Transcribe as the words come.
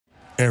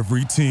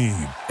Every team,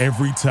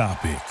 every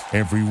topic,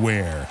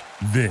 everywhere.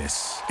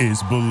 This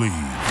is Believe.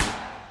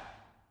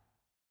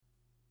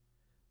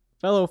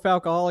 Fellow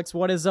Falcoholics,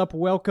 what is up?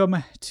 Welcome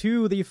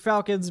to the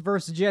Falcons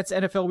vs. Jets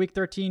NFL Week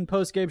 13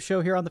 postgame show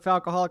here on the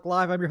Falcoholic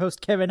Live. I'm your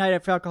host, Kevin Knight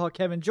at Falcoholic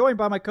Kevin, joined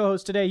by my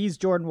co-host today. He's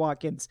Jordan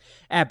Watkins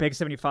at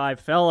Big75.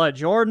 Fella,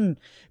 Jordan,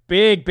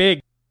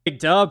 big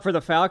dub for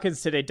the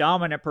Falcons today.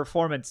 Dominant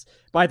performance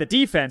by the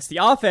defense. The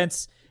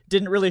offense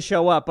didn't really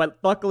show up, but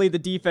luckily the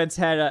defense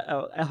had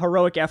a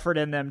heroic effort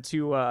in them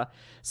to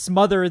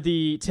smother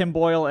the Tim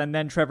Boyle and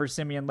then Trevor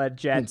Siemian-led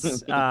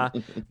Jets.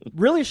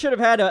 Really should have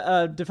had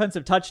a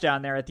defensive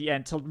touchdown there at the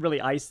end to really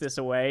ice this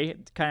away.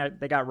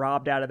 They got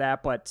robbed out of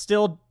that, but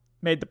still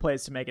made the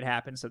plays to make it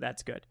happen, so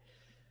that's good.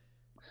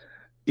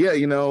 Yeah,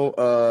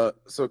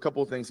 so a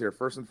couple of things here.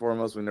 First and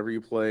foremost, whenever you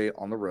play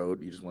on the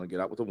road, you just want to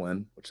get out with a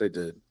win, which they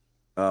did.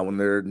 When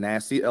there are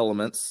nasty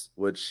elements,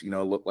 which,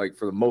 looked like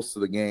for the most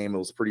of the game, it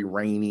was pretty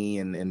rainy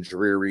and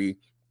dreary.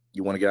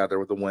 You want to get out there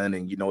with a win,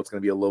 and it's going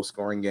to be a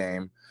low-scoring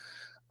game,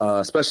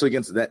 especially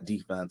against that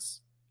defense.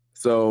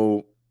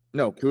 So,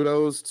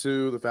 kudos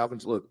to the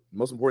Falcons. Look,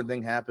 most important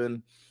thing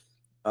happened.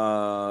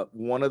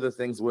 One of the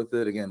things with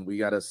it, again, we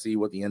got to see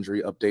what the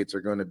injury updates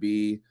are going to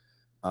be.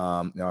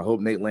 I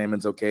hope Nate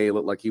Landman's okay. It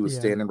looked like he was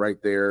standing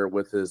right there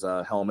with his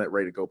helmet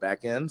ready to go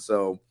back in.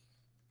 So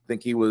I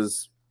think he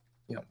was –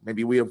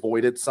 maybe we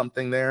avoided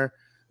something there.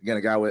 Again,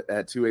 a guy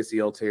had 2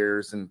 ACL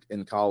tears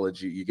in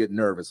college, you get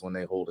nervous when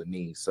they hold a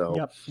knee.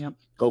 So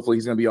Hopefully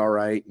he's going to be all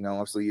right.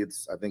 Obviously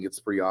I think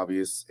it's pretty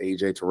obvious.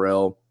 AJ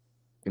Terrell,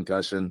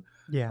 concussion.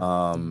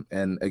 Yeah.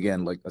 And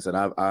again, like I said,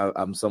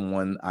 I'm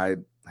someone, I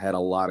had a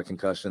lot of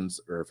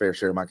concussions, or a fair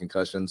share of my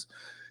concussions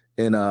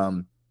in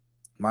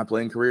my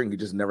playing career, and you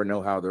just never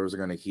know how those are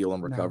going to heal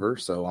and recover. No.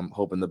 So I'm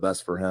hoping the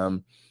best for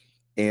him.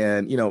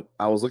 And,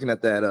 I was looking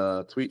at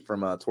that tweet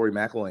from Torrey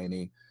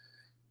McElhaney,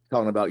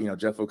 talking about,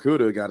 Jeff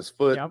Okudah got his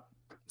foot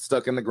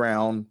stuck in the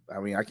ground. I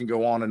mean, I can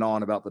go on and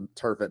on about the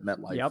turf at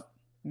MetLife.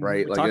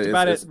 Right? We talked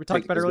about it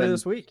earlier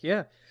this week.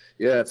 Yeah,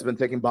 it's been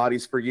taking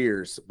bodies for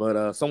years.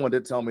 But someone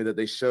did tell me that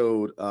they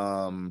showed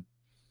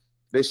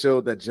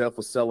that Jeff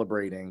was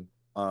celebrating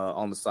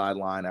on the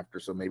sideline after.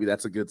 So maybe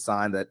that's a good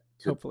sign that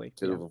hopefully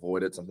could have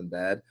avoided something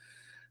bad,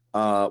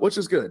 which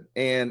is good.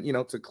 And,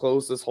 to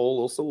close this whole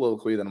little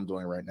soliloquy that I'm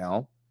doing right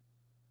now,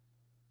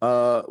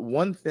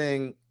 one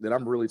thing that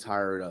I'm really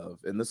tired of,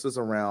 and this is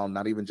around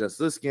not even just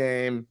this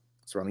game,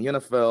 it's around the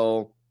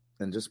NFL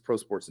and just pro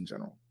sports in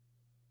general.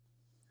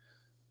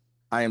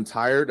 I am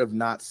tired of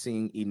not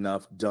seeing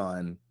enough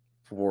done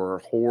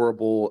for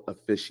horrible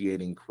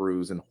officiating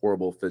crews and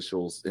horrible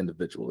officials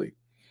individually.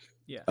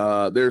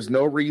 Yeah. There's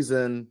no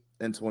reason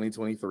in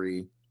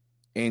 2023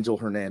 Angel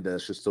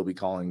Hernandez should still be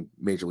calling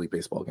Major League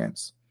Baseball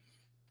games.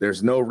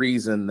 There's no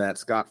reason that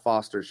Scott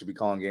Foster should be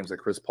calling games like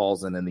Chris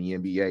Paul's in the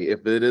NBA.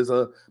 If it is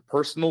a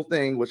personal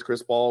thing, which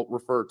Chris Paul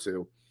referred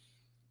to,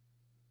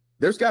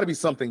 there's got to be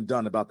something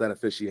done about that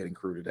officiating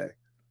crew today.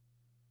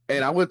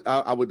 And I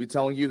would be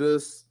telling you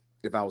this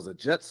if I was a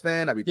Jets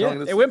fan. I'd be telling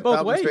you this. It went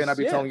both ways. Fan, I'd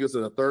be telling you this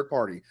as a third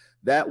party.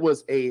 That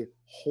was a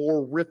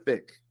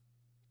horrific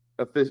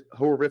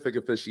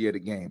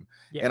officiated game.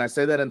 Yeah. And I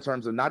say that in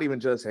terms of not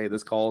even just, hey,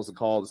 this call is a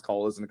call, this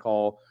call isn't a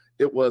call.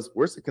 It was,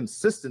 where's the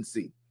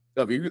consistency?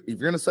 If you're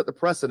going to set the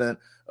precedent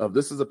of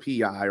this is a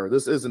PI or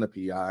this isn't a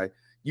PI,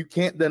 you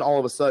can't then all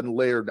of a sudden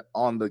layered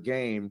on the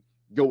game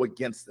go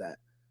against that,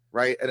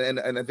 right?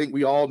 And I think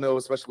we all know,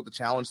 especially with the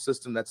challenge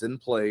system that's in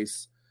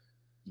place,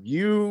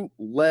 you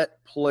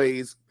let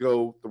plays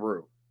go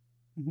through.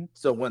 Mm-hmm.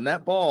 So when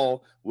that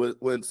ball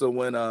when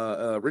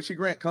Richie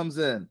Grant comes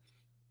in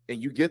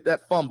and you get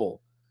that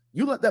fumble,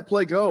 you let that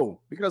play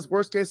go, because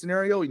worst case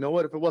scenario, you know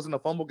what? If it wasn't a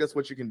fumble, guess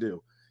what you can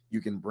do? You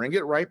can bring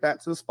it right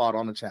back to the spot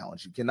on the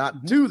challenge. You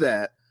cannot do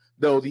that,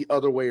 though, the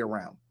other way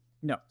around.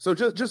 No. So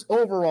just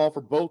overall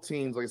for both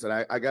teams, like I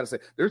said, I got to say,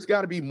 there's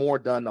got to be more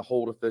done to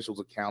hold officials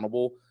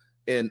accountable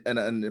in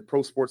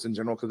pro sports in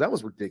general, because that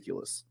was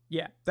ridiculous.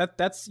 Yeah,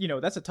 that's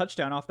a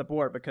touchdown off the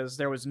board, because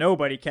there was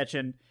nobody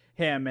catching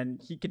him, and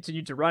he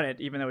continued to run it,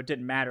 even though it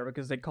didn't matter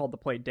because they called the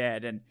play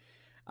dead.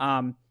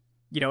 And,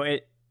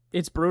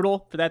 it's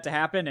brutal for that to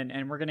happen,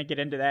 and we're going to get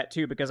into that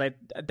too, because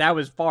that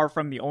was far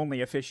from the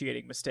only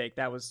officiating mistake.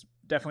 That was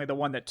definitely the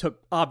one that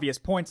took obvious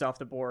points off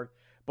the board,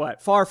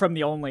 but far from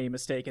the only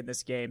mistake in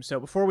this game.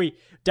 So before we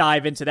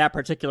dive into that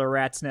particular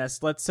rat's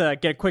nest, let's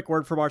get a quick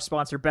word from our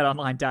sponsor,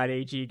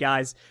 betonline.ag.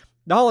 Guys,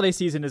 the holiday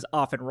season is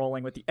off and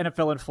rolling with the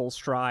NFL in full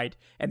stride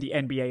and the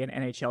NBA and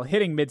NHL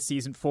hitting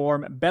mid-season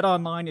form.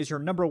 BetOnline is your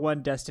number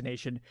one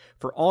destination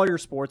for all your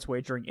sports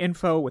wagering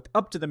info, with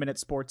up-to-the-minute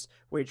sports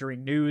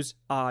wagering news,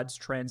 odds,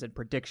 trends, and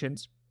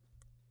predictions.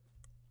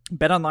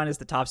 BetOnline is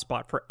the top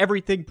spot for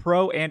everything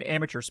pro and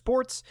amateur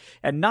sports,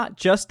 and not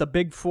just the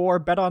big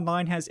four.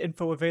 BetOnline has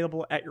info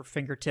available at your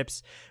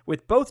fingertips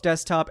with both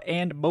desktop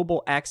and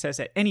mobile access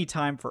at any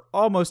time for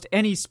almost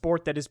any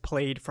sport that is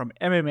played, from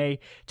MMA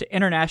to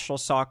international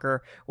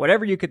soccer.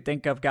 Whatever you could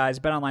think of, guys,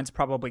 BetOnline's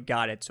probably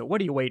got it. So what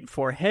are you waiting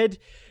for? Head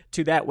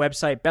to that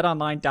website,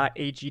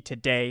 betonline.ag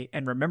today,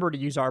 and remember to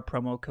use our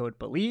promo code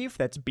BELIEVE,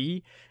 that's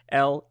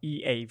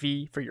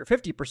BLEAV, for your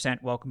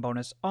 50% welcome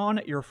bonus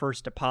on your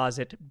first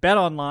deposit.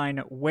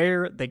 BetOnline,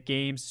 where the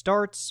game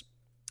starts.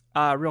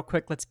 Real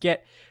quick,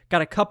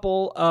 got a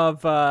couple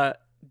of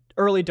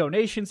early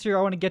donations here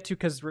I want to get to,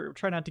 because we're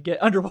trying not to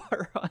get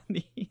underwater on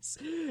these,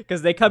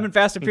 because they come in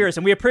fast and furious,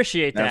 and we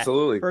appreciate that.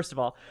 Absolutely. First of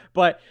all.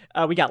 But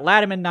we got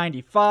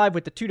Latiman95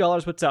 with the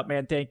 $2. What's up,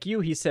 man? Thank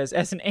you. He says,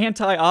 as an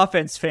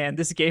anti-offense fan,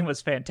 this game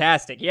was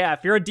fantastic. Yeah,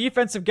 if you're a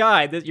defensive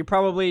guy, you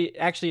probably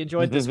actually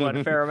enjoyed this one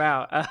a fair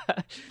amount.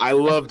 I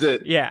loved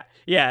it. Yeah.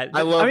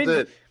 I loved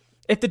it.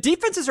 If the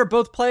defenses are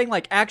both playing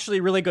like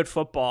actually really good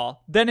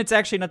football, then it's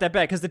actually not that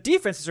bad, because the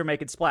defenses are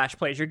making splash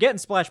plays. You're getting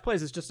splash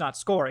plays, it's just not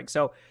scoring.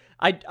 So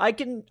I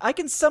can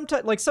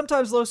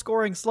sometimes low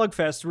scoring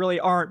slugfests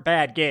really aren't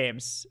bad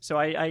games. So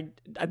I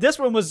this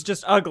one was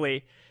just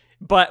ugly,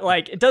 but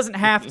like it doesn't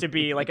have to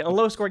be like a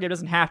low scoring game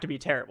doesn't have to be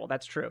terrible.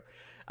 That's true.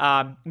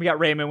 We got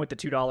Raymond with the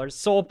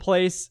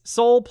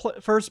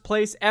 $2. First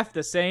place. F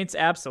the Saints.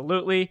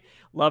 Absolutely.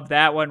 Love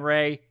that one,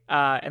 Ray.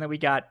 And then we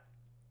got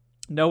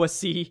Noah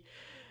C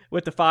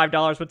with the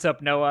 $5. What's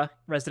up, Noah?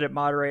 Resident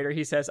moderator.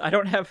 He says, I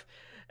don't have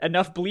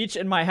enough bleach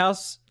in my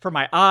house for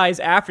my eyes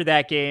after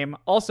that game.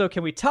 Also,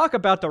 can we talk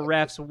about the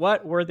refs?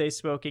 What were they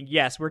smoking?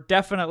 Yes, we're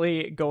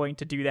definitely going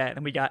to do that.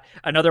 And we got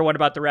another one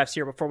about the refs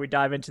here before we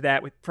dive into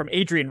that from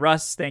Adrian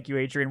Russ. Thank you,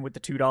 Adrian, with the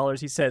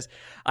 $2. He says,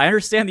 I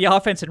understand the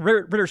offense and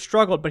Ritter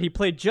struggled, but he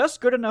played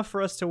just good enough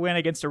for us to win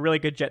against a really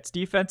good Jets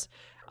defense.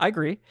 I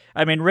agree.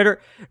 I mean,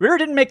 Ritter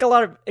didn't make a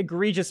lot of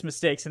egregious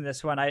mistakes in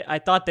this one. I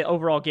thought the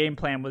overall game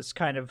plan was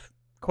kind of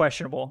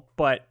questionable,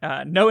 but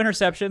no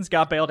interceptions,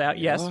 got bailed out.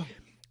 Yes.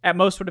 At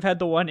most would have had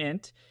the one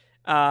int.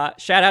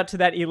 Shout out to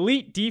that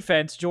elite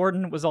defense.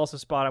 Jordan was also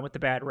spot on with the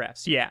bad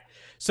refs. Yeah.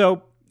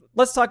 So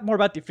let's talk more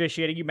about the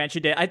officiating. You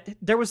mentioned it.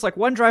 There was like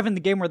one drive in the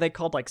game where they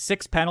called like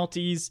 6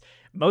 penalties.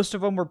 Most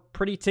of them were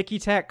pretty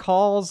ticky-tack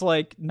calls,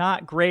 like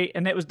not great.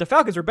 And it was the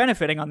Falcons were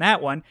benefiting on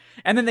that one.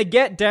 And then they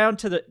get down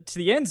to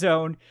the end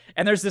zone,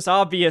 and there's this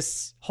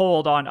obvious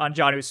hold on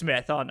Jonnu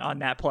Smith on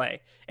that play.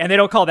 And they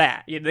don't call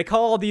that. They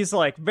call these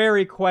like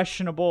very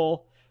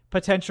questionable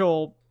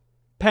potential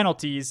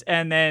penalties,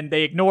 and then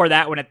they ignore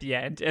that one at the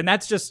end. And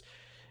that's just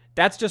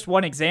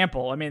one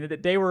example. I mean,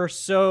 they were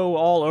so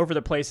all over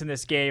the place in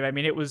this game. I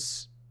mean,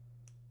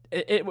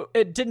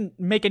 it didn't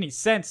make any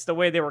sense the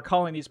way they were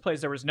calling these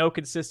plays. There was no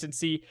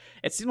consistency.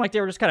 It seemed like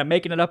they were just kind of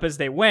making it up as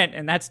they went,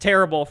 and that's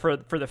terrible for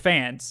the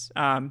fans.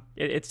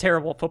 It's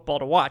terrible football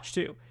to watch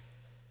too.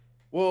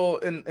 Well,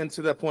 and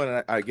to that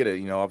point, I get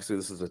it. Obviously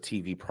this is a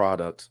TV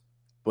product,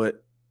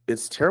 but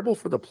it's terrible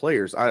for the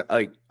players.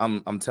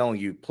 I'm telling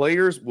you,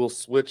 players will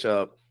switch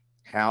up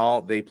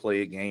how they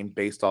play a game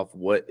based off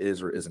what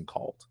is or isn't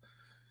called,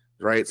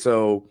 right?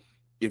 So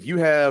if you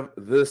have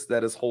this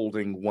that is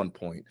holding 1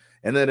 point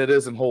and then it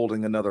isn't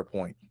holding another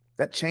point,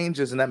 that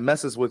changes and that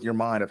messes with your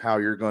mind of how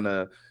you're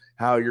gonna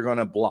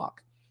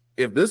block.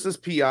 If this is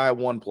PI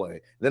one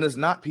play, then it's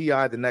not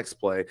PI the next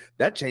play.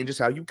 That changes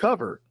how you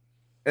cover.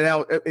 And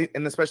now,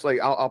 and especially,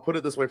 I'll put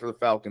it this way for the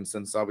Falcons,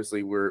 since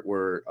obviously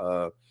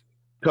we're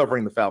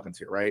covering the Falcons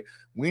here, right?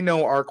 We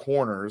know our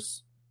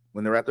corners,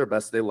 when they're at their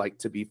best, they like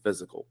to be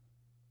physical.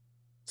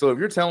 So if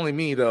you're telling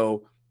me,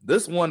 though,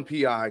 this one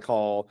PI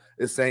call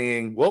is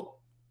saying,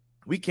 well,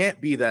 we can't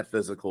be that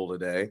physical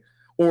today,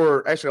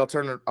 or actually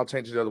I'll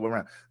change it the other way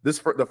around.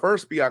 The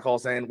first PI call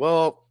saying,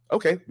 well,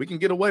 okay, we can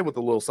get away with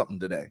a little something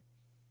today.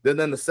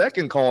 Then the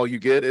second call you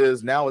get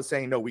is now it's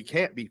saying, no, we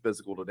can't be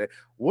physical today.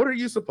 What are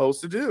you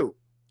supposed to do?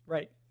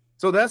 Right.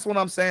 So that's what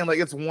I'm saying. Like,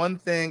 it's one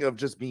thing of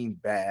just being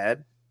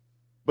bad,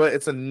 but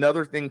it's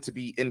another thing to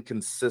be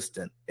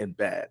inconsistent and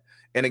bad.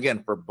 And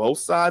again, for both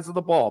sides of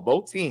the ball,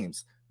 both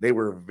teams, they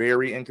were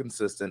very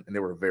inconsistent and they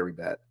were very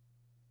bad.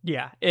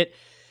 Yeah,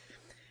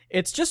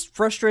 it's just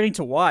frustrating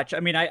to watch.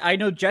 I mean, I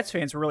know Jets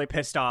fans were really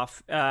pissed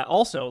off.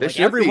 Also, like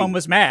everyone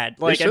was mad.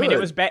 Like, I mean,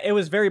 it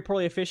was very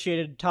poorly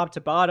officiated top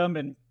to bottom,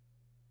 and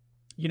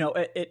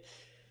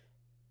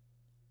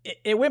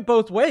it went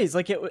both ways.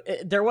 Like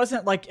it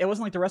wasn't like the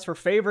refs were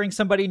favoring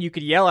somebody and you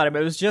could yell at them.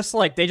 It was just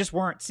like they just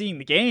weren't seeing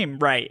the game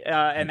right,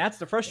 and that's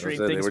the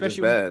frustrating thing,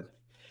 especially bad.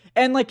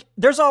 And like,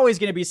 there's always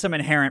going to be some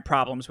inherent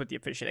problems with the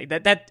officiating.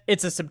 That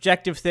it's a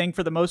subjective thing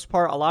for the most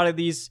part. A lot of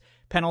these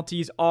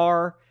penalties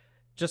are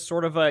just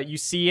sort of you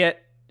see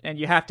it and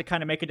you have to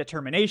kind of make a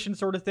determination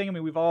sort of thing. I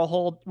mean, we've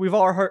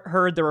all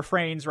heard the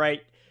refrains, right?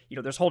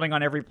 There's holding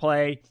on every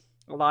play.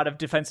 A lot of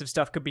defensive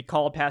stuff could be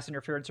called pass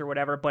interference or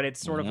whatever, but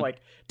it's sort of like,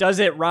 does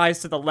it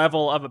rise to the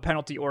level of a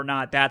penalty or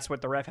not? That's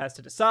what the ref has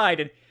to decide.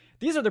 And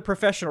these are the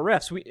professional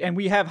refs.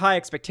 We have high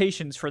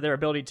expectations for their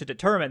ability to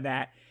determine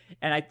that.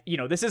 And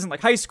this isn't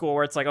like high school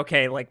where it's like,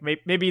 okay, like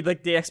maybe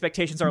like the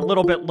expectations are a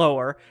little bit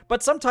lower,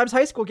 but sometimes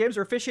high school games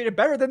are officiated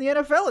better than the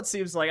NFL. It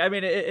seems like, I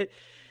mean,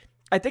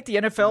 I think the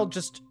NFL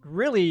just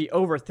really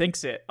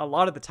overthinks it a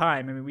lot of the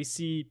time. I mean, we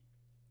see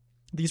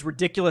these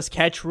ridiculous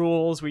catch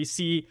rules. We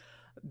see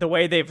the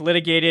way they've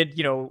litigated,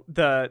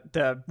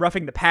 the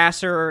roughing the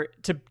passer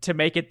to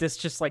make it this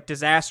just like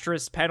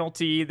disastrous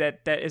penalty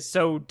that is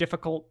so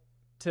difficult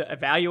to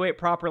evaluate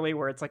properly,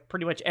 where it's like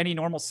pretty much any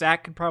normal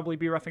sack could probably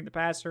be roughing the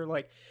passer.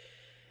 Like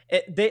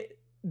the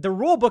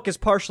rule book is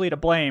partially to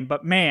blame,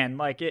 but man,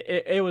 like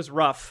it was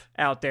rough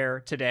out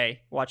there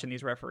today watching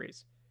these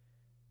referees.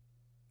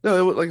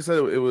 No, like I said,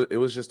 it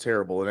was just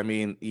terrible. And I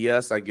mean,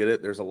 yes, I get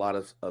it. There's a lot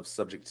of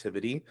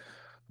subjectivity,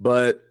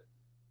 but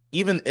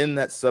even in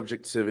that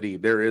subjectivity,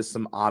 there is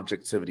some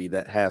objectivity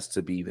that has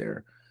to be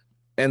there.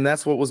 And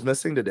that's what was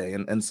missing today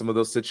in some of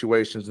those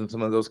situations and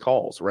some of those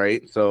calls,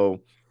 right?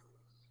 So,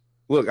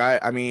 look,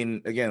 I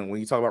mean, again, when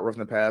you talk about roughing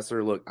the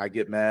passer, look, I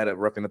get mad at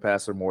roughing the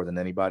passer more than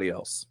anybody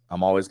else.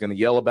 I'm always going to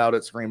yell about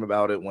it, scream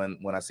about it when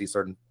I see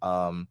certain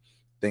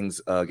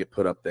things get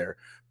put up there.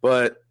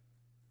 But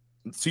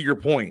to your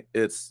point,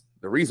 it's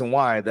the reason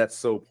why that's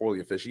so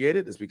poorly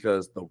officiated is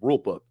because the rule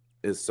book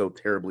is so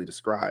terribly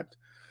described.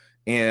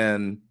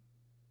 And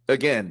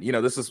again,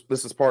 this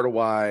is part of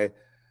why,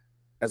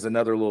 as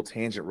another little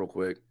tangent real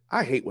quick,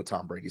 I hate what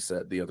Tom Brady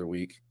said the other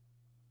week.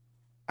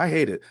 I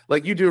hate it.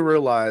 Like, you do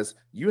realize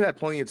you had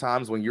plenty of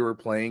times when you were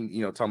playing,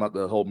 talking about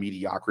the whole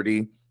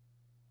mediocrity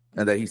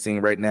and that he's seeing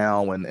right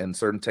now and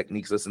certain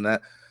techniques, this and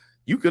that.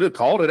 You could have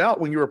called it out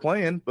when you were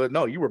playing, but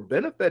no, you were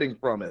benefiting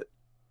from it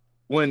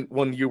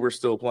when you were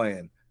still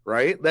playing,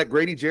 right? That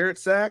Grady Jarrett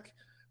sack,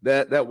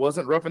 that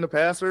wasn't roughing the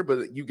passer,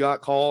 but they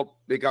got called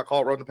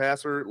roughing the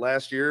passer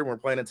last year when we're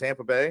playing in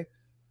Tampa Bay.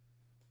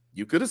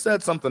 You could have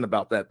said something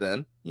about that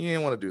then. You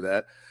didn't want to do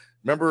that.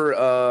 Remember,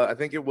 I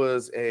think it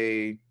was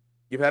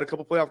you've had a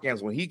couple playoff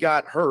games when he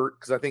got hurt,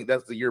 because I think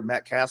that's the year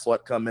Matt Castle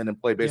had come in and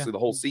play basically the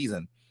whole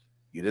season.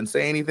 You didn't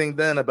say anything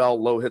then about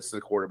low hits to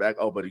the quarterback.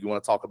 Oh, but you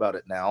want to talk about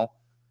it now?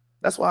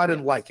 That's why I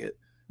didn't like it.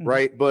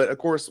 Right. But of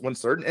course, when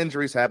certain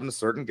injuries happen to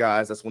certain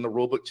guys, that's when the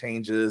rule book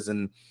changes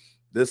and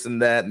this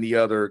and that and the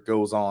other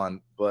goes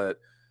on. But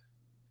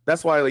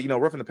that's why,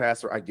 roughing the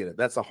passer, I get it.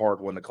 That's a hard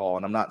one to call.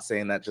 And I'm not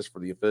saying that just for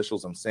the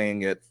officials. I'm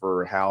saying it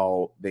for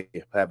how they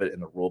have it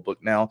in the rule book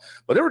now.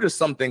 But there were just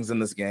some things in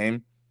this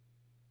game.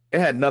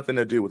 It had nothing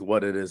to do with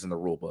what it is in the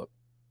rule book.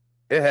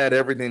 It had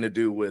everything to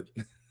do with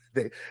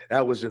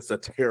that was just a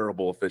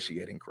terrible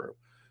officiating crew.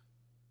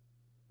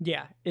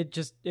 Yeah,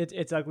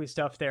 it's ugly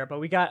stuff there. But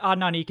we got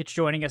Adnan Ikic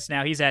joining us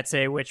now. He's at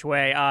Say Which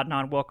Way.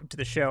 Adnan, welcome to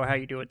the show. How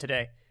you doing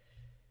today?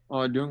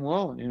 Doing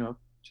well.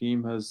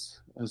 Team has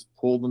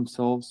pulled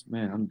themselves.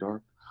 Man, I'm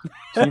dark.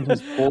 Team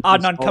has pulled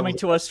Adnan coming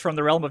to us from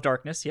the realm of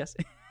darkness. Yes.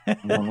 That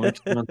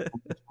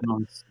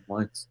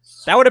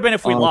would have been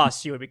if we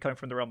lost. You would be coming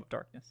from the realm of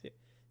darkness. Yeah.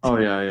 Oh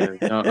yeah.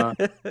 No,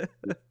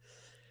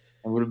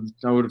 I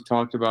would have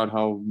talked about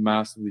how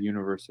massive the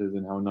universe is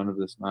and how none of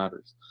this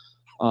matters.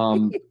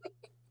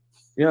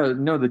 Yeah,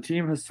 no, the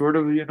team has sort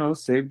of,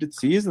 saved its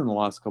season the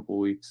last couple of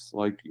weeks.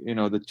 Like,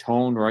 the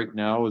tone right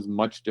now is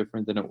much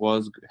different than it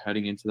was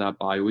heading into that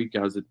bye week,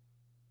 as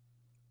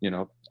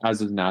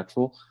is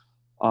natural.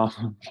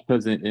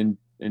 Because in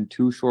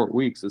 2 short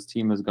weeks, this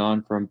team has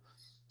gone from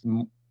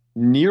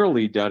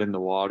nearly dead in the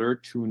water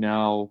to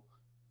now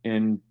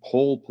in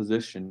pole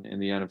position in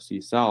the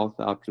NFC South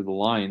after the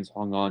Lions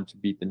hung on to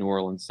beat the New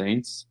Orleans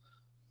Saints.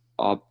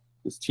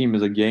 This team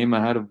is a game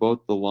ahead of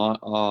both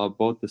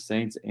the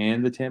Saints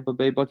and the Tampa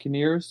Bay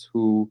Buccaneers,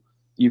 who,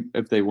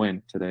 if they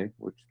win today,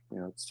 which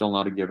it's still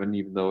not a given,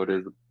 even though it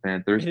is the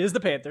Panthers. It is the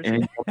Panthers.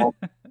 And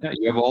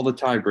you have all the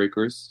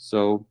tiebreakers.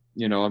 So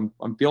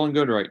I'm feeling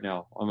good right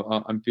now.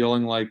 I'm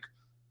feeling like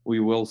we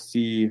will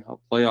see a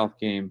playoff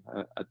game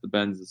at the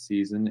Benz this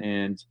season,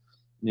 and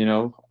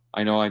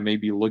I know I may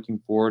be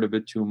looking forward a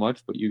bit too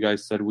much, but you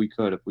guys said we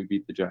could if we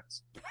beat the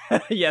Jets.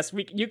 Yes,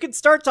 you can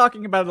start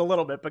talking about it a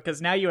little bit,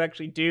 because now you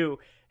actually do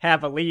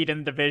have a lead in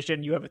the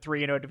division. You have a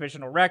 3-0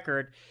 divisional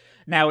record.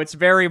 Now, it's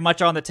very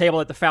much on the table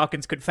that the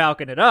Falcons could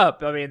falcon it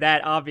up. I mean,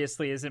 that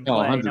obviously is in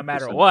play no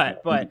matter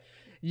what. But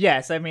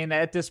yes, I mean,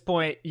 at this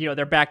point,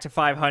 they're back to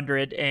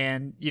 500,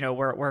 and,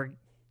 we're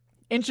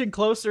inching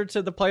closer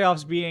to the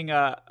playoffs being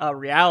a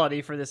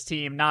reality for this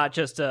team, not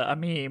just a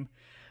meme.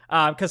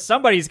 Because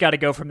somebody's got to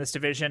go from this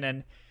division, and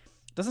it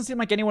doesn't seem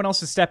like anyone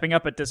else is stepping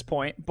up at this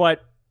point.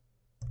 But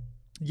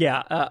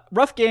yeah,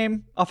 rough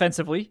game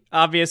offensively,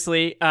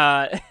 obviously.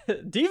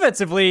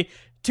 Defensively,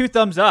 2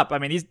 thumbs up. I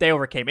mean, they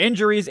overcame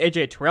injuries.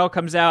 AJ Terrell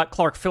comes out.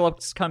 Clark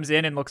Phillips comes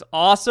in and looks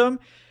awesome.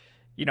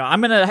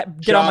 I'm gonna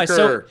get on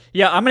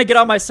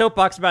my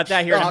soapbox about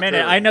that here in a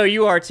minute. I know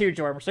you are too,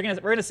 Jordan.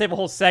 We're gonna save a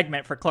whole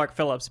segment for Clark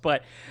Phillips,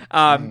 but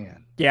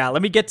yeah,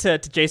 let me get to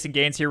Jason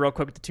Gaines here real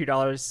quick with the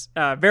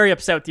 $2. Very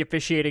upset with the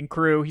officiating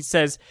crew. He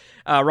says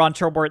Ron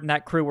Turbort and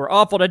that crew were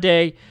awful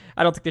today.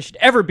 I don't think they should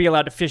ever be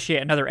allowed to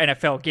officiate another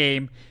NFL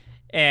game.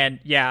 And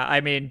yeah,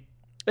 I mean,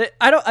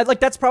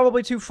 that's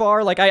probably too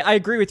far. Like, I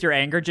agree with your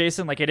anger,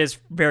 Jason. Like, it is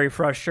very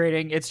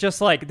frustrating. It's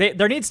just like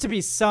there needs to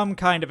be some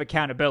kind of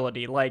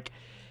accountability. Like,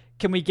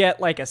 can we get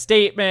like a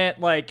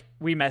statement like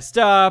we messed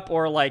up,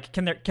 or like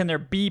can there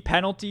be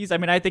penalties? I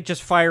mean, I think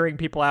just firing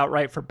people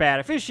outright for bad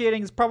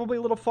officiating is probably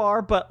a little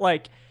far, but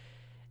like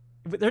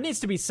there needs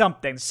to be some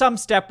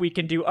step we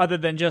can do other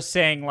than just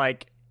saying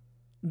like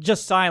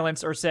just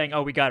silence or saying,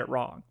 "Oh, we got it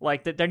wrong."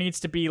 Like that, there needs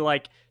to be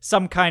like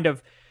some kind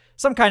of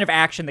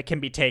action that can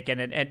be taken.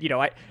 And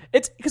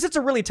it's because it's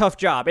a really tough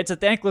job. It's a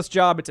thankless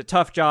job. It's a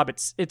tough job.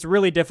 It's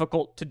really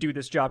difficult to do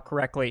this job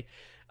correctly.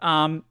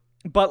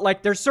 But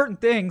like there's certain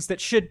things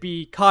that should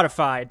be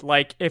codified.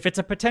 Like if it's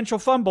a potential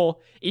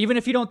fumble, even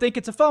if you don't think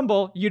it's a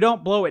fumble, you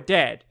don't blow it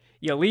dead.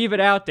 You leave it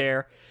out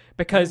there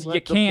because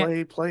you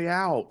can't play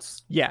out.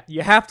 Yeah,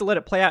 you have to let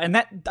it play out. And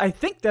that, I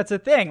think that's a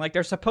thing. Like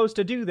they're supposed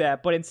to do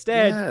that, but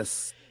instead,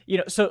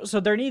 yes. So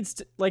there needs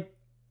to like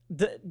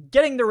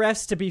getting the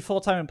refs to be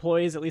full-time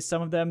employees, at least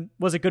some of them,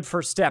 was a good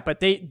first step,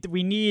 but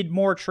we need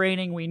more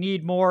training. We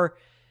need more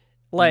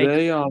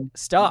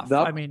stuff.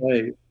 I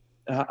mean,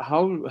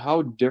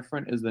 how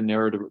different is the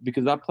narrative?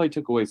 Because that play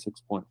took away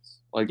 6 points.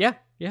 Like, yeah.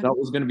 That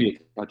was going to be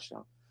a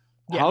touchdown.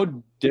 Yeah. How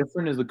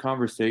different is the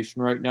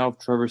conversation right now if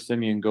Trevor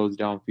Siemian goes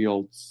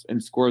downfield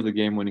and scores a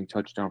game-winning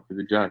touchdown for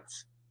the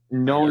Jets,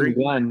 knowing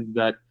then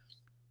that,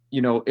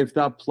 if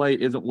that play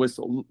isn't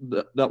whistled,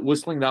 that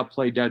whistling that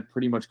play dead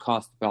pretty much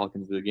cost the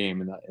Falcons the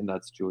game in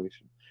that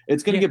situation.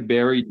 It's going to get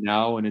buried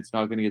now, and it's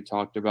not going to get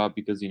talked about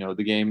because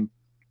the game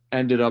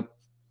ended up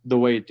the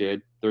way it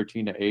did,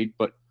 13-8.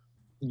 But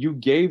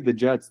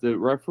the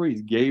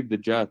referees gave the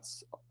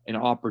Jets an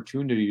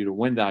opportunity to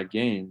win that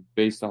game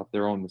based off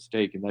their own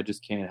mistake, and that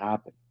just can't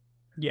happen.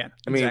 Yeah,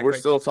 I mean, we're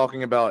still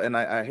talking about, and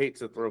I hate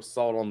to throw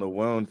salt on the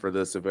wound for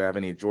this if we have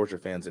any Georgia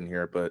fans in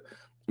here, but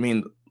I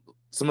mean,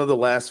 some of the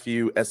last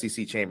few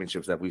SEC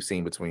championships that we've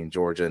seen between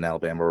Georgia and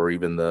Alabama, or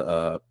even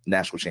the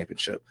national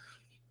championship,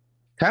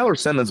 Tyler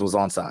Simmons was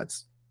onside.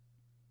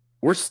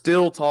 We're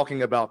still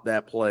talking about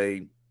that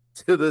play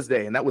to this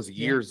day, and that was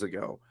years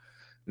ago.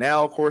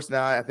 Now, of course,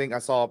 I think I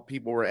saw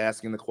people were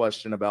asking the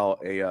question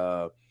about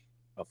a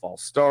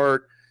false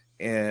start,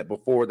 and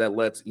before that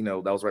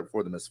that was right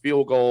before the missed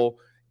field goal.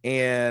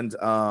 And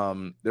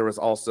there was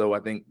also, I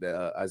think,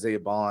 Isaiah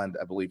Bond,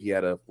 I believe he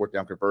had a fourth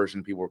down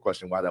conversion. People were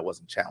questioning why that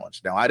wasn't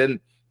challenged. Now, I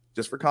didn't,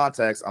 just for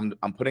context,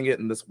 I'm putting it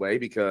in this way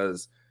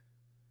because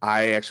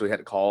I actually had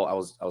to call. I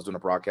was doing a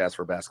broadcast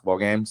for a basketball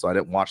game, so I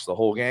didn't watch the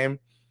whole game.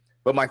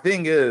 But my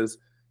thing is,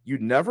 you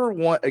never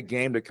want a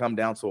game to come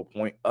down to a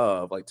point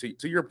of, like,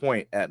 to your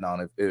point,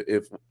 Adnan,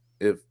 if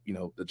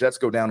the Jets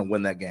go down and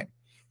win that game,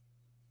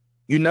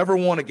 you never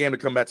want a game to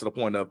come back to the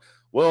point of,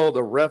 well,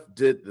 the ref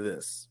did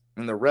this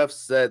and the ref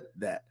said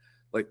that.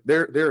 Like,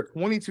 there are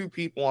 22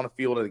 people on a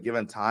field at a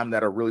given time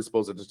that are really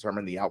supposed to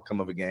determine the outcome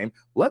of a game.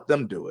 Let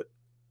them do it.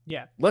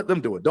 Yeah. Let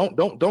them do it.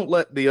 Don't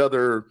let the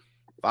other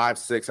 5,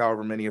 6,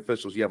 however many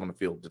officials you have on the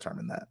field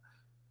determine that.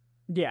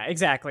 Yeah,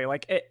 exactly.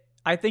 Like,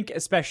 I think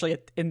especially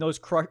in those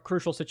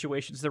crucial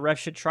situations, the ref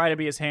should try to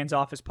be as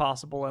hands-off as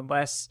possible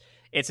unless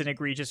it's an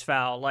egregious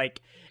foul.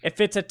 Like,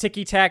 if it's a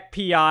ticky-tack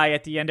PI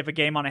at the end of a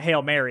game on a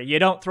Hail Mary, you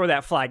don't throw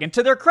that flag. And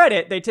to their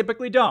credit, they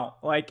typically don't.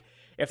 Like,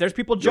 if there's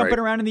people jumping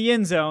around in the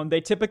end zone,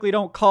 they typically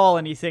don't call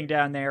anything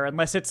down there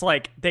unless it's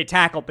like they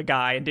tackled the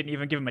guy and didn't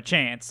even give him a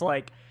chance.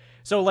 Like,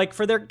 so like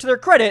to their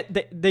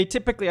credit, they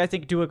typically, I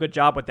think, do a good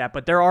job with that.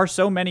 But there are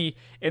so many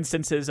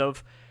instances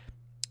of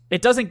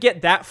it doesn't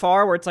get that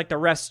far where it's like the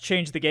refs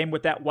change the game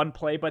with that one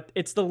play, but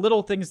it's the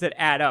little things that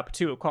add up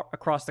too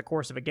across the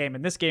course of a game.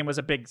 And this game was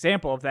a big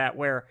example of that,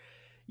 where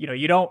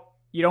you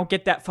don't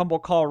get that fumble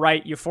call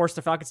right. You force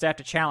the Falcons to have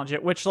to challenge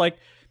it, which, like,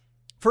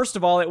 first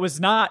of all, it was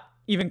not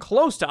even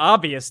close to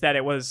obvious that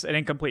it was an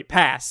incomplete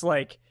pass.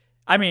 Like,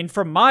 I mean,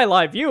 from my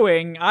live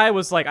viewing, I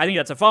was like, I think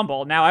that's a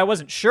fumble. Now, I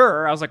wasn't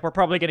sure. I was like, we're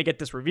probably going to get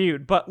this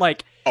reviewed. But,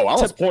 like... Oh, I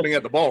was pointing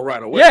at the ball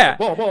right away. Yeah.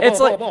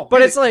 Ball.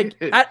 But it's like,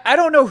 I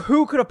don't know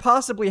who could have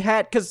possibly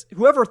had... Because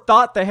whoever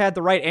thought they had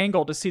the right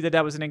angle to see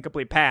that was an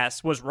incomplete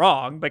pass was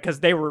wrong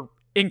because they were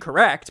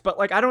incorrect. But,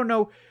 like, I don't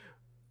know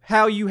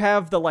how you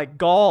have the, like,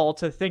 gall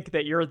to think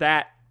that you're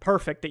that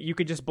perfect that you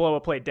could just blow a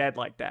play dead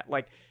like that.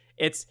 Like,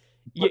 it's...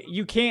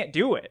 You can't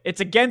do it.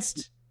 It's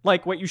against...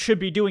 like what you should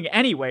be doing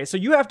anyway. So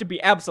you have to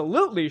be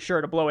absolutely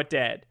sure to blow it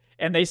dead.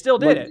 And they still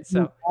did it.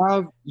 So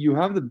you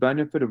have the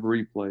benefit of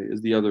replay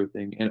is the other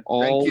thing. And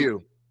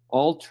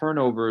all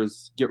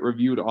turnovers get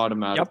reviewed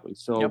automatically.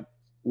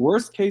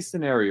 Worst case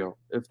scenario,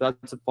 if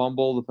that's a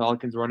fumble, the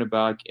Falcons run it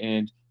back,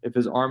 and if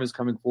his arm is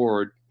coming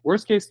forward,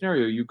 worst case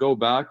scenario, you go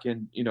back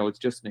and it's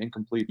just an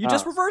incomplete pass. You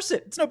just reverse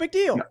it. It's no big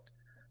deal. Yeah.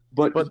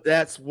 But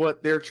that's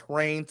what they're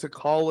trained to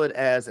call it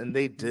as, and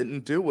they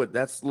didn't do it.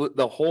 That's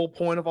the whole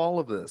point of all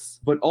of this.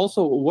 But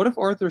also, what if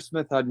Arthur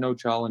Smith had no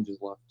challenges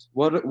left?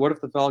 What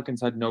if the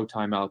Falcons had no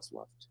timeouts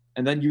left?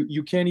 And then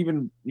you can't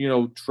even,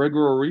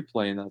 trigger a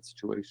replay in that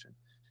situation.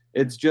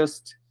 It's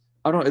just,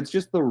 I don't know, it's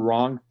just the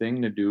wrong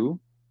thing to do.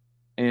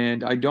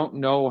 And I don't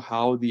know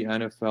how the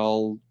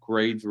NFL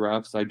grades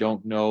refs. I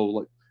don't know.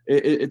 Like,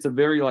 it's a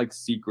very, like,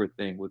 secret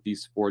thing with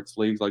these sports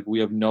leagues. Like,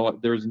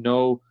 there's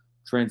no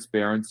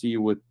transparency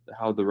with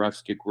how the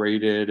refs get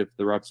graded, if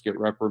the refs get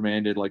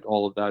reprimanded, like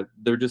all of that.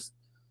 They're just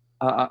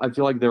I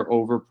feel like they're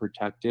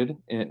overprotected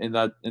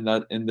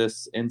in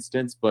this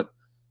instance, but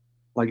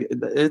like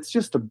it's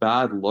just a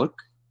bad look.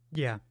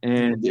 Yeah.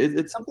 And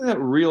it's something that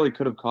really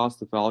could have cost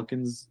the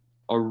Falcons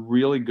a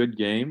really good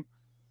game.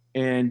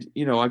 And,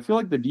 I feel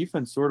like the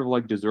defense sort of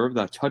like deserved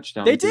that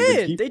touchdown. They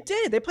did.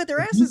 They played their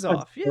asses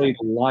off. Yeah. Played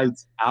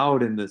lights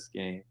out in this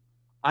game.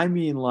 I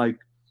mean, like,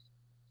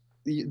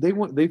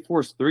 they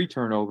forced 3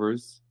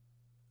 turnovers.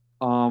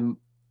 And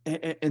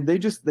they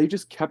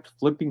just kept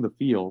flipping the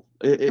field.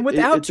 And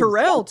without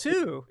Terrell,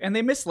 too. And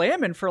they missed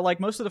Lamon for like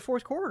most of the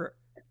fourth quarter.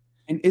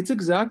 And it's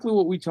exactly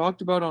what we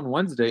talked about on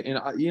Wednesday. And,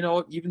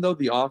 even though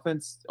the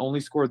offense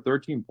only scored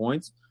 13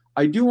 points,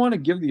 I do want to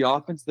give the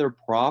offense their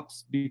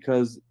props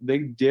because they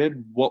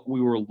did what we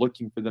were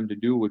looking for them to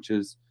do, which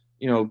is,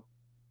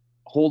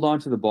 hold on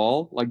to the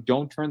ball. Like,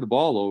 don't turn the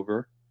ball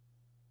over.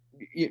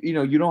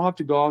 You don't have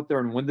to go out there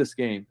and win this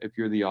game if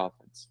you're the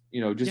offense.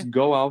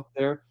 Go out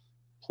there,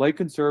 play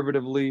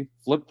conservatively,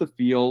 flip the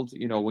field,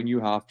 when you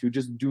have to.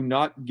 Just do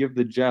not give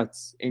the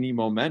Jets any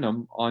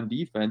momentum on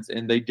defense,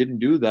 and they didn't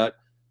do that.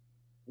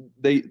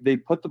 They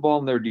put the ball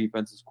in their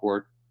defense's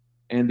court,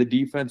 and the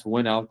defense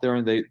went out there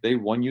and they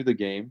won you the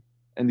game.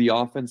 And the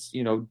offense,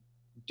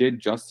 did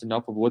just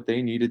enough of what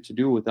they needed to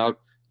do without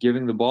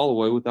giving the ball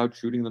away, without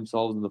shooting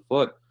themselves in the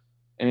foot.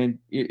 And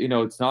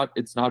it's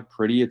not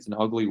pretty. It's an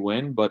ugly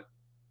win, but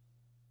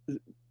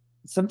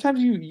sometimes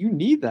you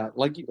need that.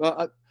 Like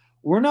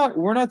we're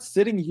not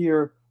sitting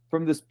here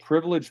from this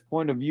privileged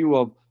point of view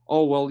of,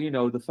 oh, well,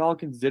 the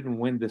Falcons didn't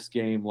win this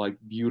game like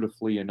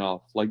beautifully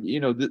enough. Like,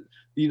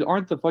 these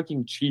aren't the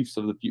fucking Chiefs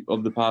of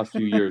the past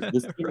few years.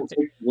 This team will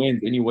take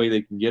wins any way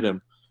they can get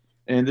them.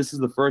 And this is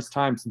the first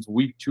time since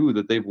week 2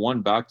 that they've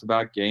won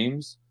back-to-back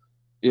games.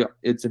 Yeah,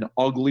 it's an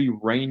ugly,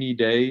 rainy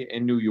day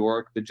in New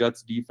York. The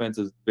Jets defense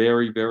is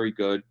very, very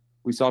good.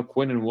 We saw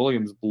Quinnen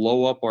Williams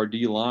blow up our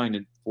D-line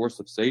in force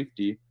of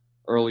safety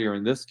earlier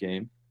in this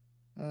game.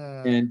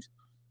 And,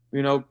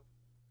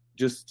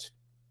 just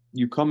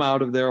you come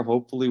out of there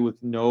hopefully with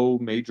no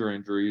major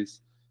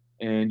injuries,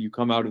 and you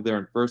come out of there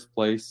in first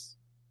place.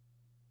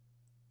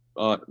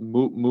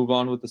 Move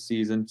on with the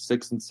season,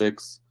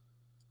 6-6.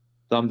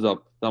 Thumbs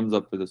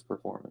up for this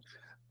performance.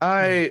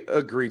 I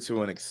agree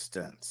to an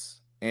extent.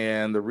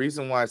 And the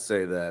reason why I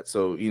say that,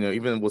 so,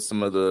 even with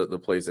some of the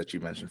plays that you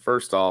mentioned,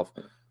 first off,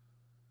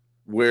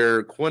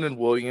 where Quinnen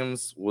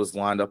Williams was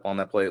lined up on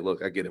that play,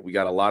 look, I get it. We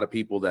got a lot of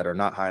people that are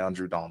not high on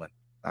Drew Dalman.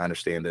 I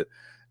understand it.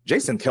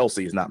 Jason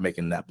Kelce is not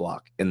making that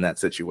block in that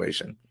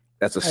situation.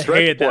 That's a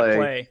stretch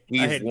play.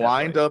 He's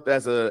lined up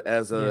as a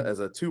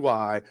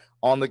 2-eye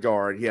on the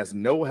guard. He has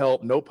no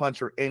help, no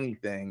punch or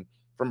anything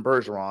from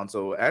Bergeron.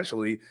 So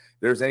actually,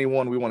 there's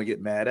anyone we want to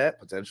get mad at,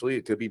 potentially.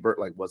 It could be Bert.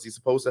 Like, was he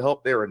supposed to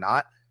help there or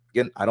not?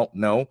 Again, I don't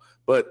know.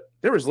 But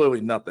there was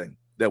literally nothing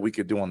that we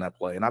could do on that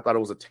play. And I thought it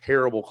was a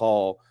terrible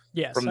call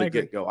from the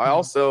get-go. I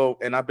also,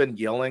 and I've been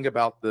yelling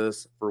about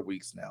this for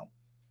weeks now,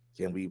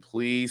 can we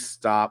please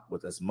stop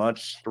with as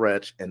much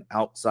stretch and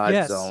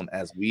outside zone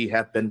as we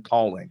have been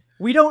calling?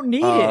 We don't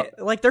need it.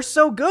 Like, they're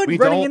so good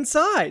running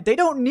inside. They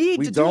don't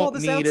need to do all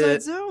this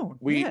outside zone.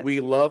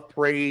 We love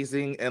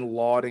praising and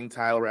lauding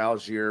Tyler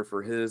Algier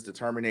for his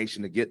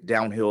determination to get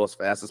downhill as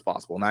fast as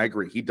possible. And I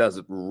agree. He does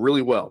it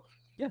really well.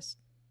 Yes.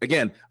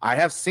 Again, I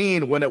have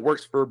seen when it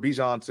works for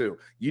Bijan too.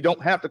 You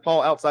don't have to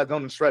call outside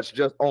zone and stretch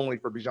just only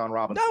for Bijan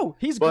Robinson. No,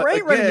 he's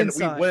great running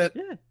inside.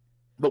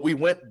 But we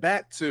went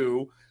back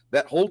to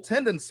that whole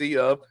tendency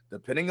of,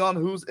 depending on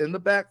who's in the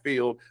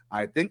backfield,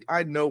 I think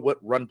I know what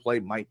run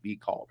play might be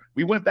called.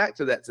 We went back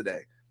to that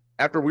today.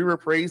 After we were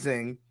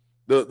praising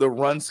the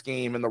run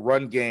scheme and the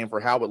run game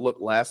for how it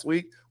looked last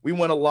week, we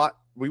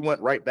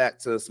went right back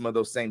to some of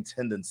those same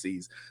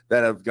tendencies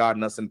that have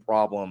gotten us in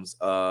problems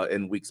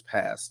in weeks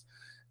past.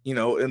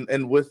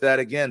 And with that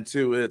again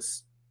too,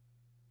 it's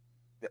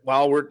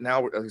while we're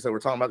now, like I said, we're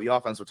talking about the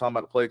offense, we're talking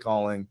about the play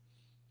calling.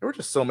 There were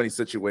just so many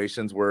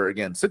situations where,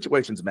 again,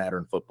 situations matter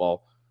in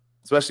football,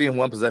 especially in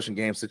one possession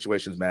games.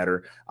 Situations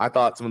matter. I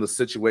thought some of the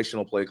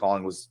situational play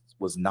calling was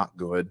not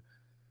good.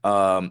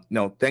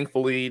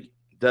 Thankfully,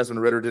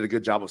 Desmond Ridder did a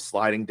good job of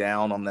sliding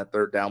down on that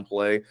third down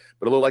play,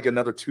 but it looked like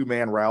another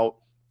 2-man route,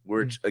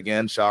 which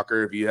again,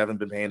 shocker if you haven't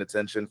been paying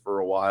attention for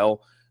a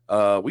while.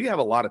 We have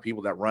a lot of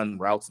people that run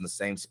routes in the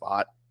same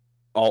spot,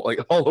 all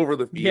over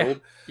the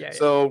field.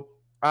 So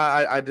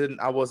I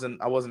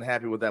wasn't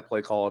happy with that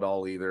play call at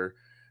all either.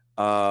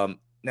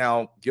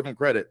 Now give them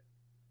credit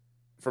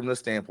from this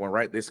standpoint,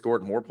 right? They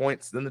scored more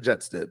points than the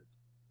Jets did.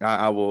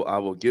 I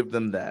will give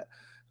them that.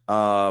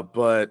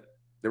 But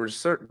there were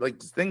certain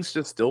things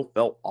just still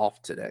felt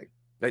off today.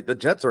 Like, the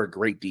Jets are a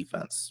great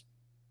defense.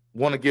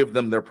 Want to give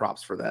them their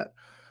props for that.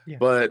 Yeah.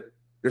 But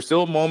there's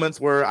still moments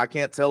where I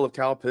can't tell if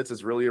Kyle Pitts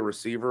is really a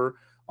receiver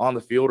on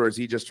the field, or is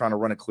he just trying to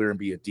run it clear and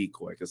be a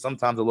decoy? Because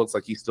sometimes it looks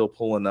like he's still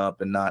pulling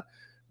up and not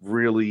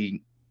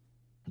really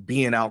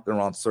being out there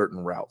on certain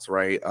routes,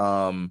 right?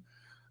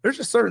 There's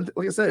just certain,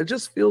 like I said, it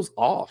just feels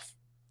off.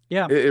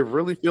 Yeah, it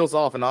really feels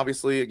off. And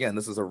obviously, again,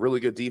 this is a really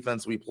good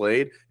defense we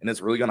played, and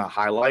it's really going to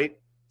highlight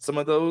some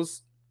of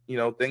those,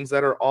 things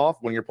that are off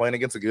when you're playing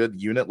against a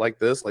good unit like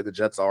this, like the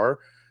Jets are.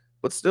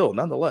 But still,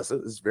 nonetheless,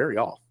 it's very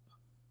off.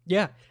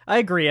 Yeah, I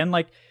agree. And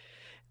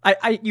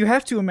you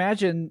have to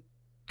imagine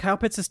Kyle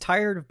Pitts is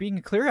tired of being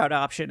a clear out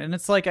option. And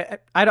it's like,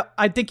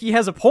 I think he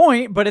has a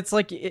point, but it's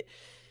like,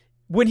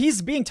 when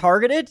he's being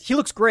targeted, he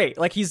looks great.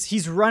 Like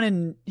he's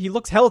running, he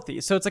looks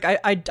healthy. So it's like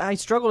I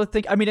struggle to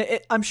think. I mean,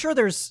 I'm sure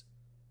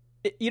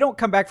you don't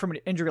come back from an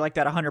injury like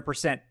that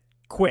 100%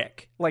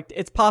 quick. Like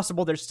it's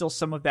possible there's still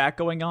some of that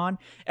going on.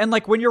 And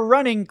like when you're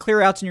running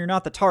clear outs and you're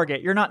not the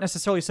target, you're not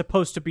necessarily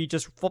supposed to be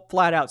just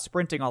flat out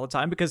sprinting all the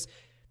time, because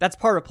that's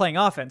part of playing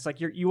offense.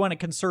 Like you want to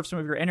conserve some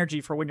of your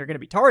energy for when you're going to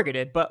be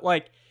targeted. But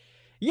like,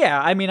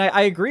 yeah, I mean,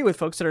 I agree with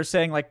folks that are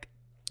saying like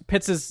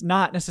Pitts is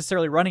not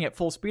necessarily running at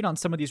full speed on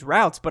some of these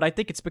routes, but I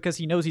think it's because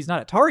he knows he's not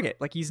a target.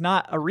 Like he's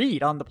not a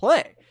read on the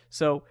play.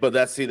 So, but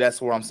that's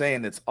where I'm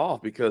saying it's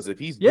off, because if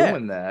he's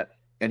doing that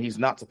and he's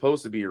not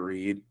supposed to be a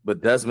read, but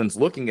Desmond's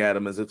looking at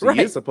him as if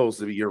he is supposed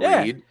to be a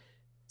read,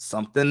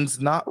 something's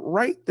not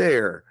right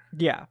there.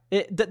 Yeah.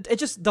 It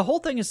just, the whole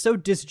thing is so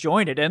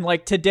disjointed. And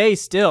like today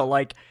still,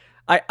 like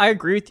I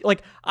agree with you.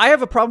 Like I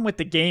have a problem with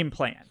the game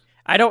plan.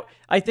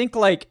 I think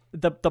like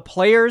the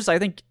players, I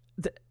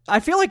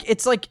feel like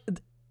it's like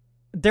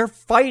they're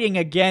fighting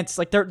against,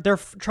 like they're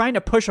trying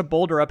to push a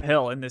boulder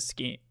uphill in this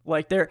scheme.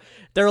 Like they're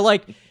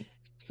like,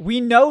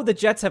 we know the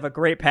Jets have a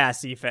great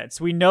pass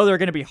defense. We know they're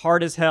going to be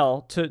hard as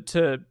hell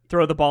to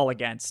throw the ball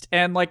against.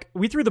 And like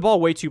we threw the ball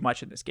way too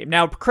much in this game.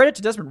 Now credit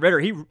to Desmond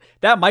Ridder.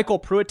 That Michael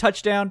Pruitt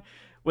touchdown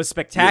was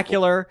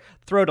spectacular. Beautiful.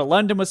 Throw to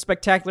London was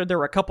spectacular. There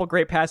were a couple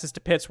great passes to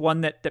Pitts.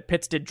 One that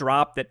Pitts did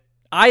drop that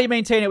I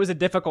maintain it was a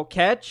difficult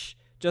catch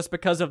just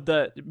because of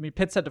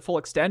Pitts had to full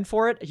extend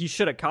for it. He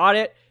should have caught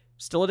it.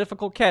 Still a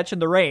difficult catch in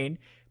the rain.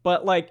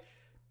 But like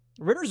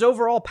Ritter's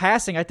overall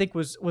passing, I think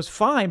was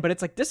fine. But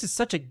it's like, this is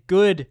such a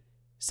good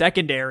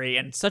secondary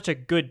and such a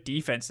good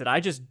defense that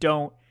I just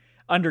don't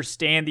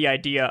understand the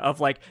idea of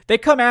like, they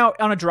come out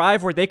on a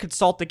drive where they could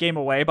salt the game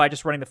away by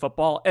just running the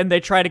football, and they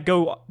try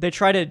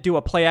to do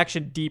a play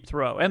action deep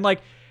throw. And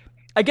like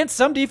against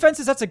some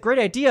defenses, that's a great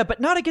idea,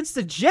 but not against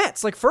the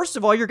Jets. Like, first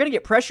of all, you're going to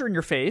get pressure in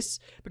your face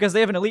because they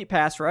have an elite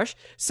pass rush.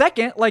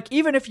 Second, like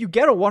even if you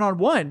get a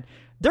one-on-one,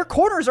 their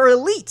corners are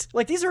elite.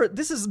 Like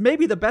this is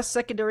maybe the best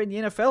secondary in the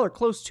NFL or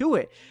close to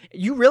it.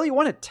 You really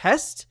want to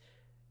test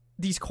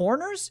these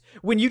corners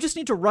when you just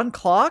need to run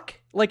clock?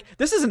 Like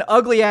this is an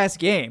ugly ass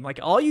game. Like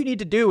all you need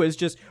to do is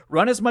just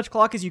run as much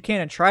clock as you can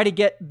and try to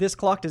get this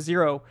clock to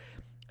zero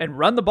and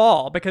run the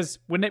ball, because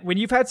when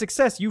you've had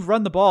success, you've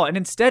run the ball. And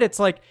instead it's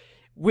like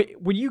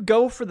when you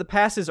go for the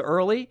passes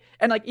early,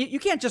 and like you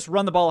can't just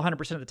run the ball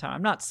 100% of the time.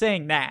 I'm not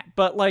saying that,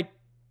 but like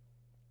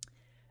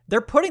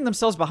they're putting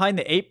themselves behind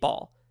the 8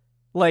 ball.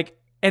 Like,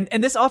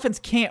 and this offense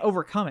can't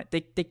overcome it.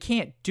 They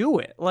can't do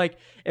it. Like,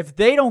 if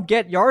they don't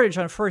get yardage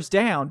on first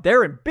down,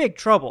 they're in big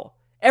trouble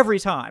every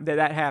time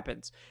that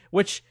happens,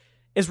 which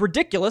is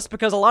ridiculous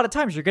because a lot of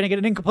times you're going to get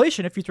an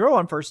incompletion if you throw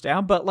on first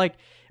down. But like,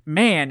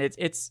 man,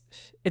 it's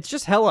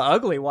just hella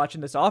ugly watching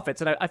this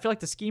offense. And I feel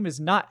like the scheme is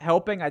not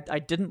helping. I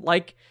didn't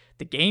like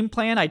the game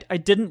plan. I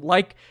didn't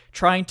like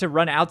trying to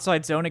run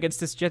outside zone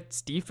against this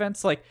Jets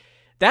defense. Like,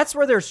 that's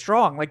where they're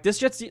strong. Like this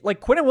Jets, like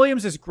Quinnen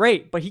Williams is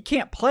great, but he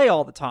can't play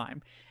all the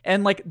time.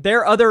 And like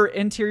their other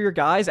interior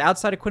guys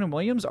outside of Quinnen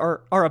Williams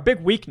are a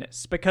big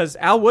weakness because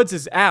Al Woods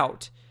is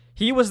out.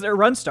 He was their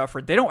run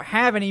stuffer. They don't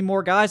have any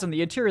more guys on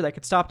the interior that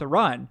could stop the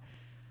run.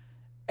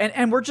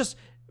 And we're just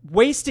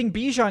wasting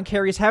Bijan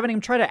carries, having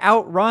him try to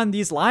outrun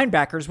these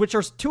linebackers, which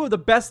are two of the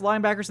best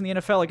linebackers in the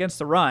NFL against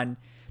the run.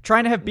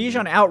 Trying to have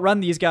Bijan outrun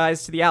these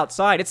guys to the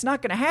outside. It's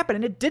not going to happen,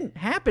 and it didn't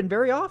happen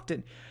very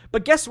often.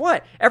 But guess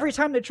what? Every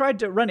time they tried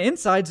to run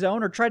inside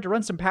zone or tried to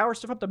run some power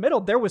stuff up the middle,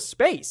 there was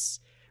space.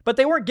 But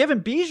they weren't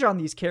giving Bijan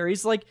these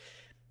carries. Like,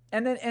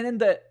 and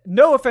then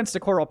no offense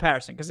to Cordell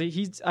Patterson, because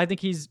I think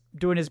he's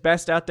doing his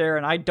best out there,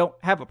 and I don't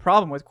have a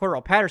problem with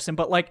Cordell Patterson.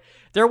 But like,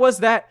 there was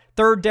that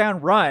third down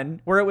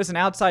run where it was an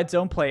outside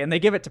zone play, and they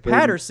give it to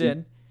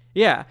Patterson.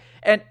 Yeah,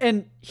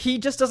 and he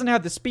just doesn't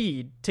have the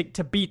speed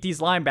to beat these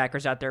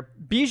linebackers out there.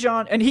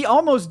 Bijan, and he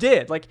almost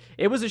did. Like,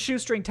 it was a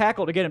shoestring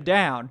tackle to get him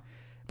down,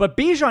 but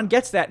Bijan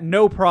gets that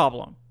no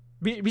problem.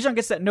 Bijan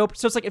gets that no.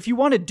 So it's like, if you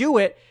want to do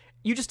it,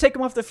 you just take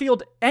him off the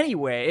field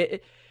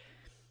anyway.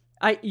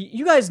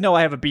 You guys know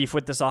I have a beef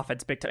with this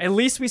offense big time. At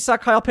least we saw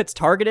Kyle Pitts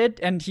targeted,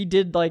 and he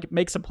did like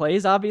make some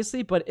plays,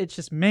 obviously. But it's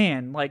just,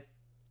 man, like,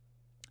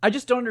 I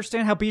just don't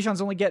understand how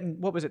Bijan's only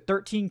getting,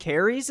 13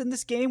 carries in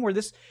this game, where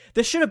this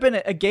should have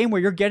been a game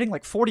where you're getting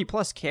like 40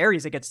 plus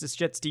carries against this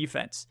Jets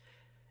defense,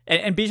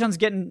 and Bijan's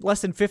getting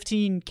less than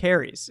 15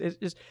 carries.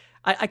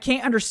 I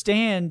can't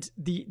understand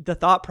the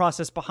thought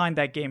process behind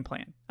that game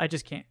plan. I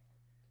just can't.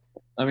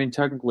 I mean,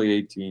 technically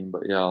 18,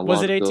 but yeah.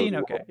 Was it 18?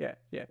 Okay, yeah.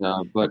 Yeah,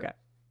 but okay.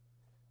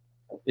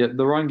 Yeah,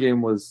 the run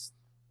game was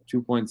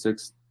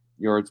 2.6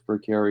 yards per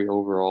carry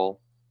overall.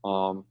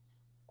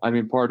 I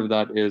mean, part of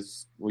that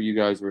is what you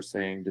guys were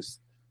saying,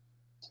 just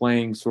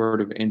playing sort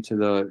of into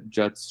the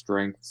Jets'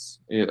 strengths.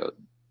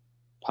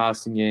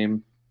 Passing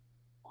game,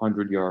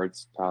 100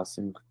 yards.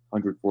 Passing,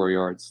 104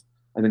 yards.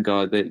 I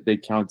think they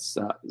count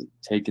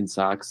taking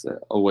sacks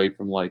away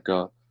from like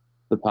the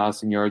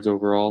passing yards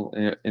overall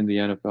in the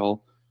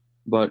NFL.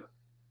 But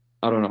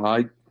I don't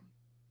know.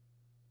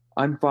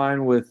 I'm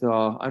fine with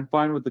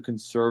the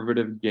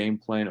conservative game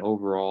plan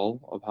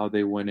overall of how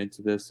they went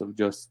into this, of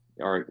just,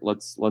 all right,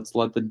 let's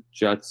let the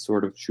Jets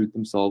sort of shoot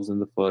themselves in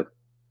the foot,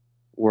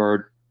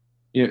 where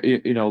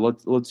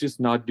let's just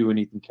not do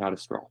anything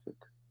catastrophic.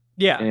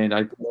 Yeah. And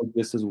I feel like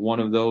this is one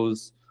of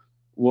those.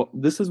 Well,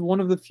 this is one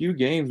of the few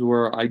games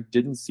where I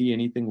didn't see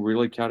anything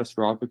really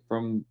catastrophic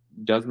from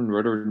Desmond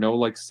Ridder. No,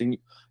 like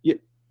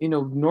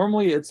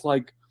normally it's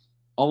like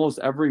almost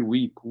every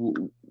week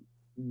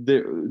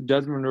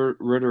Desmond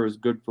Ridder is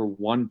good for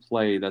one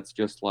play that's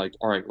just like,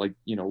 all right, like,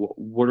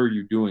 what are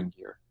you doing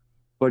here?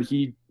 But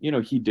he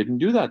didn't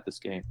do that this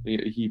game.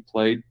 He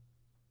played.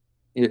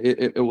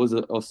 It was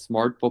a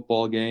smart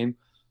football game.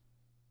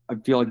 I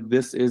feel like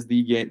this is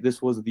the game.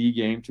 This was the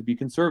game to be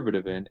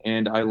conservative in,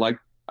 and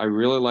I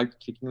really liked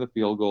kicking the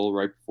field goal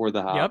right before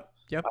the half.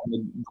 Yep.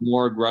 The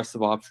more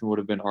aggressive option would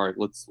have been, all right,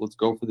 let's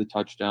go for the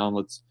touchdown.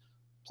 Let's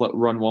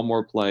run one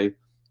more play.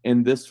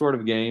 In this sort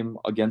of game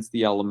against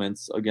the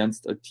elements,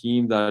 against a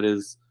team that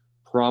is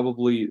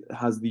probably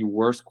has the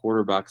worst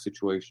quarterback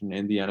situation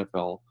in the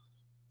NFL,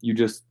 you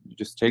just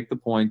take the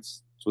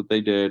points. That's what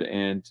they did,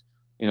 and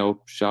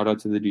shout out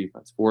to the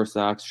defense, 4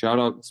 sacks.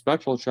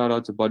 Special shout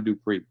out to Bud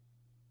Dupree.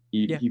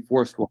 He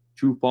forced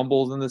 2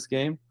 fumbles in this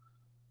game.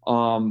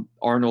 Arnold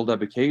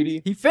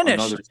Ebiketie, he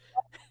finished.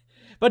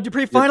 But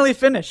Dupree finally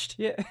finished.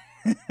 Yeah.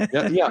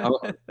 yeah.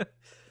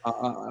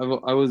 I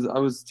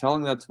was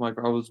telling that to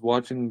I was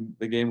watching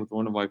the game with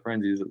one of my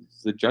friends. He's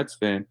a Jets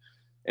fan,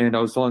 and I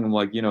was telling him,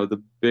 like,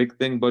 the big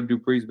thing Bud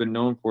Dupree's been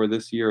known for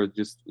this year is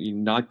just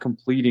not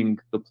completing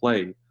the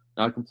play,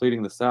 not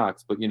completing the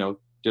sacks, but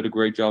did a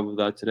great job of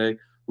that today.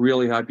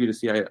 Really happy to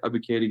see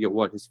Ebiketie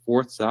get his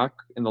 4th sack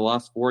in the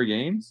last 4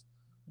 games.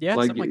 Yeah,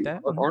 something like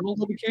that. Arnold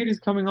Ebiketie's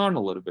coming on a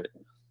little bit.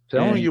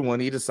 Telling you when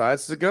he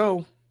decides to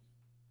go.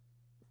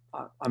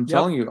 I'm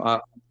telling you,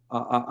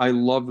 I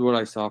loved what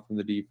I saw from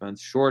the defense.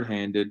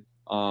 Shorthanded.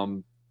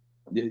 And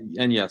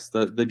yes,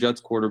 the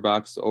Jets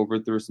quarterbacks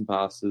overthrew some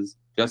passes.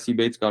 Jesse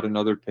Bates got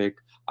another pick.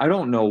 I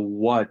don't know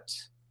what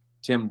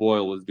Tim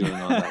Boyle was doing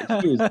on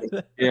that. He was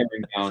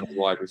staring down his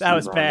wide receiver. That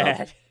was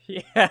bad.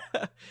 Yeah.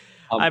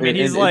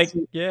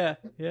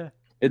 Yeah.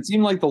 It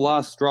seemed like the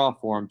last straw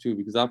for him, too,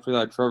 because after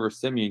that, Trevor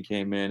Siemian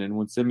came in. And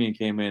when Siemian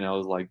came in, I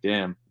was like,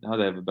 damn, now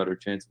they have a better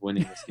chance of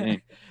winning this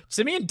game.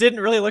 Siemian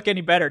didn't really look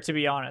any better, to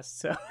be honest.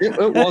 So.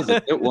 It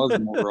wasn't. It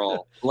wasn't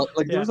overall.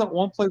 There was that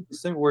one play for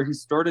Siemian where he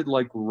started,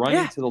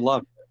 running to the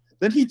left.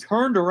 Then he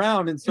turned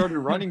around and started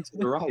running to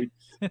the right.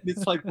 And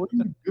it's like, what are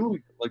you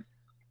doing?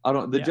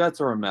 The Jets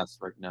are a mess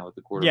right now at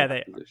the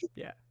quarterback position.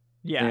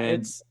 Yeah.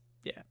 And,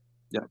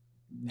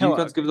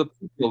 defense gives up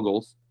 2 field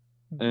goals.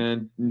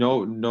 And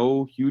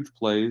no huge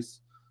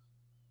plays.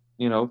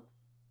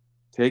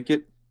 Take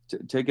it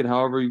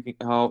however you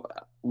can,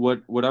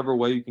 whatever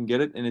way you can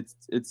get it. And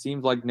it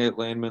seems like Nate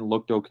Landman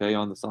looked okay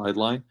on the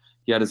sideline.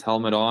 He had his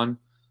helmet on.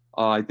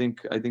 I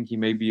think he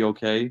may be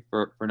okay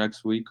for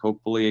next week.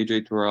 Hopefully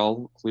AJ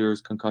Terrell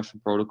clears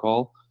concussion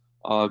protocol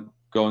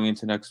going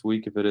into next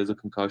week. If it is a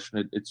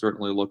concussion, it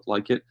certainly looked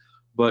like it.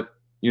 But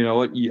you know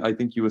what? I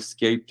think you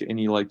escaped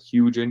any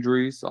huge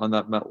injuries on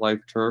that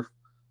MetLife turf.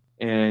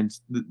 And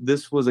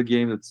this was a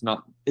game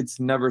it's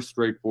never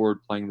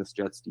straightforward playing this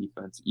Jets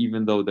defense,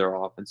 even though their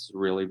offense is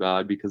really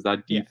bad, because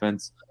that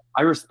defense,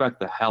 I respect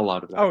the hell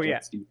out of that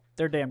Jets defense.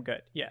 They're damn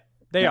good. Yeah,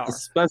 they are.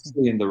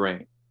 Especially in the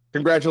rain.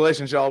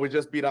 Congratulations, y'all. We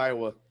just beat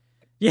Iowa.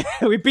 Yeah,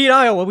 we beat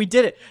Iowa. We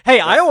did it. Hey,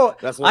 Iowa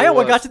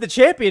got to the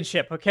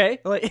championship, okay?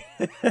 Well,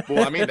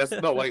 I mean,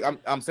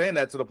 I'm saying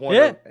that to the point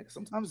of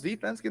sometimes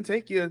defense can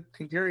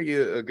carry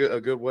you a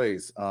good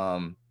ways.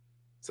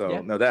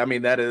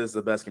 That is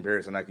the best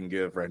comparison I can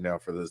give right now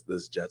for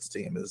this Jets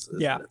team. It's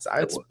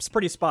Iowa. It's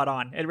pretty spot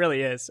on. It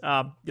really is.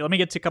 Let me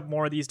get to a couple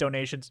more of these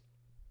donations.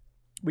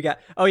 We got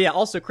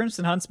also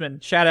Crimson Huntsman,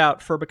 shout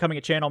out for becoming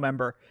a channel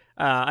member.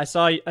 I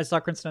saw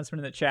Crimson Huntsman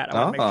in the chat.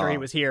 I want to make sure he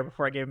was here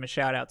before I gave him a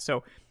shout out.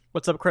 So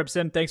what's up,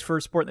 Crimson? Thanks for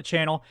supporting the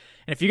channel.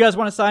 And if you guys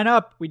want to sign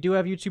up, we do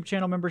have YouTube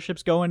channel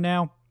memberships going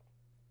now.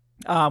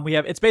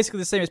 It's basically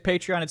the same as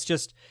Patreon. It's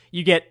just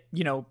you get,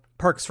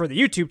 perks for the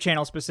YouTube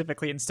channel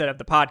specifically instead of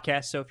the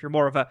podcast. So if you're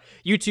more of a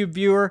YouTube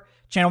viewer,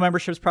 channel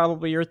membership is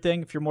probably your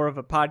thing. If you're more of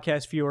a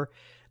podcast viewer,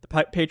 the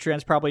Patreon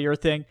is probably your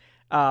thing.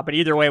 But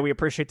either way, we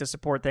appreciate the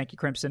support. Thank you,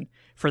 Crimson,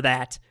 for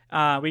that.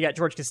 We got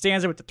George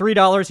Costanza with the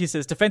 $3. He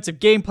says,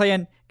 defensive game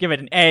plan, give it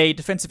an A.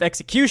 Defensive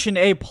execution,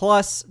 A+.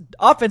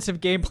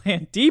 Offensive game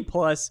plan, D+.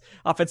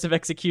 Offensive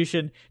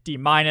execution, D-.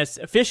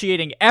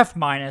 Officiating, F-.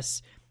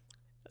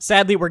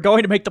 Sadly, we're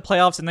going to make the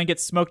playoffs and then get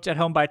smoked at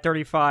home by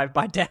 35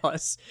 by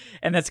Dallas.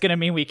 And that's going to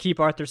mean we keep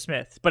Arthur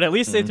Smith. But at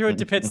least they threw it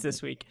to Pitts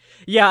this week.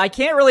 Yeah, I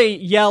can't really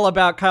yell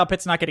about Kyle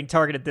Pitts not getting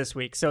targeted this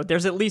week. So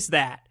there's at least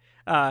that.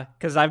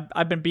 Because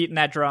I've been beating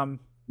that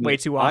drum way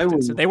too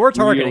often. So they were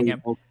targeting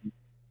him.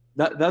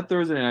 That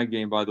Thursday night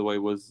game, by the way,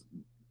 was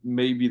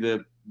maybe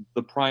the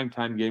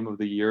primetime game of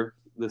the year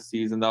this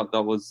season. That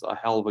was a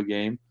hell of a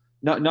game.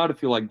 Not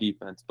if you like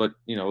defense, but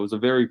it was a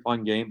very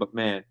fun game. But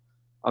man,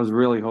 I was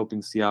really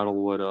hoping Seattle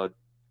would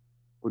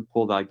would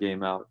pull that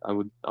game out. I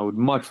would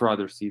much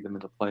rather see them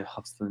in the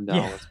playoffs than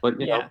Dallas. But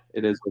you know,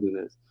 it is what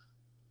it is.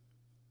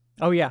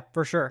 Oh yeah,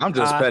 for sure. I'm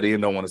just petty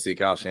and don't want to see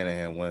Kyle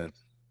Shanahan win.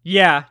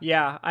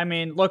 Yeah. I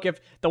mean, look, if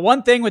the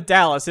one thing with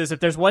Dallas is if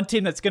there's one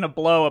team that's going to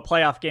blow a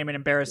playoff game in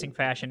embarrassing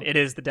fashion, it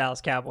is the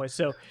Dallas Cowboys.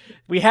 So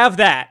we have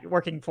that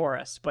working for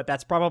us, but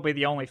that's probably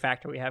the only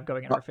factor we have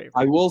going in our favor.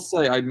 I will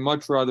say I'd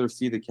much rather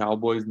see the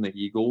Cowboys and the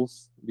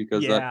Eagles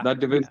because that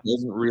division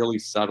isn't really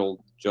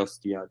settled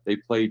just yet. They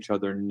play each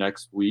other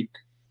next week.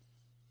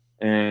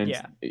 And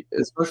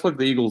especially if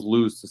the Eagles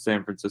lose to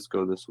San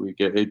Francisco this week,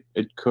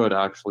 it could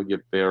actually get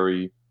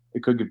very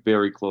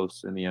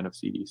close in the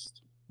NFC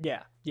East.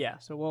 Yeah.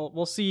 So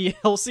we'll see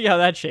how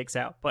that shakes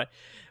out. But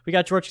we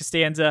got George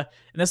Costanza,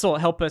 and this will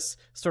help us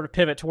sort of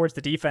pivot towards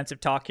the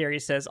defensive talk here. He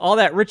says, all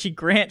that Richie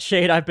Grant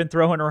shade I've been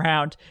throwing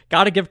around,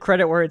 got to give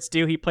credit where it's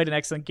due. He played an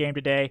excellent game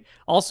today.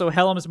 Also,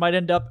 Helms might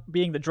end up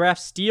being the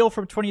draft steal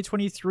from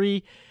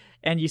 2023.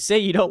 And you say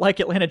you don't like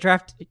Atlanta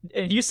drafting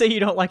in the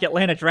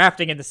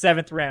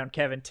 7th round,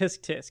 Kevin.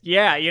 Tisk.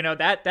 Yeah, you know,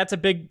 that's a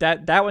big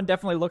that one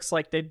definitely looks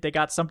like they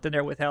got something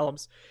there with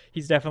Helms.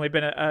 He's definitely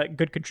been a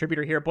good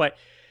contributor here, but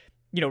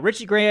you know,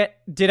 Richie Grant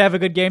did have a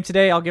good game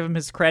today. I'll give him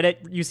his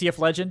credit. UCF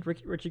legend,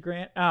 Richie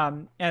Grant.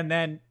 And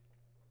then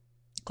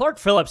Clark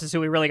Phillips is who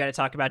we really got to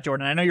talk about,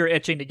 Jordan. I know you're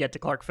itching to get to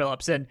Clark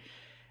Phillips, and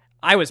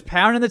I was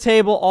pounding the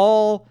table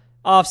all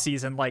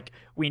offseason. Like,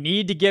 we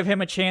need to give him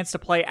a chance to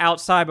play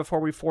outside before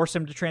we force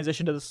him to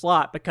transition to the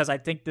slot, because I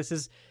think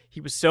he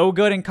was so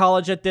good in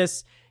college at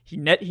this. He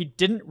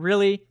didn't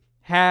really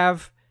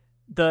have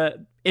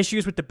the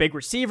issues with the big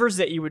receivers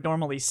that you would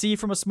normally see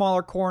from a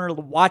smaller corner.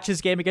 Watch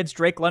his game against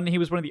Drake London. He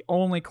was one of the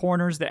only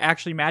corners that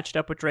actually matched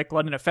up with Drake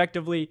London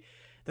effectively.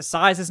 The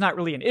size is not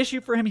really an issue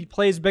for him. He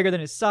plays bigger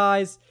than his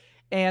size.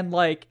 And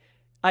like,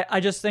 I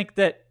just think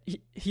that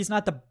he's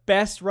not the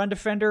best run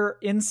defender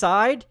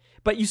inside,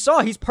 but you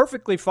saw he's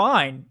perfectly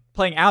fine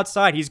playing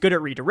outside. He's good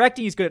at redirecting.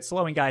 He's good at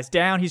slowing guys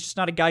down. He's just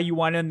not a guy you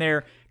want in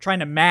there trying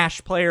to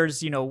mash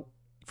players, you know,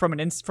 from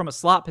a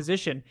slot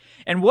position.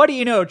 And what do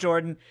you know,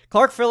 Jordan?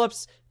 Clark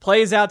Phillips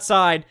plays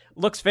outside,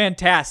 looks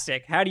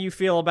fantastic. How do you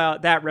feel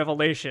about that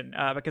revelation?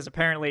 Because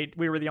apparently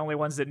we were the only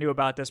ones that knew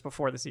about this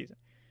before the season.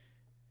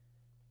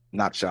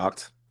 Not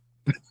shocked.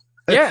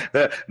 Yeah.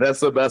 That's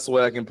the best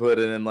way I can put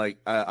it. And like,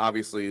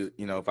 obviously,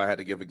 you know, if I had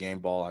to give a game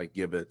ball, I'd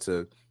give it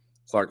to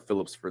Clark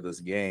Phillips for this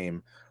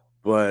game.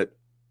 But,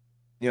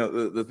 you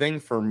know, the thing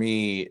for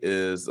me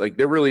is like,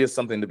 there really is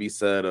something to be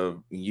said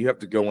of you have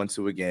to go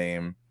into a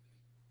game.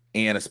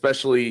 And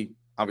especially,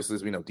 obviously,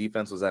 as we know,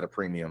 defense was at a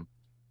premium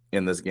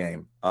in this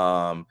game.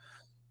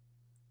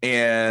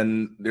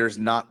 And there's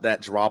not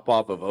that drop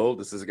off of, oh,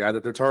 this is a guy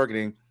that they're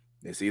targeting.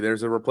 They see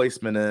there's a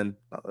replacement in.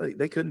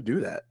 They couldn't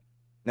do that.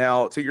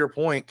 Now, to your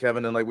point,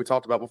 Kevin, and like we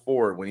talked about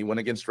before, when he went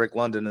against Drake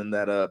London in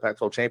that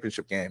Pac-12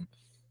 championship game,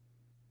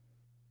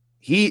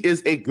 he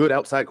is a good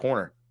outside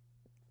corner.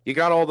 He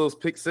got all those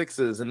pick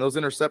sixes and those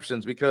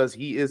interceptions because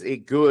he is a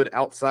good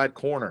outside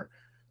corner.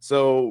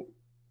 So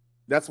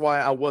that's why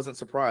I wasn't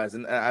surprised.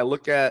 And I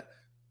look at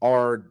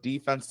our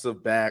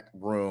defensive back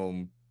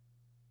room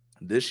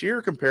this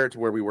year compared to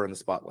where we were in the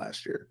spot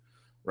last year,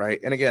 right?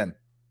 And again,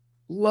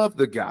 love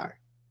the guy.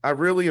 I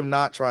really am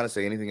not trying to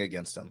say anything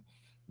against him,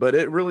 but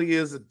it really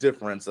is a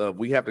difference of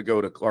we have to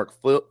go to Clark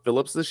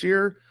Phillips this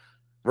year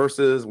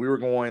versus we were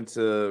going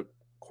to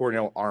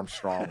Cornell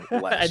Armstrong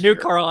last I knew year.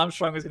 Carl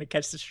Armstrong was going to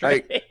catch the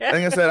strike. Like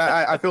I said,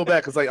 I feel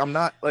bad because like I'm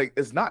not like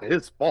it's not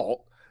his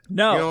fault.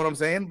 No, you know what I'm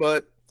saying?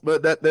 But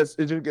that's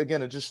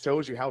again, it just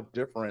shows you how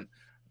different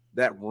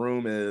that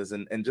room is,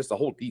 and just the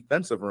whole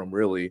defensive room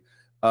really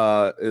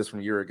is from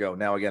a year ago.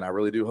 Now, again, I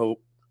really do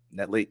hope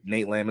that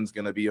Nate Landman's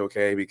going to be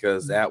okay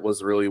because that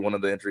was really one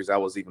of the injuries I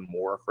was even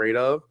more afraid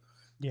of.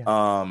 Yeah.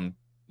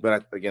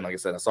 But again, like I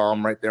said, I saw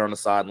him right there on the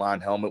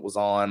sideline. Helmet was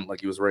on,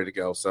 like he was ready to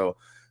go. So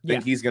I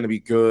think he's going to be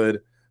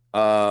good.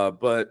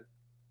 But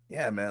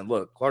yeah, man,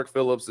 look, Clark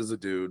Phillips is a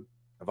dude.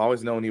 I've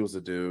always known he was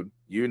a dude.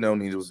 You know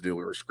he was a dude.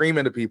 We were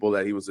screaming to people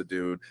that he was a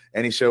dude,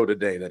 and he showed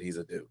today that he's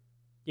a dude.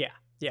 Yeah.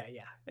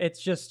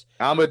 It's just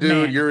I'm a dude,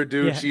 man. You're a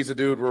dude, she's a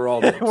dude, we're all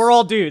dudes. We're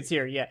all dudes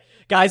here, yeah.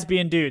 Guys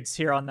being dudes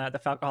here on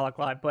the Falcoholic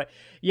Live. But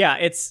yeah,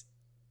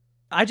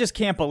 I just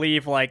can't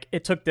believe like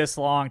it took this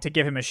long to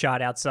give him a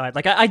shot outside.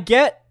 Like I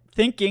get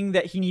thinking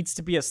that he needs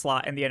to be a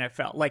slot in the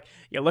NFL. Like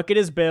you look at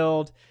his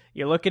build,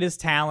 you look at his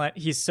talent,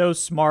 he's so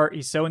smart,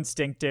 he's so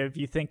instinctive,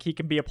 you think he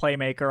can be a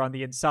playmaker on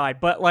the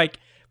inside. But like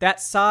that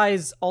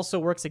size also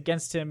works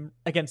against him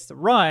against the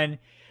run,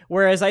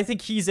 whereas I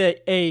think he's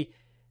a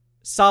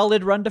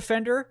solid run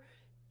defender.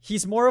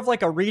 He's more of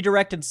like a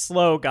redirect and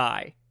slow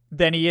guy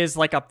than he is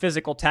like a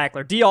physical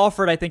tackler. D.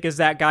 Alford, I think, is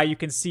that guy you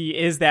can see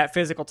is that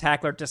physical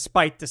tackler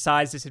despite the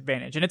size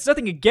disadvantage. And it's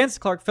nothing against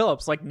Clark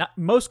Phillips. Like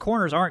most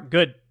corners aren't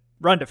good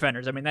run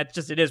defenders. I mean, that's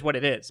just, it is what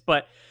it is.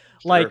 But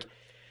like,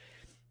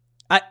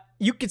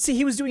 you could see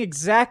he was doing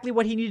exactly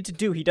what he needed to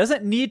do. He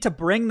doesn't need to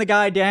bring the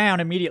guy down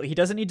immediately. He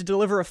doesn't need to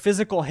deliver a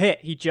physical hit.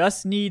 He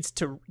just needs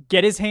to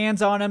get his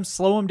hands on him,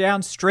 slow him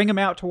down, string him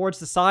out towards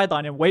the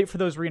sideline, and wait for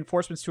those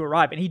reinforcements to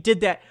arrive. And he did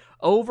that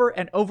over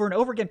and over and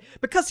over again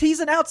because he's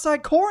an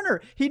outside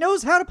corner. He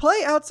knows how to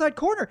play outside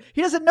corner.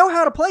 He doesn't know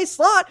how to play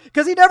slot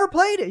because he never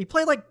played it. He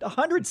played like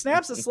 100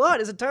 snaps of slot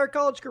his entire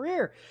college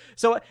career.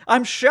 So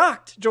I'm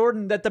shocked,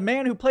 Jordan, that the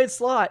man who played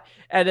slot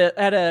at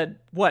a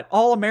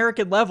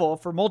All-American level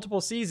for multiple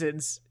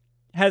seasons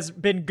has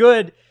been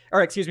good,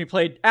 or excuse me,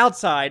 played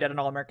outside at an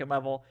All-American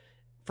level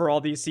for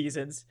all these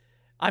seasons.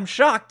 I'm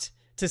shocked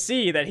to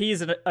see that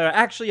he's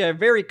actually a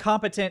very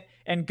competent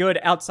and good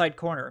outside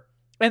corner.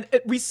 And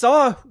we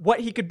saw what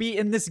he could be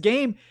in this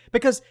game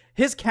because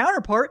his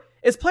counterpart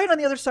is playing on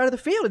the other side of the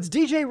field. It's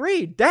DJ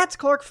Reed. That's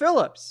Clark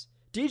Phillips.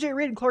 DJ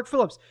Reed and Clark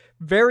Phillips,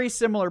 very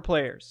similar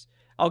players.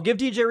 I'll give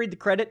DJ Reed the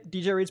credit.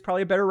 DJ Reed's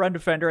probably a better run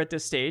defender at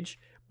this stage,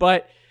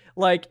 but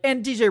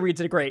and DJ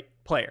Reed's a great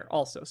player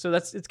also. So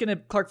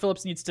Clark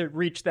Phillips needs to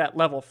reach that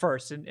level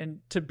first. And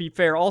to be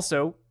fair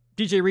also,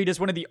 DJ Reed is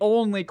one of the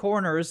only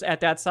corners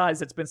at that size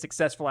that's been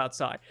successful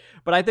outside.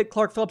 But I think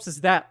Clark Phillips is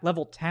that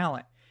level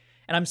talent.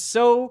 And I'm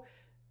so...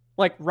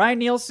 Ryan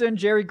Nielsen,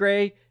 Jerry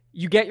Gray,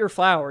 you get your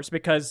flowers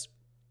because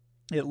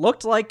it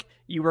looked like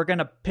you were going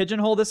to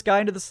pigeonhole this guy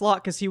into the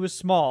slot because he was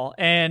small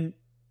and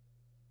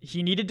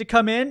he needed to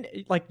come in.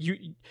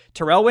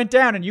 Terrell went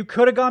down and you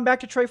could have gone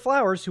back to Trey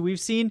Flowers, who we've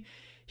seen.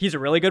 He's a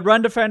really good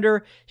run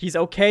defender. He's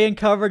okay in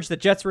coverage. The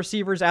Jets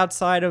receivers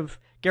outside of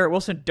Garrett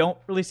Wilson don't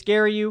really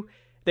scare you.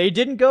 They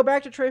didn't go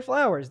back to Trey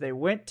Flowers. They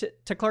went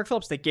to Clark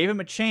Phillips. They gave him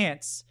a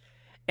chance.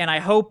 And I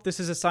hope this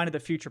is a sign of the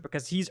future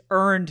because he's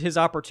earned his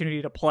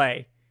opportunity to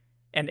play.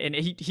 And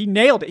he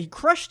nailed it. He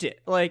crushed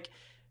it.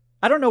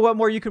 I don't know what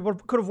more you could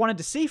have wanted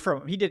to see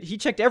from him. He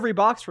checked every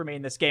box for me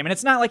in this game. And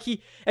it's not like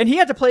he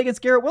had to play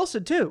against Garrett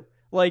Wilson too.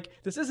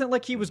 This isn't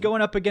like he was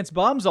going up against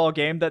bombs all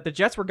game, that the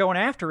Jets were going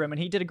after him, and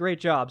he did a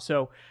great job.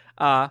 So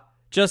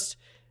just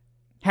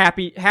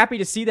happy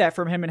to see that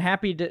from him, and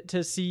happy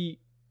to see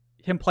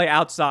him play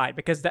outside,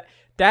 because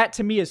that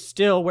to me is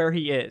still where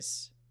he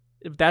is.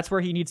 That's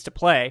where he needs to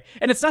play.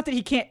 And it's not that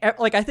he can't,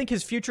 I think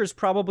his future is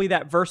probably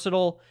that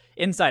versatile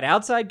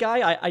inside-outside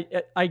guy.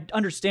 I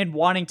understand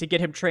wanting to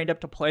get him trained up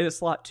to play the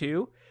slot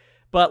too.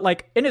 But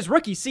in his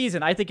rookie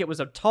season, I think it was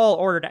a tall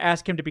order to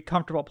ask him to be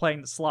comfortable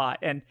playing the slot.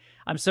 And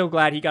I'm so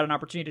glad he got an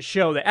opportunity to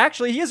show that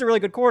actually he is a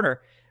really good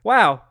corner.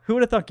 Wow. Who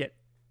would have thunk it?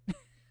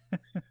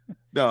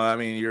 No, I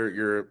mean,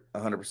 you're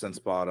 100%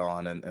 spot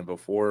on. And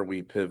before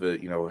we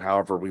pivot,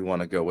 however we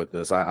want to go with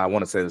this, I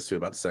want to say this too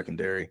about the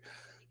secondary.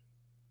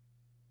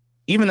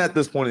 Even at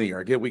this point of the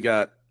year, we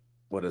got,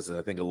 what is it?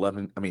 I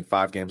think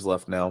 5 games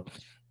left now.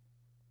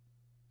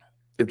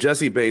 If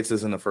Jesse Bates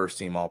isn't a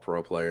first-team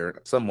All-Pro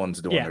player,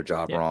 someone's doing their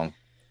job wrong,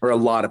 or a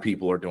lot of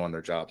people are doing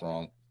their job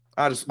wrong.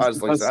 I just want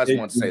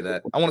to say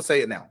that. I want to say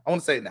it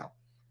now.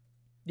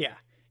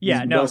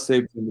 Yeah. No.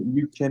 Safety.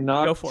 You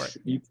cannot go for it.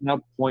 You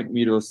cannot point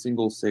me to a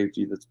single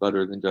safety that's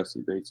better than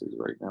Jesse Bates is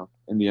right now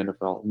in the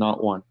NFL.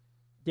 Not one.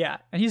 Yeah,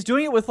 and he's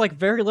doing it with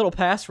very little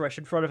pass rush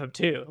in front of him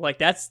too.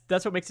 That's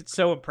what makes it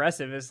so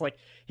impressive. Is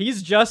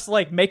he's just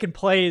making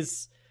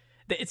plays.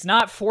 It's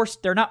not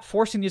forced. They're not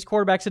forcing these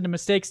quarterbacks into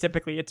mistakes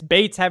typically. It's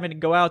Bates having to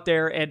go out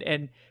there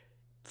and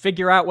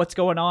figure out what's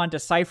going on,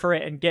 decipher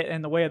it, and get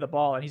in the way of the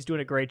ball. And he's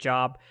doing a great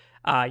job.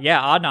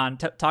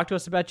 Adnan, talk to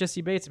us about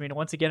Jesse Bates. I mean,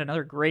 once again,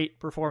 another great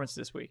performance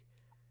this week.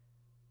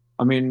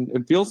 I mean,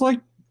 it feels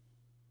like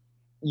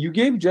you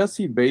gave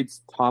Jesse Bates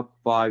top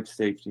 5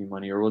 safety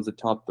money, or was it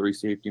top 3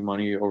 safety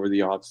money over the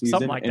offseason?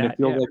 Something like and that, it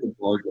feels like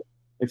a bargain.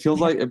 It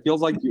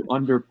feels like you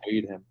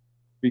underpaid him,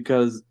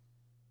 because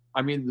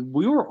I mean,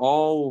 we were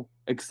all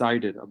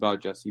excited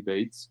about Jesse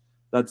Bates.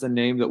 That's a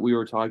name that we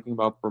were talking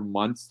about for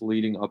months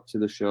leading up to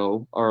the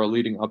show, or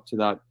leading up to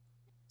that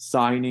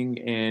signing.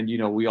 And,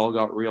 we all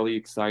got really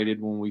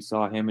excited when we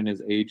saw him and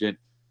his agent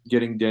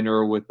getting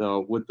dinner with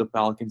the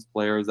Falcons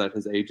players that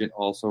his agent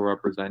also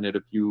represented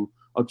a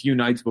few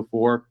nights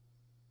before.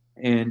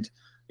 And,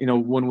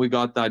 when we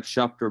got that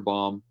Schefter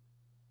bomb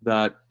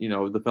that,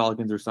 the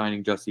Falcons are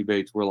signing Jesse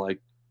Bates, we're like,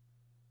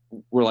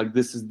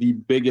 this is the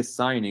biggest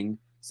signing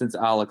since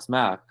Alex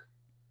Mack.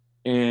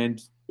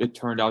 And it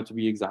turned out to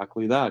be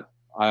exactly that.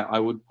 I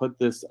would put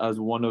this as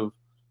one of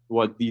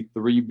the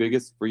 3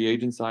 biggest free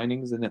agent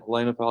signings in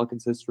Atlanta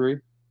Falcons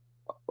history.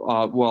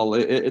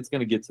 It's going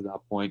to get to that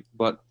point,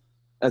 but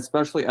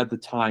especially at the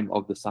time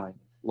of the signing,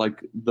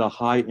 the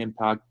high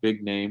impact,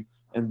 big name.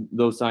 And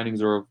those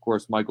signings are, of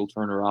course, Michael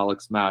Turner,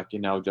 Alex Mack,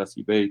 and now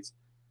Jesse Bates.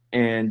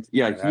 And he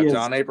has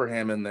John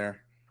Abraham in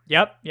there.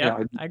 Yep.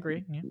 I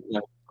agree. Yeah.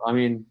 I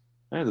mean,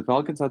 the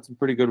Falcons had some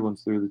pretty good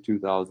ones through the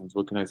 2000s.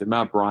 What can I say?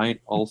 Matt Bryant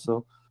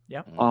also.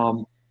 Yep.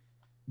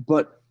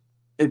 But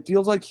it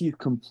feels like he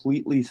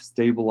completely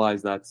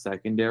stabilized that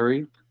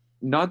secondary.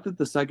 Not that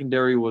the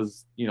secondary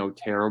was,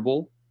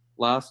 terrible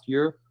last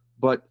year,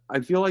 but I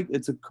feel like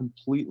it's a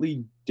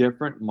completely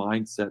different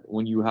mindset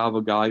when you have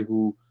a guy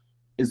who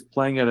is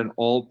playing at an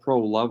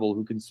all-pro level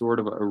who can sort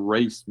of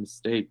erase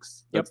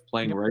mistakes that's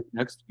playing right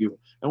next to you.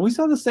 And we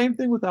saw the same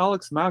thing with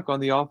Alex Mack on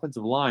the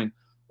offensive line.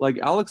 Like,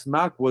 Alex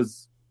Mack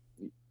was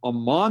a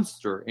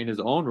monster in his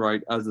own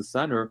right as a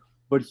center,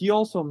 but he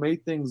also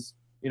made things,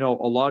 a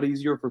lot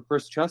easier for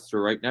Chris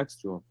Chester right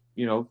next to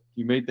him.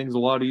 He made things a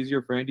lot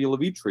easier for Andy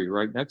Levitri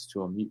right next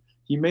to him.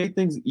 He made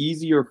things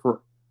easier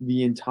for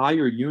the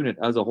entire unit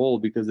as a whole,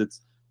 because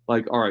it's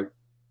like, all right,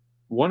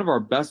 one of our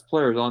best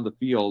players on the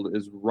field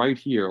is right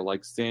here,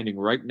 like standing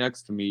right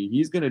next to me.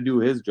 He's going to do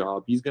his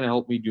job. He's going to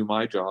help me do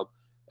my job.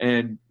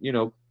 And,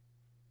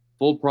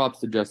 full props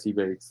to Jesse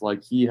Bates.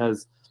 Like,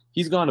 he's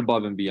gone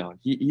above and beyond.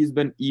 He's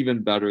been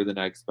even better than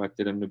I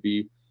expected him to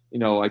be.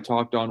 I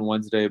talked on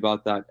Wednesday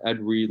about that Ed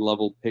Reed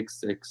level pick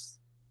six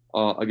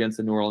against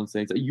the New Orleans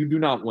Saints. You do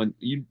not win.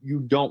 You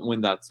don't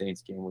win that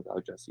Saints game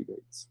without Jesse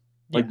Bates.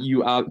 Like,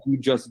 you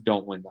just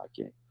don't win that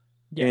game.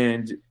 Yeah.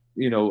 And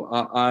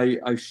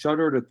I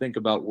shudder to think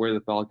about where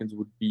the Falcons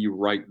would be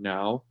right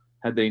now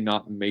had they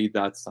not made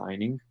that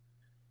signing.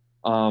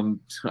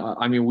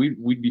 I mean,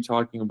 we'd be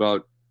talking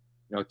about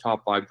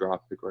top 5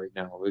 draft pick right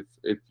now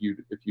if you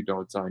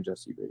don't sign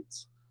Jesse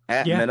Bates.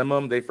 At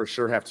minimum, they for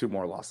sure have 2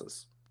 more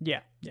losses. Yeah.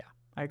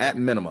 I agree. At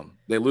minimum,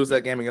 they lose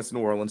that game against New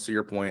Orleans. To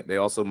your point, they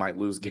also might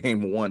lose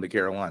game 1 to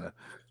Carolina.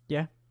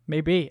 Yeah,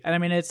 maybe. And I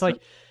mean, it's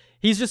like,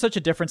 he's just such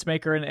a difference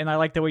maker, and I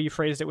like the way you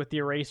phrased it with the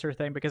eraser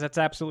thing, because that's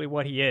absolutely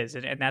what he is,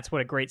 and that's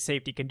what a great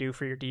safety can do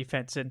for your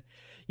defense. And,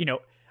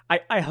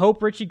 I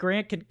hope Richie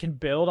Grant can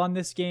build on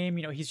this game.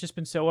 He's just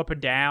been so up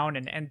and down,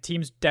 and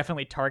teams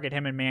definitely target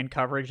him in man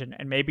coverage, and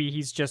maybe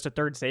he's just a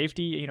third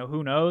safety,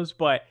 who knows,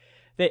 but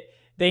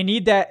they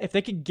need that. If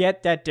they can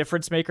get that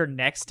difference maker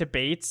next to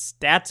Bates,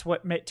 that's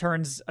what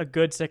turns a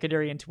good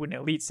secondary into an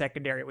elite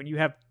secondary, when you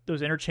have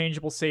those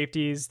interchangeable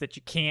safeties that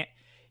you can't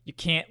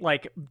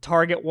like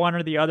target one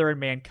or the other in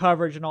man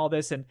coverage and all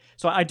this. And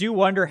so I do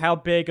wonder how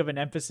big of an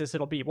emphasis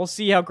it'll be. We'll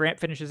see how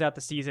Grant finishes out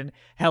the season.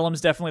 Helms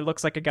definitely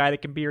looks like a guy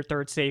that can be your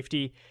third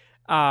safety.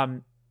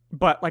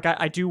 But like,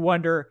 I do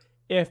wonder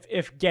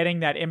if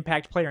getting that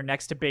impact player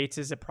next to Bates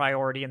is a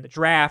priority in the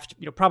draft,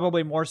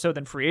 probably more so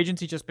than free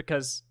agency, just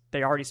because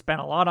they already spent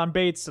a lot on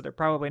Bates. So they're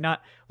probably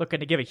not looking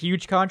to give a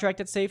huge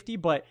contract at safety,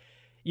 but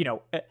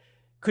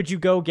could you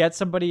go get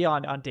somebody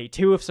on day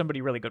 2 if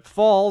somebody really good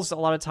falls? A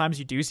lot of times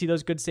you do see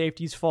those good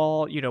safeties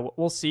fall.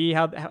 We'll see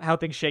how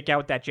things shake out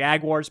with that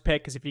Jaguars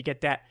pick, because if you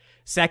get that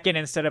second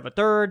instead of a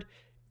third,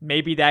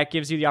 maybe that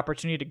gives you the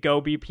opportunity to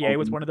go BPA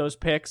with one of those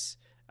picks.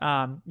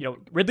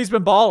 Ridley's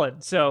been balling,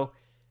 so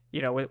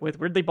with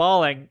Ridley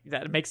balling,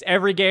 that makes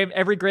every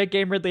great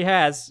game Ridley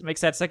has makes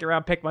that second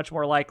round pick much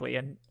more likely.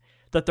 And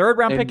the third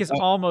round pick is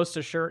almost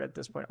assured at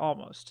this point,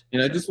 almost.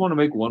 And I just want to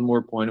make one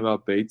more point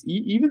about Bates.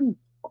 Even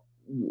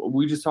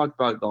we just talked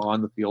about the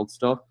on the field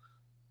stuff.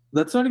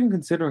 That's not even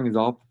considering his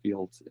off the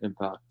field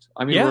impact.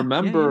 I mean,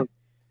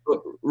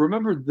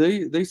 remember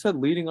they said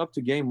leading up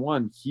to game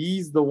 1,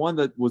 he's the one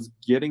that was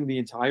getting the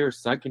entire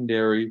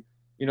secondary,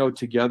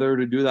 together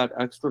to do that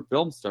extra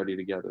film study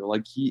together.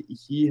 Like,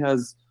 he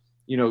has,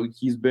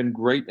 he's been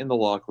great in the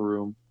locker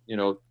room,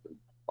 an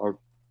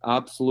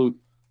absolute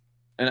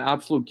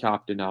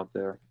captain out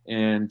there.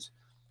 And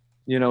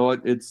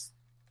it's,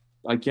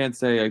 I can't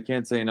say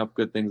enough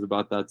good things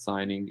about that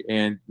signing,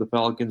 and the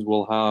Falcons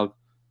will have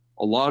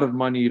a lot of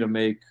money to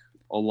make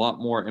a lot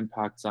more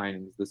impact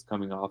signings this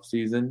coming off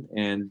season,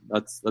 and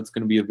that's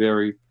going to be a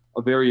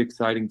very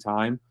exciting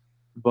time.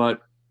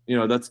 But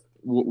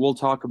we'll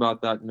talk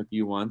about that in a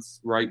few months.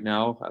 Right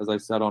now, as I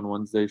said on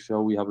Wednesday's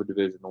show, we have a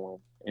division to win,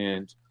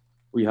 and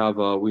we have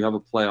a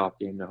playoff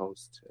game to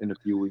host in a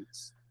few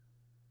weeks.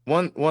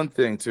 One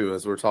thing too,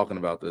 as we're talking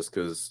about this,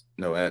 because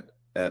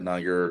now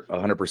you're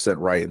 100%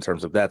 right in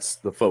terms of that's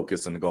the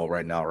focus and the goal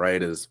right now,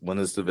 right? Is win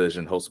this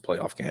division, host a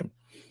playoff game.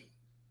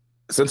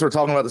 Since we're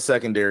talking about the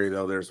secondary,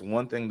 though, there's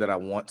one thing that I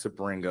want to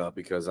bring up,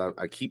 because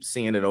I keep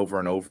seeing it over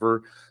and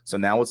over. So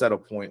now it's at a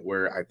point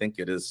where I think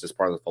it is just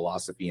part of the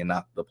philosophy and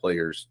not the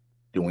players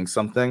doing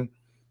something.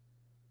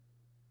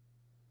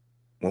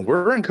 When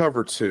we're in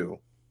cover 2,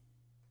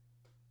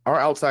 our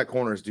outside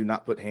corners do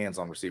not put hands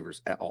on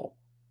receivers at all.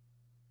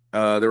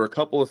 There were a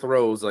couple of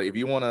throws, like if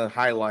you want to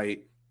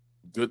highlight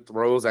good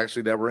throws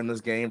actually that were in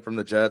this game from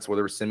the Jets,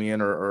 whether it was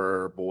Simeon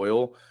or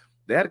Boyle,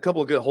 they had a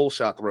couple of good hole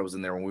shot throws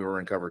in there when we were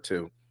in cover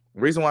 2.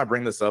 The reason why I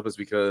bring this up is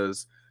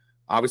because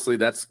obviously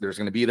there's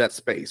going to be that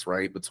space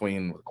right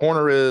between where the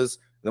corner is,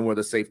 then where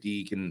the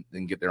safety can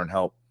then get there and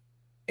help.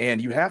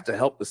 And you have to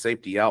help the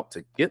safety out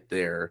to get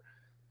there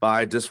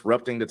by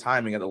disrupting the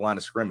timing at the line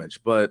of scrimmage.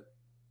 But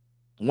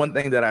one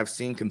thing that I've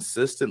seen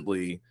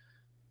consistently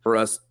for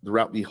us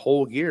throughout the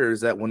whole year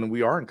is that when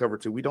we are in cover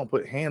 2, we don't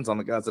put hands on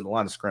the guys at the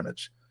line of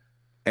scrimmage.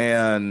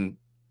 And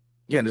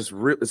again, just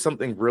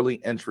something really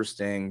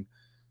interesting.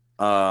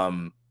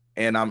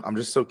 And I'm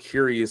just so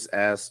curious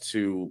as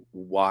to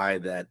why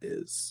that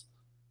is,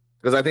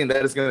 because I think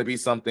that is going to be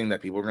something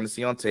that people are going to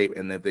see on tape.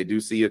 And if they do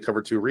see a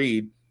cover 2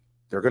 read,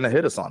 they're going to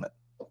hit us on it.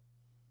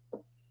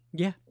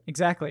 Yeah,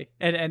 exactly.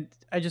 And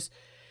I just,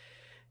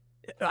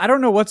 I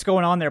don't know what's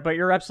going on there, but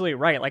you're absolutely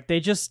right. Like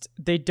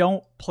they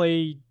don't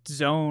play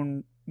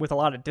zone with a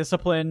lot of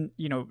discipline.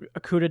 You know,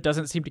 Okudah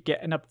doesn't seem to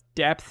get enough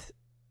depth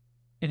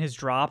in his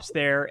drops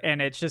there,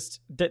 and it's just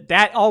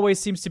that always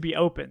seems to be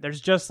open. There's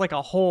just like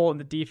a hole in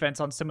the defense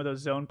on some of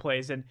those zone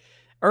plays. And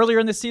earlier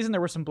in the season,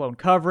 there were some blown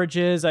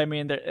coverages. I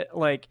mean,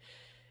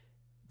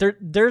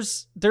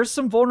 there's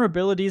some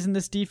vulnerabilities in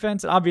this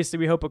defense. And obviously,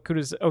 we hope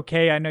Okudah's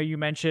okay. I know you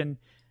mentioned,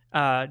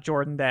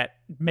 Jordan, that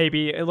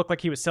maybe it looked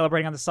like he was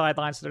celebrating on the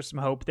sideline, so there's some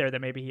hope there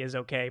that maybe he is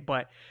okay.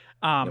 But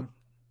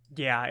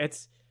yeah,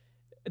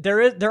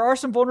 there are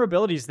some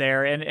vulnerabilities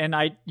there, and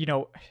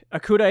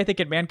Okudah, I think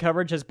in man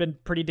coverage has been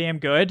pretty damn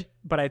good,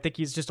 but I think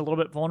he's just a little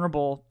bit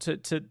vulnerable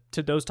to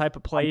those type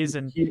of plays.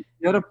 And he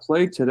had a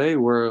play today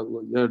where,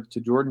 to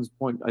Jordan's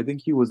point, I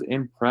think he was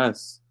in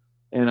press,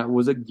 and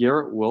was it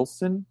Garrett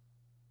Wilson?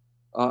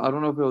 I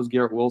don't know if it was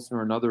Garrett Wilson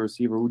or another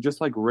receiver who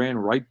just like ran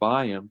right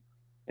by him,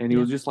 and he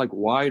was just like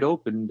wide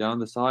open down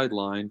the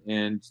sideline,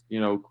 and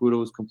Okudah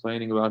was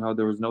complaining about how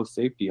there was no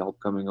safety help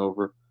coming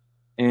over.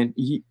 And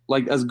he,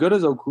 like, as good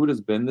as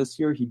Okudah's been this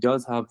year, he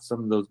does have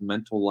some of those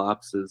mental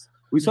lapses.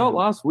 We saw it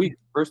last week,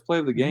 first play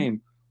of the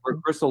game, where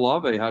Chris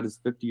Olave had his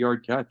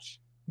 50-yard catch.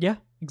 Yeah,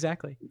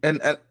 exactly.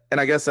 And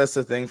I guess that's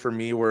the thing for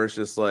me, where it's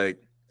just like,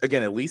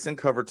 again, at least in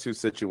cover 2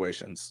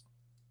 situations,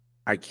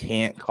 I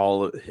can't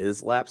call it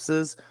his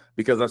lapses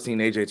because I've seen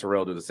AJ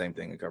Terrell do the same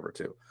thing in cover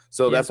 2.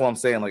 So that's what I'm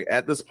saying. Like,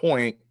 at this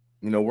point,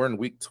 we're in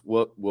week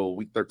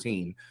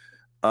 13.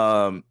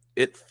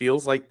 It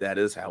feels like that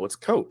is how it's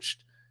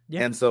coached.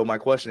 Yeah. And so my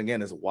question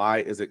again is, why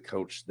is it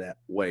coached that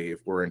way if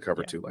we're in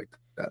cover 2 like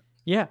that?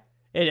 Yeah.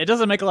 It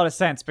doesn't make a lot of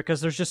sense because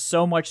there's just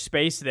so much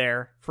space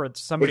there for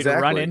somebody to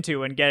run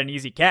into and get an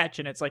easy catch.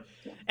 And it's like,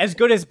 as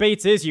good as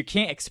Bates is, you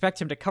can't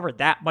expect him to cover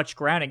that much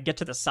ground and get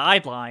to the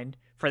sideline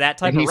for that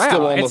type of route. He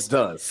still almost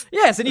does.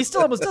 Yes, and he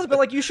still almost does. But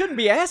like, you shouldn't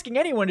be asking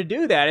anyone to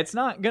do that. It's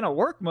not going to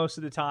work most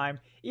of the time,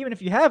 even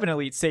if you have an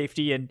elite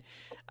safety. And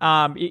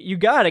you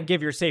got to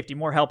give your safety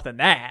more help than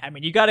that. I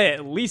mean, you got to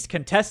at least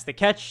contest the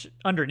catch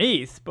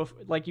underneath.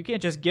 Like, you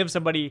can't just give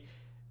somebody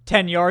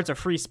 10 yards of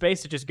free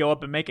space to just go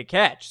up and make a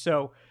catch.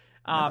 So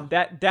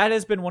that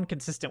has been one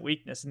consistent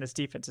weakness in this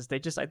defense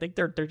is I think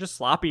they're just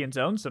sloppy in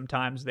zone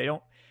sometimes. They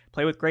don't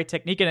play with great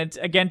technique. And it's,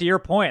 again, to your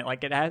point,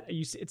 like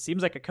it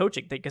seems like a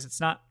coaching thing because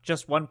it's not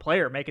just one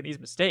player making these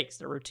mistakes.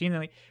 They're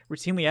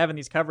routinely having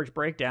these coverage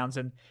breakdowns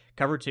in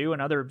cover 2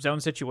 and other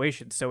zone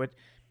situations. So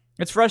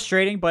it's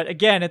frustrating, but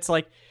again, it's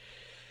like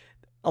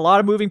a lot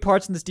of moving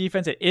parts in this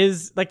defense. It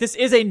is like, this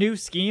is a new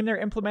scheme they're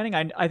implementing.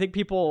 I think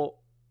people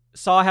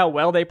saw how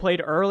well they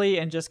played early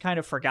and just kind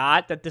of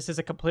forgot that this is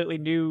a completely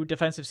new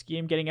defensive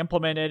scheme getting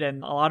implemented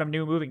and a lot of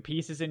new moving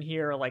pieces in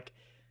here. Like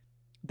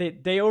they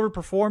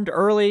overperformed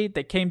early.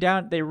 They came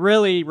down. They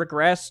really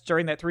regressed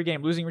during that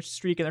 3-game losing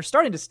streak, and they're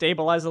starting to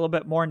stabilize a little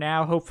bit more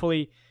now.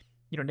 Hopefully,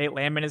 Nate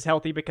Landman is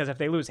healthy, because if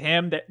they lose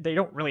him, they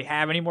don't really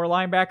have any more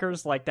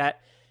linebackers like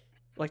that.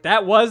 Like,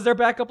 that was their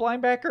backup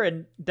linebacker,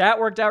 and that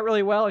worked out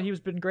really well, and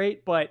he's been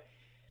great. But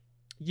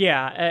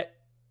yeah,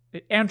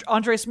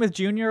 Andre Smith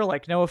Jr.,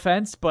 like, no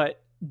offense, but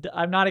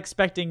I'm not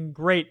expecting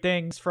great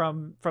things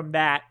from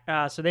that.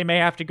 So they may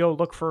have to go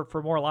look for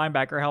more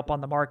linebacker help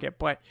on the market.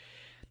 But,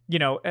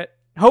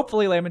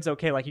 hopefully Landman's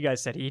okay. Like you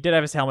guys said, he did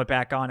have his helmet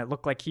back on. It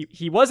looked like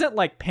he wasn't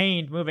like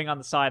pained moving on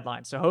the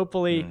sideline. So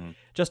hopefully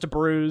just a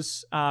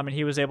bruise, and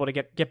he was able to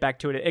get back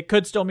to it. It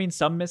could still mean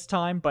some missed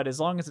time, but as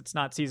long as it's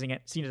not season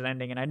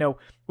ending. And I know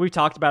we've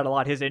talked about a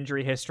lot his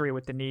injury history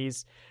with the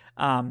knees.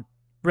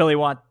 Really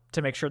want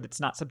to make sure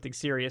that's not something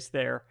serious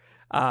there,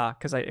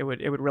 because it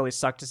would really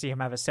suck to see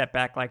him have a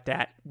setback like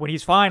that when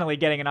he's finally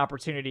getting an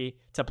opportunity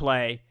to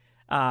play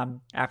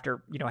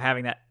after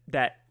having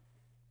that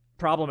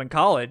problem in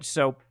college.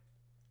 So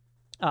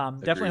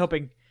definitely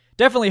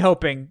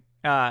hoping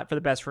for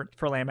the best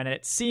for Landman. And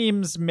it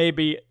seems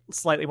maybe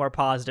slightly more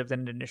positive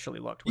than it initially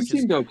looked. He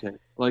seemed okay.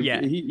 Like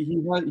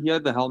he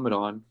had the helmet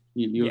on.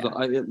 He was.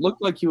 It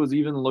looked like he was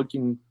even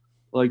looking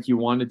like he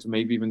wanted to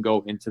maybe even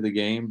go into the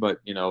game, but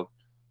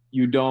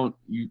you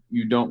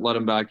don't let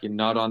him back in.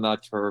 Not on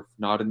that turf.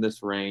 Not in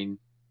this rain.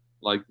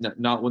 Like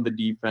not when the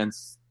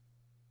defense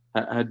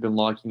had been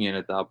locking in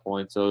at that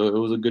point. So it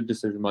was a good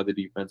decision by the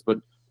defense. But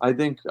I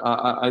think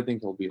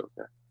he'll be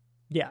okay.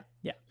 Yeah,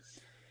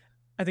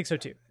 I think so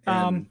too.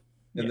 And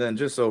then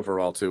just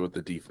overall too with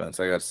the defense,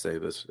 I got to say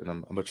this, and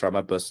I'm gonna try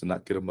my best to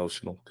not get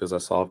emotional because I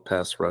saw a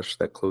pass rush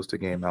that closed the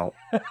game out.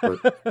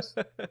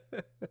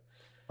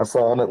 I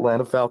saw an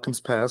Atlanta Falcons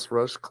pass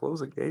rush close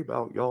the game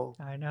out, y'all.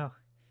 I know,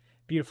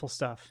 beautiful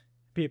stuff.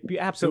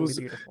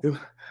 Absolutely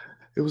beautiful.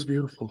 It was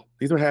beautiful.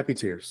 These are happy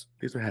tears.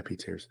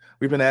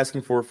 We've been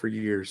asking for it for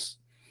years.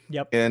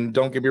 Yep. And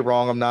don't get me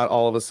wrong, I'm not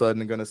all of a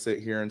sudden going to sit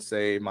here and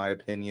say my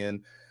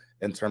opinion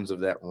in terms of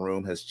that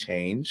room has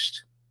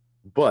changed,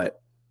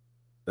 but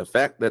the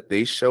fact that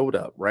they showed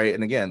up, right?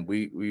 And again,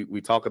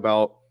 we talk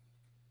about,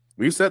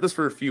 we've said this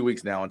for a few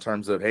weeks now in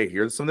terms of, hey,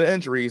 here's some of the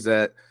injuries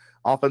that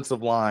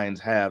offensive lines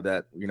have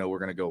that, we're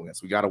going to go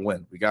against. We got to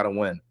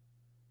win.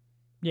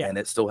 Yeah. And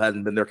it still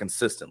hasn't been there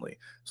consistently.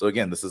 So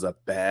again, this is a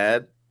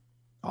bad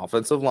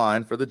offensive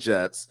line for the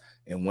Jets,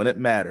 and when it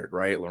mattered,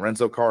 right?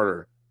 Lorenzo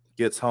Carter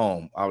gets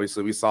home.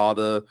 Obviously, we saw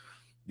the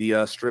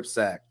strip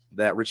sack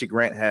that Richie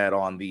Grant had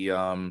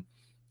on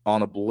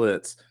a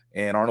blitz,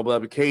 and Arnold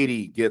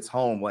Ebiketie gets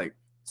home. Like,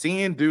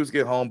 seeing dudes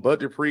get home, Bud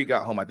Dupree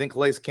got home. I think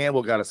Calais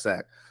Campbell got a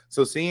sack.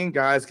 So seeing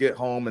guys get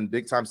home in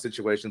big time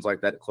situations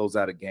like that to close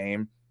out a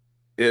game,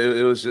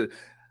 it was just,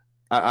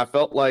 I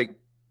felt like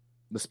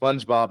the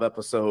SpongeBob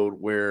episode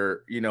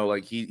where,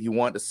 like he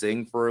wanted to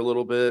sing for a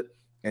little bit,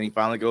 and he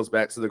finally goes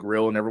back to the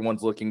grill and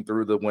everyone's looking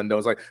through the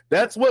windows like,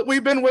 that's what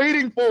we've been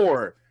waiting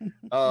for.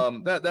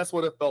 That's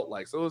what it felt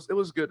like. So it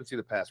was good to see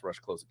the pass rush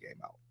close the game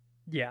out.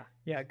 Yeah,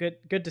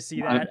 good to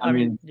see that. I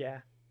mean, yeah.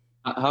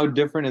 How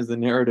different is the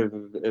narrative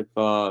if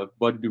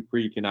Bud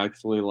Dupree can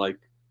actually like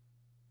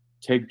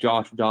take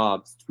Josh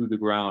Dobbs to the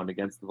ground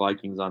against the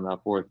Vikings on that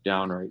 4th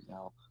down right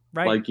now?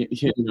 Right. Like,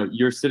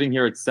 you're sitting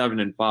here at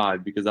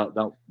 7-5 because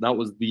that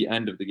was the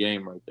end of the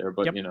game right there.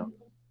 But Yep.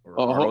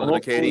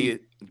 Ebiketie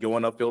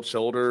going upfield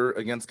shoulder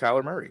against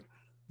Kyler Murray.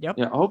 Yep.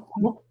 Yeah.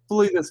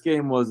 Hopefully this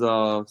game was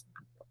a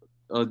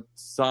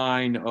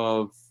sign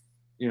of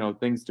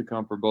things to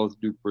come for both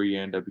Dupree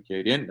and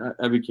Ebiketie. And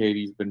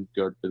Ebiketie's been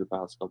good for the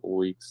past couple of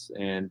weeks,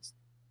 and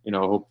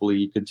hopefully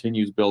he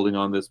continues building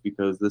on this,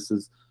 because this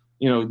is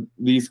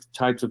these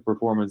types of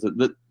performances.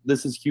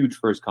 This is huge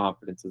for his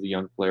confidence as a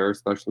young player,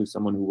 especially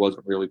someone who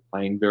wasn't really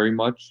playing very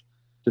much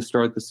to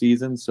start the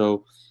season.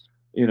 So,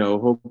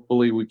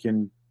 hopefully we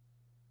can,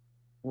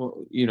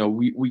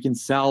 we can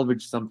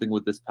salvage something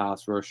with this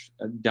pass rush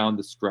down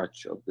the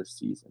stretch of this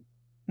season.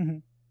 Mm-hmm.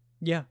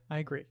 Yeah, I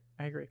agree.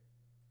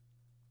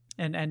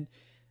 And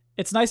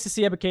it's nice to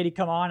see Ebiketie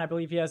come on. I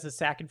believe he has a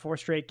sack in 4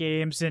 straight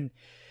games, and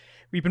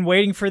we've been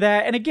waiting for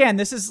that. And again,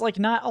 this is like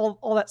not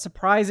all that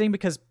surprising,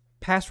 because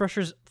pass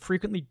rushers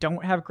frequently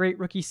don't have great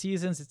rookie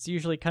seasons. It's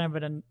usually kind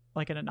of an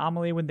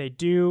anomaly when they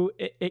do.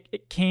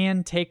 It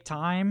can take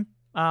time.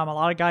 A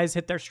lot of guys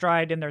hit their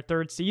stride in their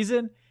 3rd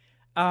season.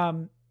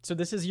 So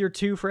this is year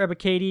 2 for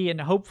Ebiketie, and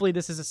hopefully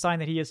this is a sign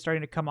that he is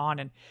starting to come on.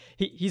 And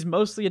he's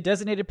mostly a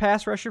designated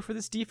pass rusher for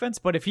this defense,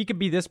 but if he could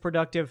be this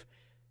productive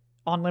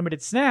on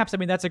limited snaps, I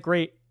mean, that's a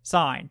great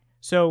sign.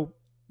 So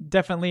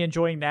definitely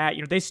enjoying that.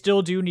 They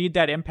still do need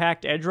that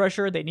impact edge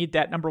rusher. They need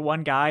that number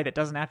 1 guy that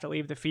doesn't have to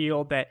leave the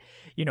field, that,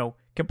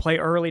 can play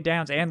early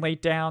downs and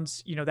late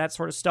downs, that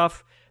sort of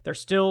stuff. They're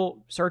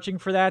still searching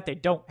for that. They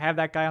don't have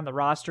that guy on the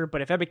roster,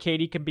 but if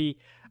Ebiketie can be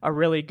a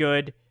really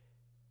good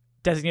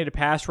designated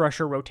pass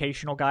rusher,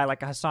 rotational guy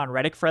like a Hassan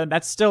Reddick for them,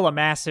 that's still a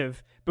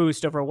massive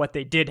boost over what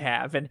they did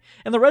have. And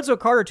Lorenzo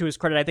Carter, to his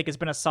credit, I think has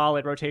been a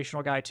solid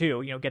rotational guy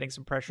too, getting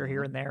some pressure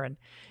here and there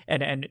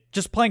and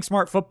just playing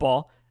smart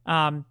football.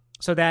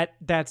 So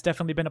that's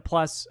definitely been a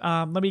plus.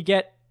 Let me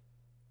get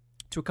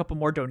to a couple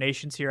more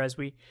donations here as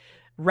we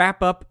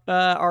wrap up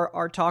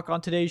our talk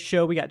on today's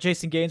show. We got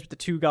Jason Gaines with the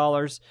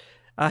 $2.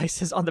 He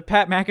says, on the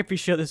Pat McAfee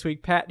show this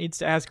week, Pat needs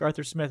to ask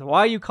Arthur Smith, why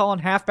are you calling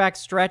halfback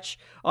stretch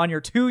on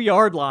your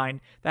 2-yard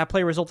line? That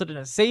play resulted in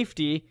a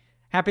safety.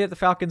 Happy that the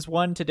Falcons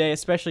won today,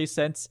 especially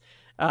since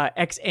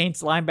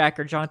ex-Aints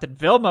linebacker Jonathan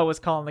Vilma was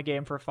calling the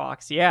game for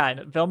Fox. Yeah,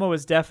 and Vilma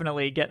was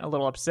definitely getting a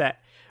little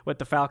upset with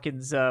the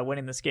Falcons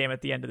winning this game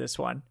at the end of this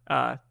one.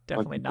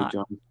 Definitely not.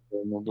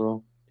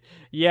 Bro.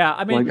 Yeah,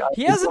 I mean, like,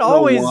 he hasn't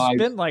always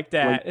been like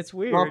that. Like, it's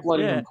weird. Stop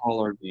letting him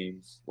call our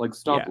games. Like,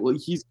 stop. Yeah. Like,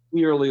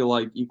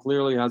 he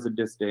clearly has a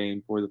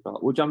disdain for the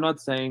Falcons, which I'm not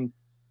saying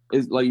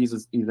is like he's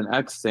an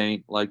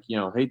ex-Saint. Like,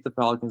 hate the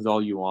Falcons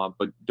all you want,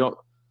 but don't.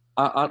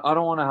 I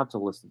don't want to have to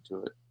listen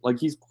to it. Like,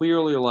 he's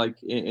clearly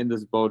like in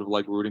this boat of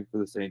like rooting for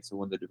the Saints to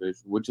win the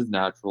division, which is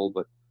natural,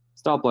 but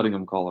stop letting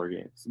him call our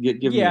games.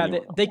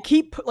 They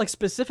keep like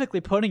specifically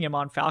putting him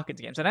on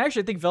Falcons games, and I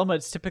actually think Vilma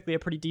is typically a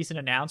pretty decent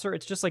announcer.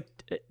 It's just like,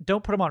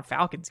 don't put him on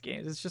Falcons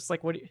games. It's just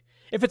like,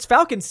 if it's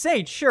Falcons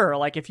Saints, sure.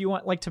 Like, if you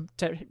want like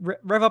to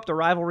rev up the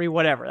rivalry,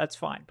 whatever, that's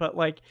fine. But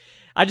like,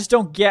 I just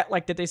don't get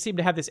like that they seem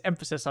to have this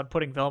emphasis on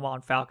putting Vilma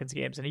on Falcons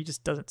games, and he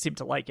just doesn't seem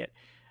to like it.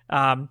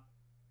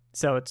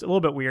 So it's a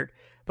little bit weird.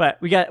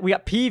 But we got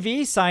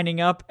PV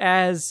signing up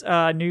as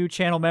a new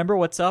channel member.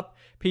 What's up,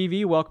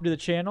 PV? Welcome to the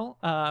channel.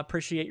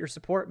 Appreciate your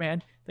support,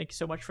 man. Thank you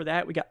so much for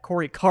that. We got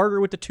Corey Carter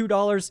with the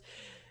 $2.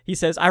 He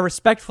says, I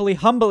respectfully,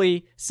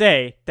 humbly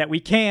say that we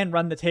can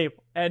run the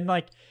table. And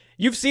like,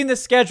 you've seen the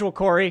schedule,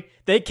 Corey.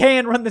 They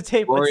can run the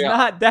table. Corey, it's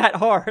not that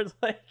hard.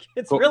 Like,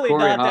 it's really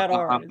Corey, not that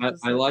hard.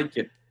 I like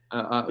it.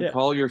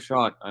 Call your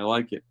shot. I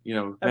like it.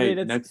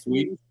 Next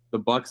week, the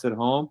Bucs at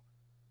home.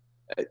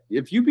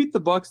 If you beat the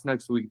Bucs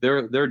next week,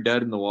 they're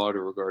dead in the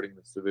water regarding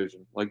this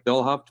division. Like,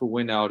 they'll have to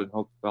win out and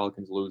hope the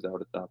Falcons lose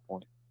out at that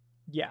point.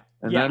 Yeah.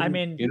 And then, I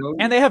mean,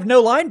 and they have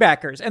no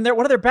linebackers, and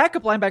one of their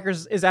backup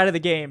linebackers is out of the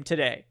game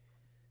today.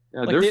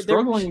 Yeah, like they're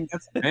struggling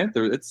against the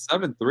Panthers. It's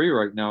 7-3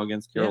 right now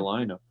against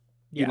Carolina.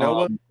 Yeah. You know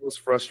what the most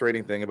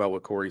frustrating thing about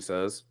what Corey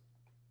says?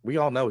 We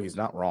all know he's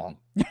not wrong.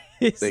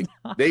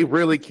 They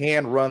really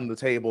can run the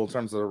table in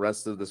terms of the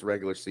rest of this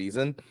regular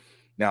season.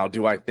 Now,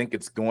 do I think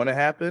it's going to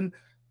happen?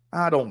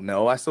 I don't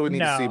know. I still need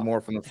to see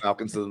more from the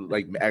Falcons to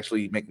like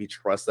actually make me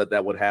trust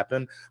that would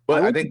happen.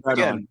 But I think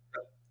again.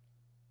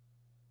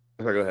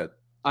 Sorry, go ahead.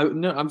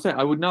 I'm saying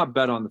I would not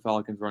bet on the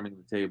Falcons running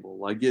the table.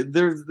 Like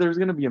there's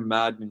going to be a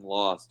maddening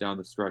loss down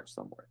the stretch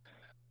somewhere.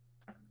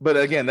 But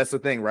again, that's the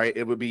thing, right?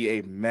 It would be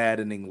a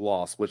maddening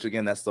loss, which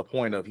again, that's the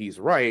point of he's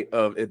right.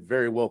 Of it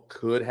very well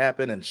could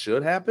happen and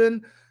should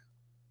happen.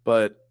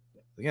 But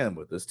again,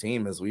 with this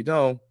team, as we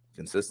know,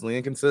 consistently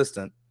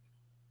inconsistent.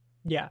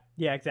 Yeah,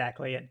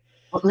 exactly. And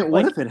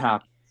what if it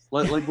happens?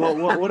 What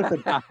if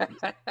it happens?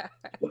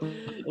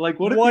 Like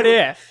what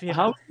if?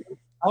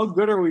 How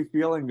good are we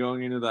feeling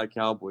going into that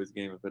Cowboys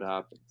game if it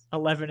happens?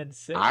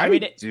 11-6. I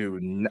mean, do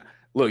not.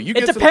 Look, you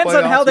get it depends to the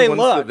playoffs, on how they The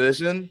look.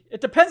 division.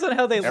 It depends on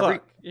how they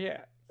look. Yeah.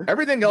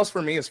 Everything else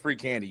for me is free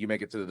candy. You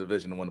make it to the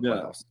division and win the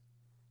playoffs.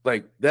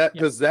 Like that,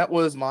 because that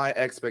was my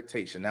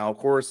expectation. Now, of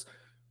course,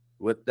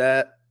 with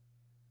that,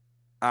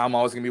 I'm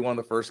always going to be one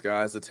of the first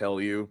guys to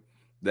tell you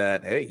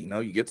that, hey,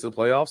 you get to the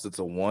playoffs,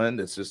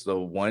 it's just a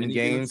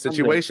one-game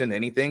situation.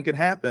 Anything can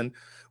happen,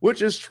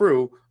 which is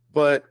true.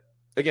 But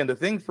again, the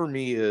thing for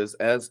me is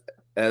as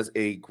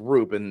a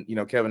group, and,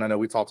 Kevin, I know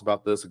we talked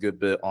about this a good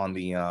bit on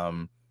the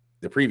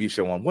preview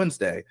show on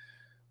Wednesday.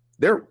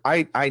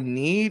 I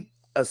need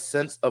a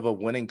sense of a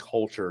winning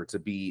culture to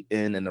be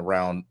in and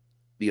around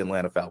the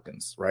Atlanta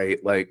Falcons,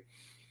 right? Like,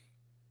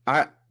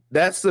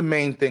 that's the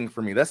main thing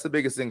for me. That's the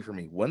biggest thing for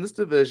me. Win this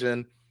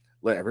division.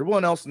 Let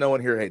everyone else know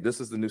in here, hey,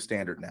 this is the new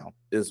standard now,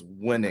 is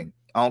winning.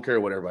 I don't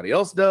care what everybody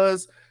else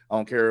does. I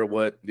don't care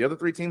what the other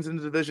 3 teams in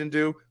the division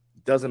do.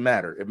 It doesn't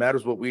matter. It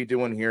matters what we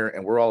do in here,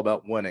 and we're all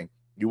about winning.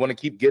 You want to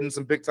keep getting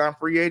some big-time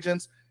free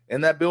agents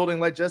in that building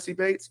like Jesse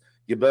Bates,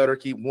 you better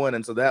keep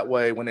winning. So that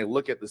way, when they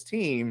look at this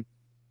team,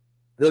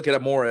 they look at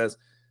it more as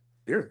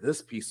they're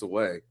this piece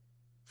away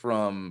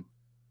from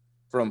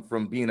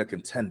being a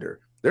contender.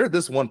 They're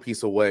this one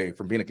piece away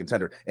from being a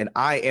contender, and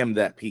I am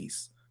that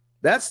piece.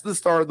 That's the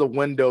start of the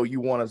window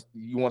you want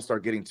to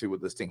start getting to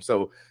with this team.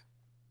 So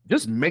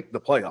just make the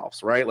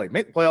playoffs, right? Like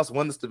make the playoffs,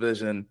 win this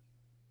division, and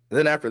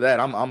then after that,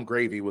 I'm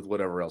gravy with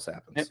whatever else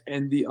happens.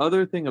 And the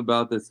other thing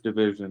about this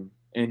division,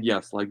 and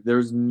yes, like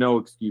there's no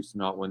excuse to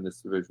not win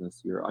this division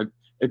this year.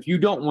 If you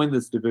don't win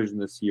this division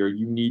this year,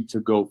 you need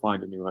to go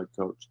find a new head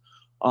coach.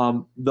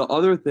 The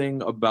other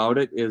thing about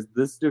it is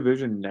this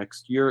division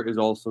next year is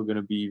also going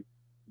to be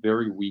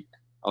very weak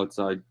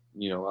outside of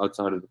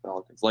the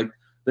Falcons. Like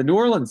the New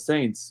Orleans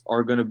Saints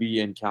are going to be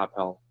in cap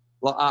hell.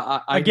 Well,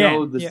 I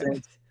know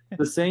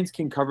the Saints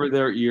can cover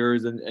their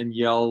ears and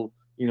yell,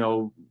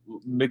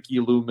 Mickey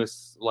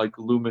Loomis, like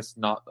Loomis,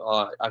 not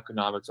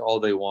economics,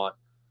 all they want.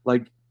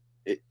 Like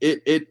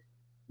it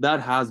that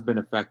has been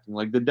affecting.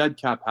 Like the dead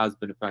cap has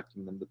been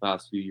affecting them the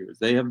past few years.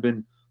 They have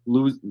been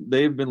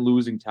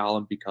losing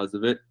talent because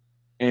of it,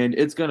 and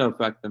it's going to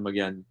affect them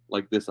again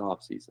like this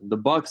offseason. The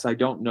Bucs, I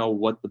don't know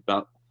what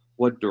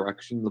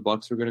direction the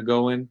Bucs are going to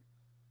go in.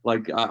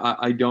 Like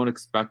I don't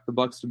expect the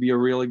Bucs to be a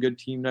really good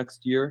team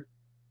next year.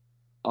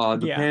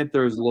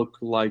 Panthers look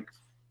like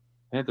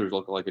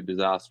a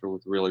disaster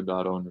with really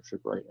bad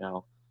ownership right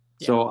now.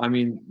 Yeah. So I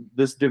mean,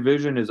 this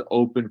division is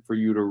open for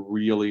you to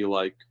really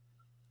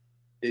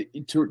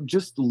to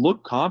just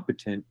look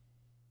competent.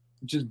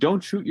 Just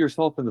don't shoot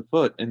yourself in the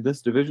foot, and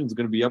this division is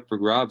going to be up for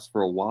grabs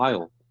for a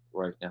while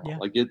right now. Yeah,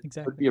 like it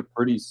could be a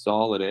pretty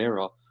solid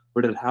era,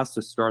 but it has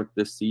to start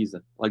this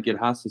season. Like it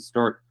has to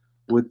start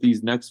with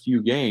these next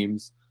few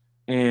games,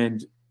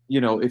 and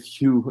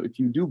if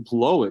you do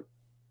blow it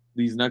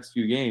these next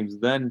few games,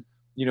 then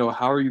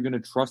how are you going to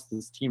trust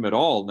this team at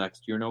all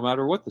next year, no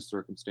matter what the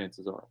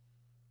circumstances are?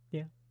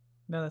 Yeah,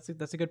 no,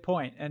 that's a good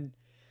point. And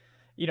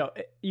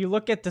you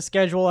look at the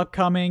schedule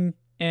upcoming,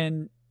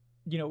 and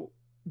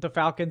the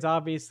Falcons,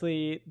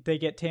 obviously they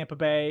get Tampa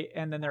Bay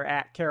and then they're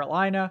at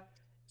Carolina.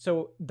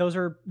 So those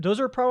are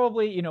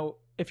probably,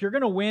 if you're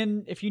going to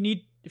win, if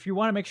you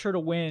want to make sure to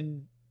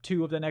win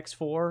 2 of the next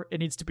 4, it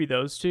needs to be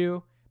those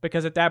 2,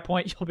 because at that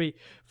point you'll be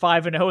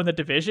 5-0 in the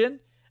division,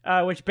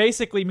 which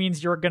basically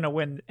means you're going to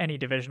win any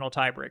divisional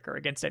tiebreaker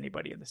against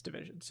anybody in this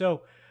division.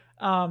 So,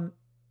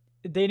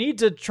 they need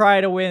to try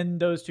to win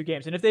those 2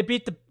 games, and if they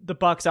beat the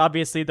Bucs,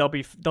 obviously they'll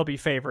be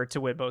favored to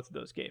win both of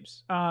those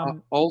games.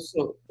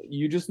 Also,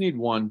 you just need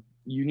one.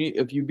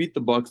 If you beat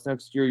the Bucs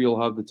next year,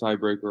 you'll have the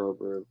tiebreaker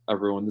over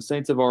everyone. The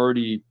Saints have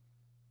the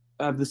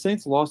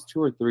Saints lost 2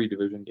 or 3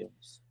 division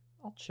games.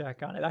 I'll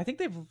check on it. I think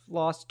they've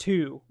lost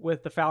 2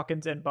 with the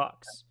Falcons and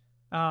Bucs.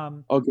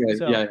 So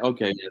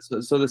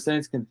the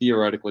Saints can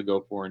theoretically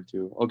go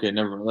 4-2. Okay,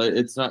 never mind.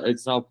 It's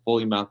not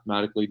fully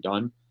mathematically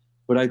done.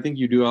 But I think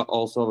you do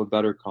also have a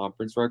better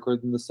conference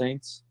record than the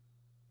Saints.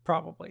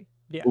 Probably,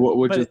 yeah.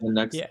 Which is the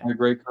next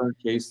tiebreaker in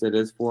case it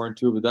is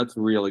 4-2, but that's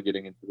really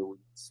getting into the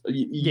weeds.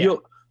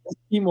 This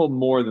team will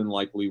more than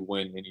likely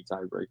win any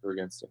tiebreaker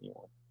against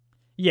anyone.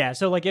 Yeah,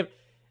 so like if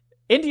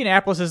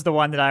Indianapolis is the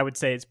one that I would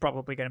say is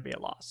probably going to be a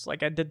loss.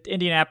 Like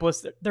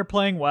Indianapolis, they're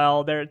playing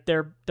well.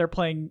 They're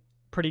playing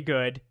pretty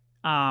good.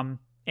 And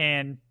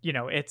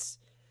it's.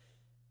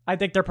 I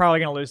think they're probably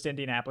going to lose to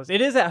Indianapolis. It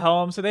is at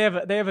home, so they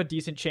have a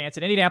decent chance.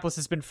 And Indianapolis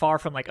has been far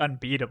from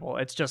unbeatable.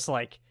 It's just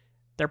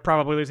they're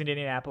probably losing to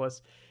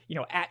Indianapolis.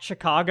 At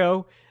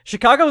Chicago.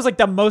 Chicago is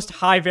the most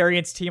high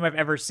variance team I've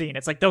ever seen.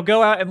 It's they'll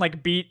go out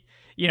and beat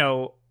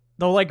they'll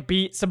like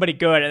beat somebody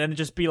good and then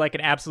just be like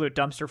an absolute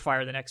dumpster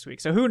fire the next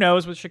week. So who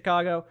knows with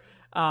Chicago?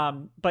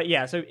 But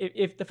yeah, so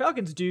if the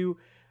Falcons do,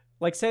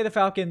 like, say the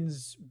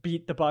Falcons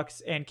beat the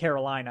Bucs and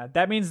Carolina,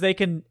 that means they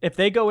can, if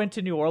they go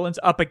into New Orleans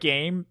up a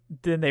game,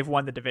 then they've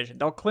won the division.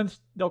 They'll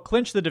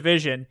clinch the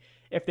division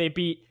if they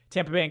beat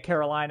Tampa Bay and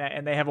Carolina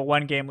and they have a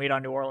 1-game lead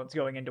on New Orleans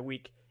going into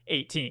week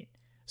 18.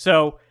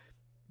 So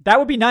that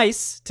would be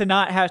nice to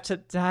not have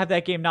to have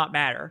that game not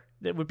matter.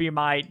 That would be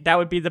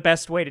the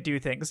best way to do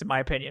things, in my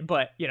opinion.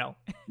 But,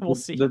 we'll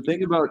see. The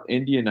thing about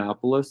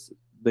Indianapolis,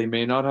 they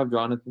may not have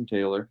Jonathan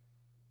Taylor.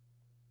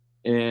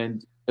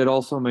 And it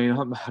also may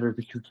not matter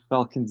because the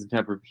Falcons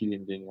never beat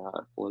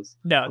Indianapolis.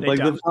 No, they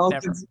don't. The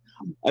Falcons,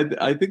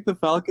 I think the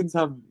Falcons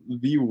have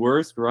the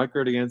worst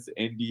record against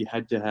Indy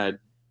head-to-head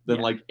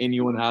than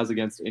anyone has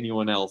against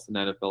anyone else in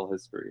NFL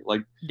history.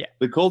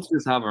 The Colts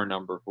just have our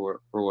number for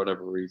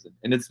whatever reason.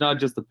 And it's not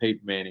just the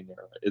Peyton Manning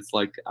era. It's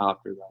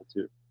after that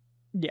too.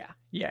 Yeah.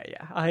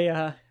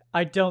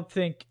 I don't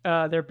think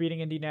they're beating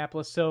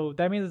Indianapolis, so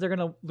that means that they're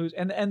going to lose.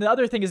 And the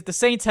other thing is the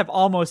Saints have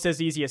almost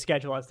as easy a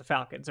schedule as the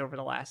Falcons over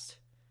the last,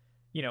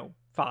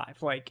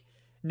 5.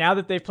 Now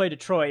that they've played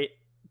Detroit,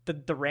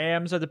 the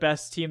Rams are the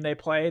best team they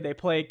play. They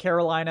play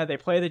Carolina, they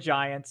play the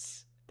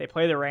Giants, they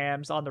play the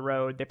Rams on the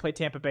road, they play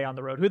Tampa Bay on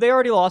the road, who they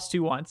already lost to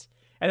once,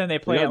 and then they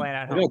play Atlanta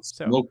at home. They got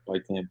smoked by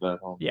Tampa at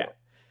home. Yeah.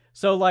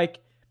 So,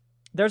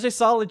 there's a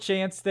solid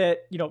chance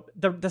that,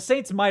 the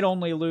Saints might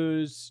only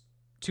lose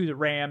to the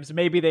Rams.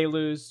 Maybe they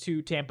lose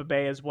to Tampa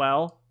Bay as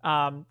well.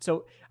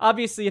 So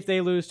obviously if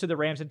they lose to the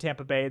Rams and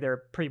Tampa Bay,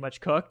 they're pretty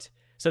much cooked.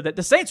 So that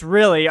the Saints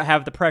really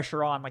have the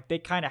pressure on, they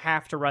kind of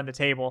have to run the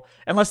table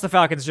unless the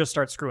Falcons just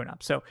start screwing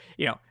up. So,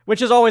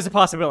 which is always a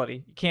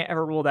possibility. You can't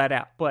ever rule that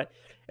out. But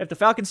if the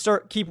Falcons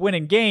keep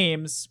winning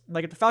games,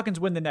 if the Falcons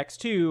win the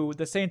next 2,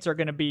 the Saints are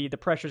going to be, the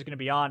pressure is going to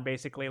be on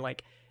basically.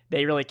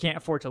 They really can't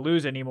afford to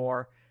lose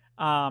anymore.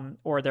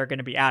 Or they're going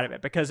to be out of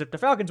it, because if the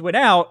Falcons win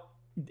out,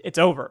 it's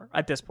over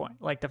at this point.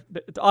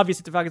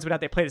 Obviously, if the Falcons went out,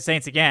 they play the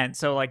Saints again.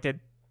 So,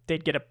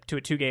 they'd get up to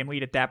a 2-game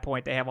lead at that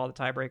point. They have all the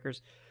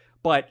tiebreakers.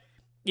 But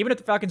even if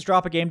the Falcons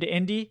drop a game to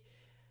Indy,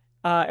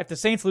 if the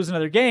Saints lose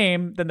another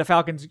game, then if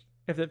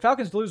the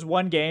Falcons lose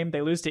 1 game,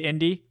 they lose to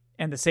Indy,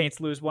 and the Saints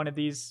lose one of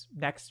these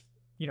next,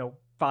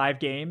 5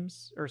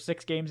 games or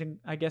 6 games,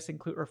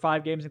 or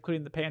 5 games,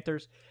 including the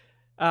Panthers,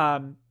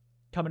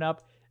 coming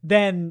up,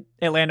 then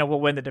Atlanta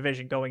will win the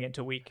division going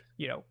into week,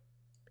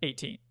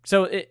 18.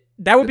 So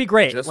that would be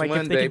great. Just if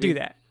win, they baby.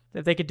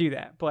 could do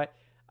that, but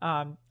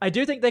I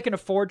do think they can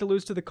afford to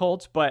lose to the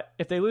Colts, but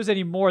if they lose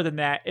any more than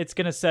that, it's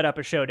going to set up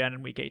a showdown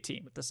in week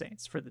 18 with the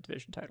Saints for the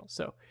division title.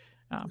 So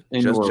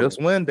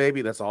just win,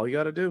 baby. That's all you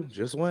got to do.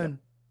 Just win.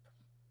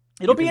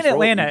 It'll be in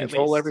Atlanta.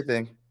 Control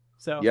everything.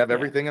 So you have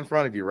everything in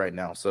front of you right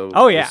now. So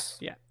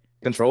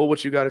control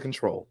what you got to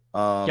control.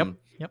 Yep.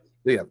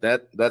 Yeah,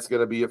 that's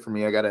gonna be it for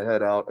me. I gotta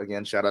head out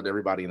again. Shout out to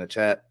everybody in the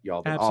chat.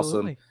 Y'all been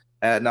awesome.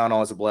 Adnan,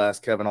 always a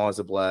blast. Kevin, always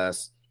a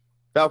blast.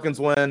 Falcons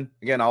win.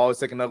 Again, I always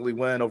take an ugly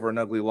win over an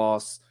ugly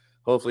loss.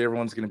 Hopefully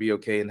everyone's going to be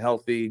okay and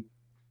healthy.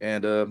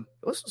 And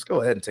let's just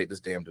go ahead and take this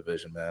damn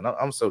division, man.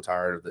 I'm so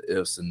tired of the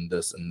ifs and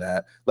this and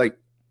that.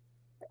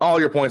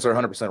 All your points are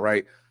 100%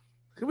 right.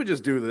 Can we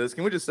just do this?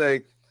 Can we just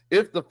say,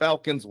 if the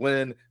Falcons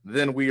win,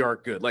 then we are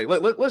good?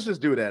 Let's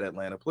just do that,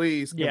 Atlanta.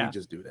 Please, can we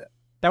just do that?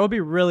 That would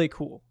be really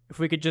cool if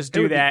we could just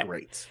do that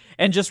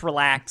and just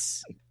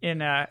relax in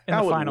the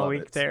final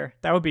week there.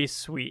 That would be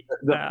sweet.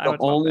 The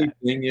only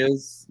thing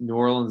is, New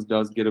Orleans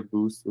does get a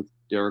boost with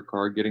Derek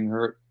Carr getting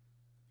hurt,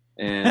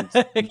 and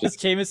because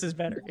Jameis is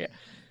better. Yeah,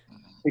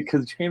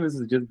 because Jameis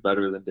is just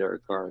better than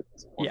Derek Carr at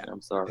this point. Yeah,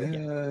 I'm sorry.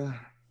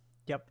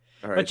 Yep.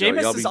 Right, but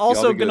Jameis is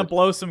also going to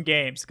blow some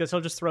games because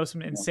he'll just throw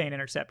some insane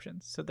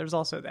interceptions. So there's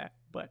also that.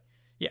 But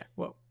yeah,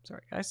 whoa,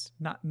 sorry guys,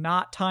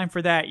 not time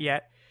for that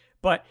yet.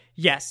 But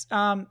yes,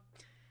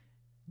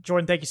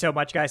 Jordan, thank you so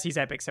much, guys. He's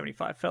at Big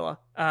 75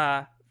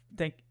 fella.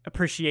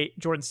 Appreciate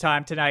Jordan's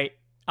time tonight.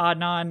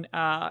 Adnan,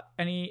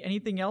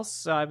 anything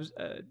else? I was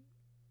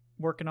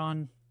working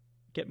on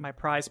getting my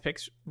prize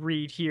picks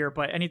read here,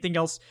 but anything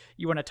else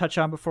you want to touch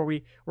on before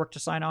we work to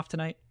sign off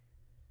tonight?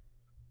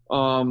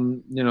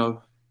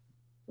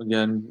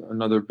 Again,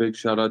 another big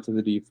shout out to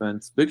the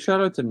defense. Big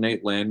shout out to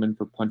Nate Landman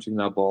for punching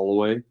that ball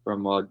away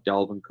from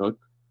Dalvin Cook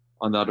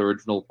on that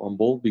original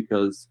fumble,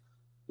 because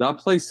that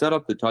play set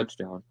up the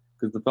touchdown,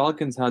 because the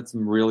Falcons had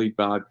some really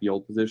bad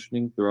field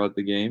positioning throughout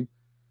the game.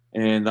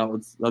 And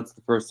that's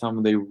the first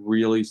time they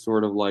really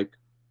sort of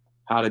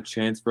had a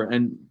chance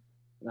and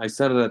I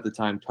said it at the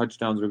time,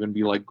 touchdowns are going to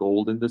be like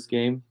gold in this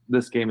game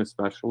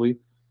especially.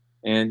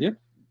 And yeah,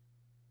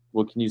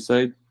 what can you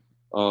say?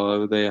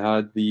 They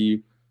had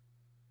the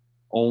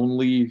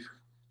only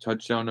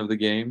touchdown of the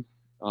game.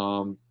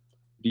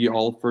 D.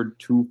 Alford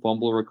 2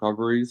 fumble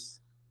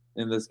recoveries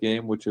in this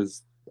game, which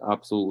is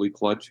absolutely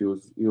clutch. He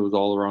was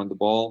all around the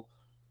ball.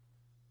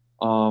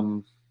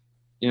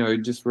 You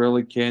just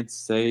really can't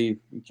say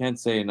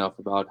enough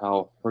about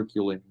how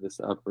Herculean this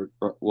effort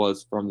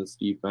was from this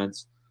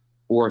defense.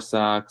 4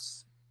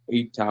 sacks,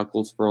 8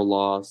 tackles for a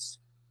loss,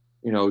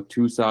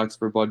 2 sacks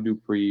for Bud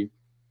Dupree,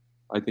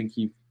 I think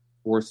he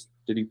forced.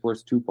 Did he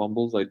force 2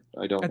 fumbles? I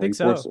don't know. I think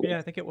so. Yeah,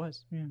 I think it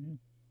was.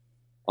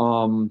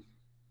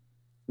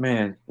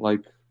 Man,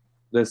 like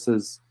this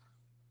is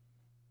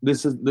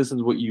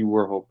what you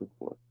were hoping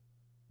for.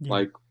 Yeah.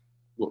 Like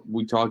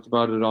we talked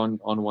about it on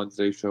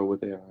Wednesday's show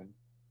with Aaron.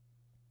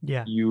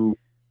 Yeah. You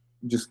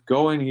just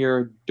go in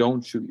here,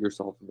 don't shoot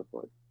yourself in the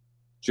foot.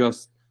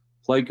 Just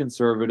play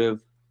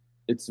conservative.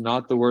 It's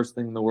not the worst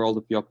thing in the world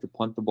if you have to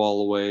punt the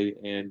ball away,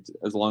 and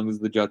as long as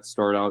the Jets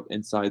start out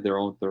inside their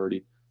own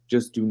 30,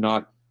 just do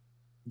not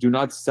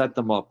set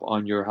them up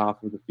on your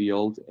half of the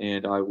field.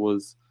 And I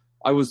was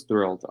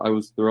thrilled. I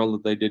was thrilled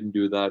that they didn't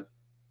do that.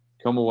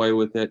 Come away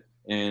with it,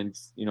 and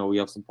we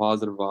have some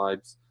positive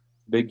vibes.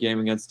 Big game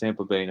against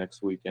Tampa Bay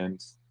next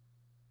weekend.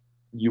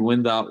 You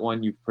win that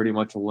one, you've pretty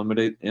much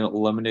eliminated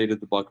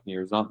the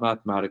Buccaneers, not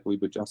mathematically,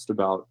 but just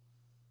about.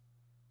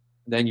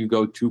 Then you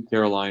go to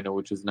Carolina,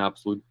 which is an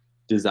absolute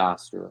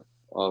disaster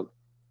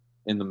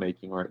in the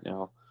making right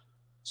now.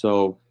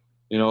 So,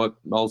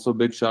 also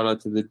big shout out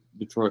to the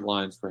Detroit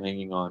Lions for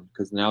hanging on,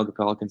 because now the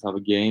Falcons have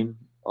a game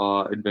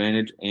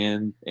advantage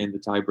and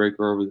the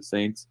tiebreaker over the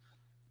Saints.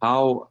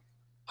 How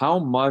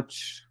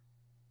much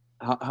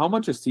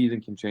a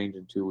season can change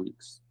in 2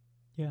 weeks?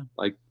 Yeah.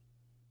 Like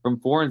from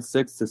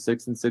 4-6 to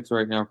 6-6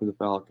 right now for the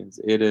Falcons.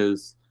 It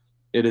is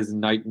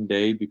night and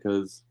day,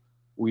 because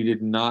we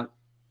didn't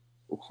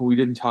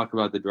talk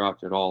about the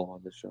draft at all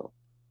on the show.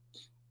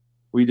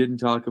 We didn't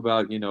talk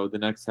about, the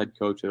next head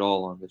coach at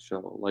all on the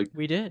show. Like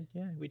we did.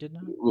 Yeah, we did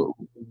not.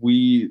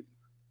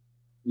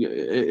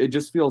 It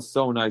just feels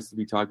so nice to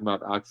be talking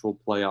about actual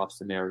playoff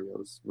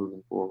scenarios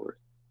moving forward.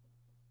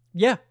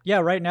 Yeah.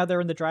 Right now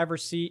they're in the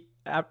driver's seat,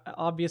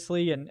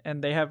 obviously,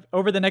 and they have,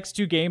 over the next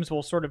 2 games,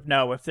 we'll sort of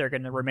know if they're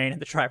going to remain in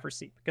the driver's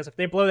seat, because if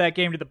they blow that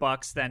game to the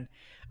Bucs, then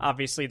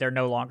obviously they're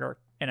no longer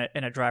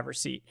in a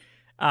driver's seat.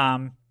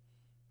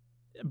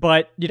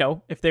 But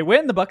if they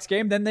win the Bucs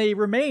game, then they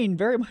remain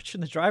very much in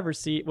the driver's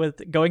seat,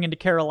 with going into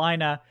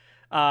Carolina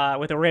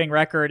with a winning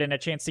record and a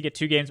chance to get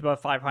 2 games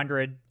above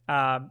 500.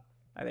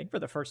 I think for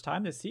the first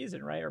time this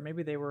season, right? Or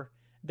maybe they were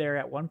there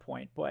at one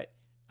point, but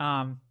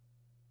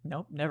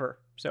nope, never.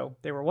 So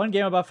they were 1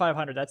 game above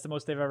 500. That's the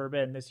most they've ever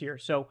been this year.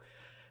 So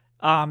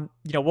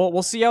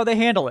we'll see how they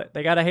handle it.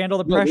 They got to handle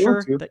the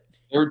pressure. They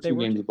were 2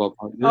 games above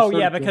 500. Oh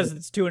yeah, because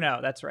it's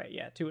 2-0. That's right.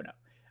 Yeah, 2-0.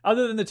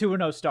 Other than the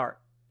 2-0 start,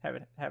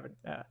 haven't.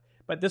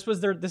 But this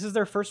is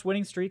their first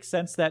winning streak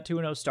since that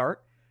 2-0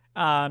 start.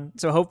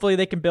 So hopefully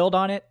they can build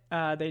on it.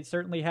 They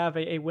certainly have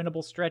a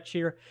winnable stretch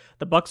here.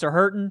 The Bucs are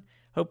hurting.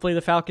 Hopefully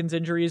the Falcons'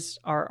 injuries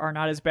are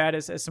not as bad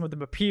as some of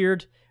them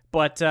appeared.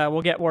 But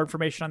we'll get more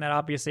information on that,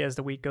 obviously, as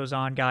the week goes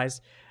on,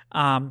 guys.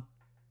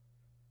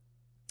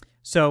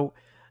 So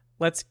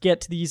let's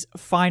get to these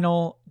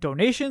final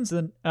donations.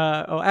 And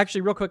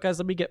actually, real quick, guys,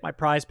 let me get my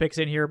prize picks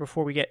in here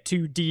before we get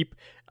too deep.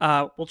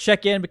 We'll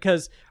check in,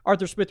 because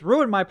Arthur Smith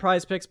ruined my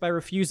prize picks by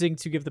refusing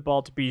to give the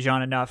ball to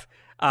Bijan enough.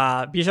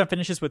 Bijan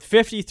finishes with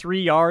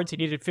 53 yards. He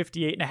needed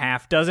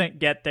 58.5. Doesn't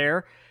get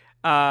there.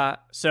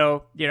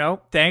 So,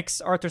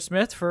 thanks, Arthur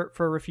Smith, for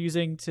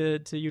refusing to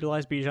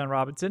utilize Bijan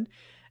Robinson.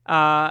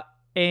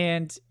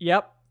 And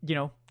yep,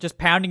 just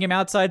pounding him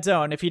outside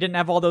zone. If he didn't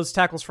have all those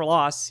tackles for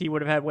loss, he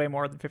would have had way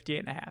more than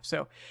 58.5.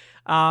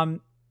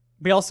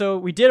 So,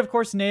 we did, of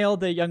course, nail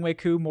the Younghoe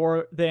Koo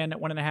more than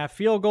 1.5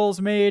 field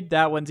goals made.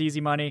 That one's easy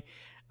money.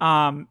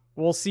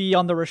 We'll see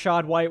on the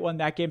Rashad White one.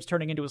 That game's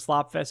turning into a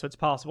slop fest, so it's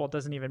possible it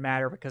doesn't even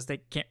matter, because they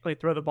can't really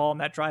throw the ball in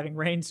that driving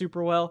rain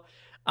super well.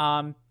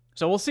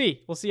 So we'll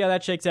see. We'll see how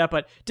that shakes out.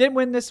 But didn't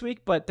win this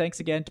week, but thanks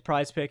again to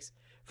Prize Picks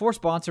for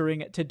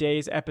sponsoring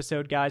today's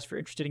episode, guys. If you're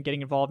interested in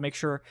getting involved, make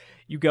sure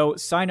you go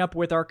sign up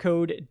with our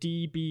code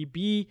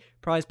DBB.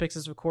 Prize Picks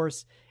is, of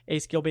course, a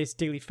skill-based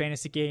daily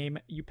fantasy game.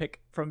 You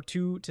pick from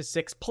 2 to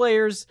 6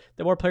 players.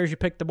 The more players you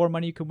pick, the more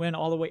money you can win,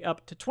 all the way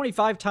up to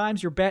 25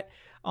 times your bet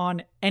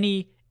on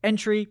any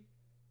entry.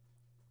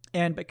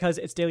 And because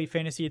it's daily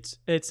fantasy,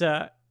 it's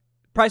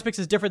Prize Picks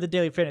is different than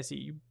daily fantasy.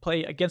 You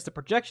play against the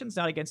projections,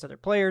 not against other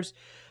players.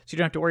 So you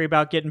don't have to worry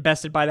about getting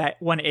bested by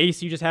that one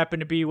ace you just happen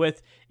to be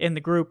with in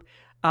the group.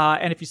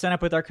 And if you sign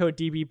up with our code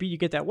DBB, you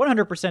get that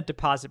 100%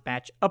 deposit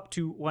match up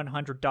to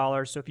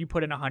 $100. So if you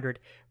put in 100,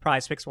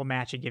 Prize Picks will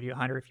match and give you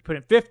 100. If you put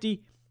in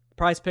 50,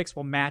 Prize Picks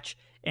will match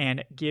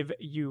and give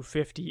you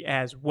 50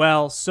 as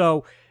well.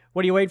 So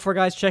what are you waiting for,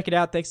 guys? Check it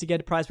out. Thanks again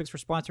to Prize Picks for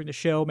sponsoring the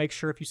show. Make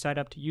sure if you sign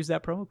up to use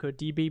that promo code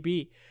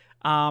DBB.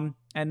 And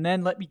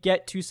then let me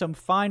get to some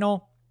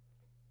final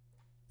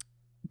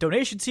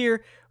donations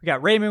here. We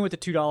got Raymond with the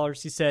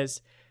 $2. He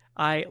says,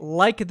 I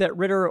like that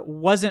Ritter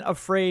wasn't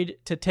afraid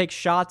to take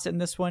shots in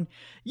this one.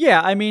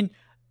 Yeah, I mean,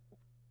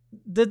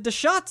 the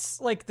shots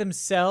like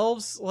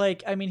themselves,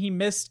 he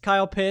missed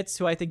Kyle Pitts,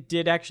 who I think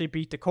did actually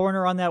beat the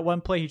corner on that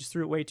one play. He just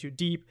threw it way too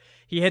deep.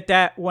 He hit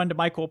that one to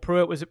Michael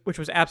Pruitt, which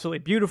was absolutely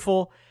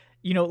beautiful.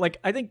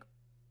 I think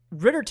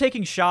Ritter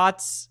taking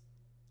shots,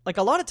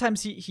 a lot of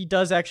times he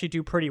does actually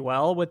do pretty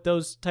well with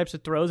those types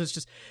of throws. It's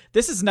just,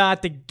 this is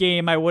not the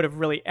game I would have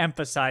really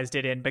emphasized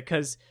it in,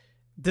 because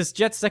this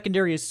Jets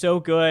secondary is so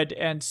good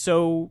and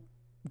so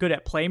good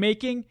at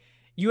playmaking.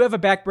 you have a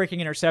backbreaking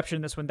interception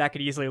in this one that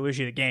could easily lose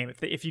you the game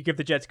if you give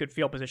the Jets good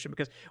field position,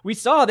 because we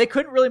saw they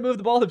couldn't really move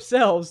the ball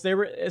themselves.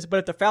 But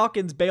if the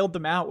Falcons bailed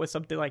them out with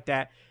something like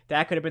that,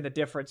 that could have been the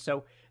difference.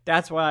 So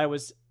that's why I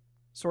was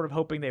sort of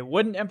hoping they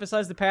wouldn't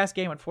emphasize the pass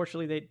game.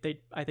 Unfortunately, they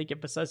I think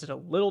emphasized it a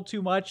little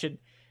too much and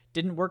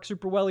didn't work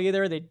super well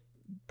either. They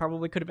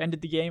probably could have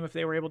ended the game if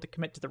they were able to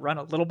commit to the run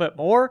a little bit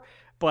more,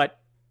 but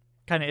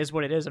kind of is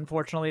what it is.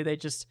 Unfortunately, they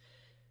just,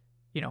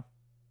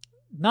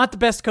 not the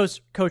best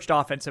coached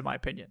offense in my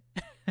opinion.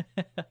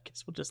 I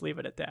guess we'll just leave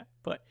it at that.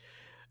 But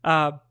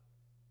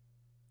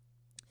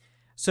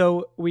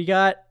so we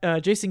got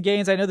Jason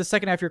Gaines. I know the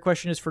second half of your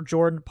question is for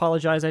Jordan.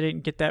 Apologize, I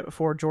didn't get that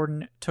before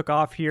Jordan took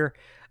off here.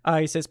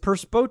 He says, per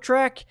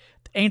Spotrac,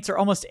 the Aints are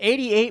almost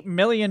 $88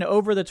 million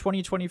over the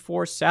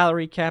 2024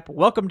 salary cap.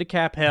 Welcome to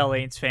Cap Hell,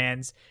 Aints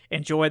fans.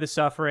 Enjoy the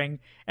suffering.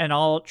 And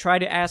I'll try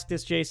to ask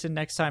this, Jason,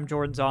 next time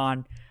Jordan's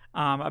on,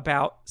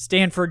 about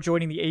Stanford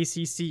joining the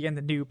ACC and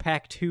the new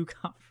Pac-2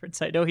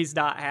 conference. I know he's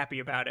not happy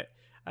about it.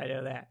 I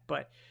know that.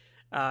 But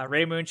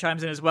Ray Moon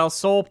chimes in as well.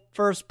 Sole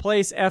first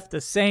place, F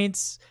the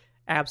Saints.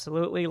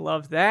 Absolutely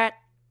love that.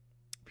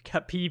 We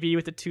got PV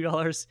with the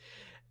 $2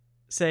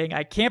 saying,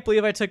 I can't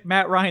believe I took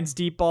Matt Ryan's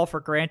deep ball for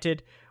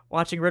granted.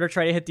 Watching Ritter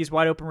try to hit these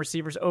wide open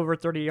receivers over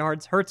 30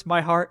 yards hurts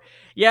my heart.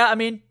 Yeah, I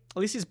mean, at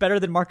least he's better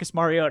than Marcus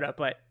Mariota,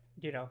 but,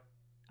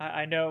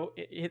 I know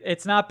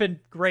it's not been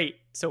great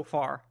so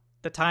far.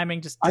 The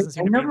timing just doesn't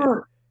seem to be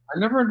there. I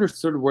never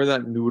understood where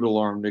that noodle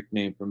arm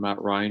nickname from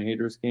Matt Ryan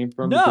haters came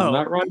from. No. Because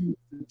Matt Ryan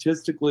is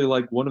statistically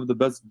like one of the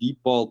best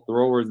deep ball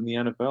throwers in the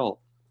NFL.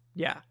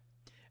 Yeah.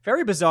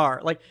 Very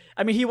bizarre.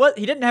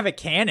 He didn't have a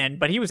cannon,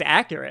 but he was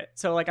accurate.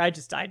 So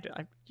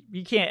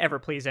you can't ever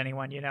please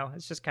anyone,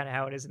 It's just kind of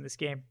how it is in this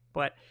game.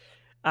 But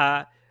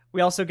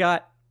we also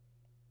got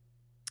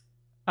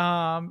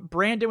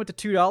Brandon with the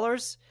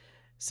 $2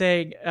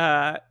 saying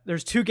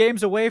there's 2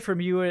 games away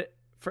from you.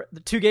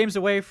 The 2 games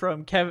away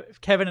from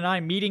Kevin and I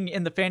meeting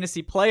in the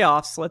fantasy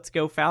playoffs. Let's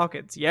go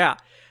Falcons. Yeah.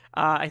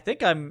 I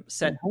think I'm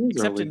set. How's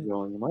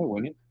going? Am I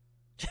winning?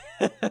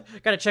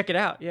 Got to check it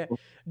out. Yeah.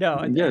 No.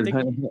 I need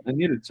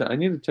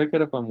to check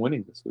it if I'm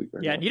winning this week.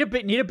 Yeah. Need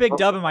a big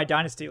dub in my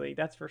dynasty league.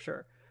 That's for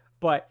sure.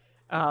 But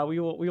we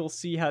will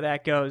see how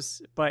that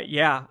goes. But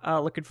yeah,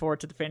 looking forward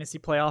to the fantasy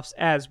playoffs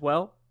as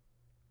well.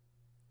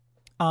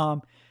 I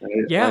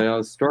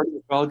started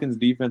the Falcons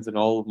defense in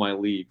all of my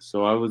leagues,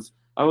 so I was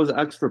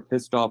extra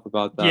pissed off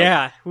about that.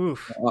 Yeah,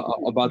 oof.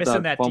 About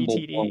missing that fumble.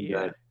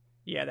 DTD.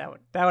 Yeah, that would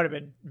have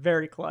been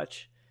very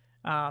clutch.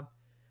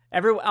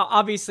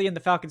 Obviously in the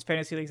Falcons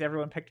fantasy leagues,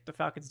 everyone picked up the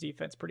Falcons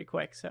defense pretty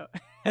quick, so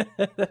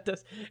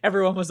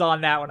everyone was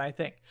on that one, I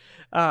think.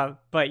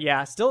 But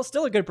yeah, still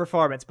a good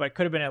performance, but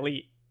could have been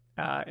elite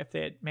if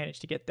they had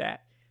managed to get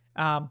that.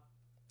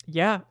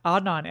 Yeah,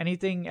 Adnan,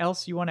 anything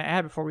else you want to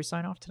add before we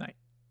sign off tonight?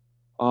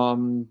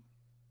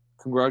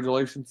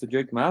 Congratulations to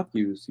Jake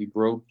Matthews. He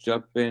broke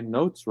Jeff Van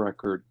Note's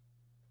record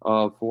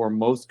for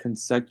most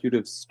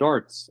consecutive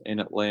starts in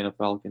Atlanta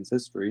Falcons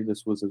history.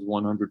 This was his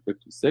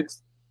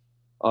 156th.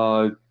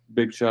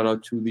 Big shout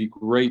out to the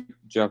great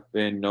Jeff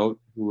Van Note,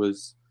 who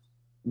was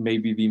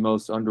maybe the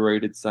most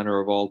underrated center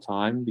of all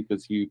time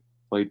because he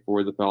played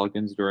for the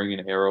Falcons during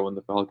an era when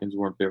the Falcons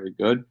weren't very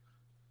good.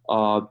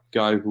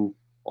 Guy who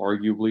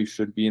arguably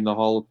should be in the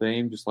Hall of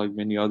Fame, just like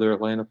many other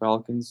Atlanta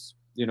Falcons,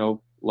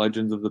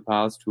 legends of the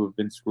past who have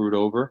been screwed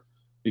over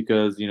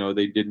because,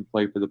 they didn't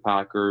play for the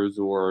Packers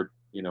or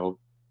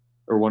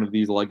one of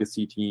these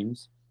legacy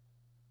teams.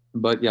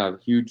 But yeah,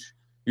 huge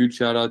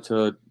shout out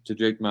to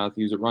Jake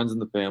Matthews. It runs in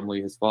the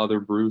family. His father,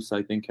 Bruce,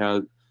 I think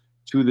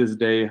to this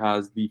day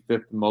has the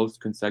 5th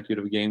most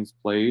consecutive games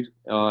played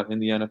in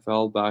the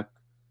NFL back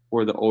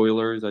for the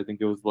Oilers. I think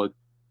it was like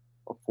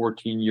a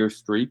 14-year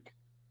streak.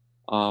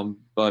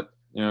 But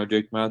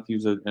Jake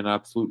Matthews is an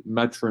absolute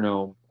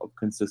metronome of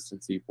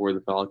consistency for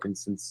the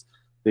Falcons since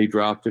they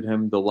drafted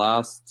him. The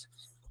last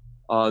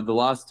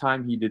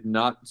time he did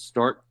not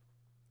start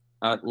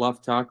at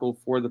left tackle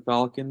for the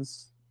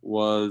Falcons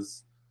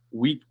was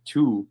week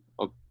 2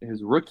 of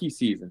his rookie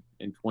season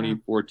in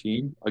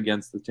 2014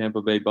 against the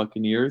Tampa Bay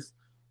Buccaneers.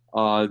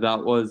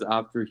 That was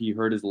after he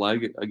hurt his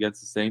leg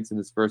against the Saints in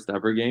his first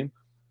ever game.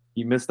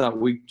 He missed that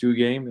week 2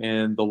 game,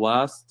 and the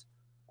last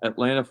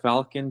Atlanta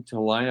Falcon to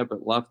line up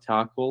at left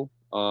tackle,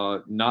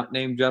 not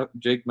named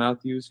Jake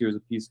Matthews, here's a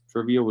piece of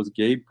trivia, was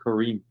Gabe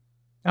Kareem.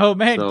 Oh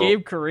man, so,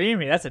 Gabe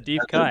Kareem, that's a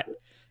deep cut.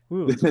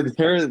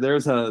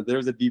 There's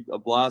a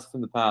blast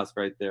from the past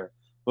right there.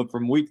 But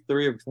from week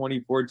 3 of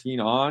 2014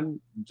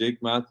 on, Jake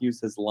Matthews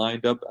has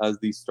lined up as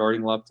the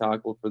starting left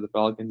tackle for the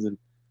Falcons in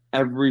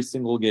every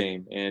single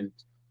game, and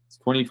it's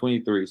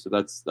 2023, so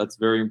that's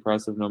very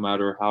impressive no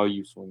matter how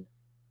you swing it.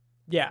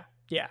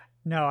 Yeah.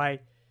 No, I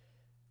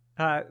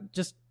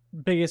just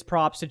biggest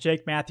props to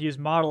Jake Matthews'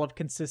 model of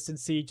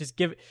consistency. Just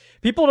give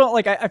people don't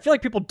like. I feel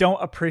like people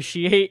don't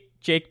appreciate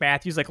Jake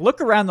Matthews. Like,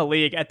 look around the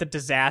league at the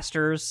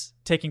disasters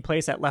taking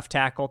place at left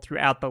tackle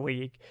throughout the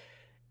league.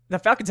 The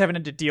Falcons haven't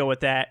had to deal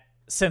with that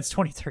since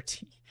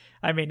 2013.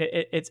 I mean,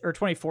 it's or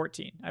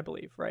 2014, I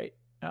believe, right?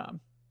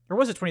 Or Or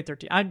was it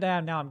 2013?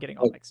 Now I'm getting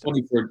all mixed up.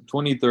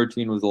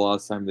 2013 was the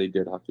last time they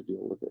did have to deal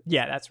with it.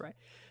 Yeah, that's right.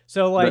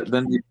 So like,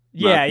 then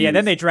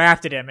they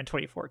drafted him in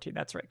 2014.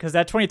 That's right, because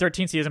that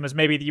 2013 season was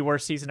maybe the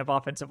worst season of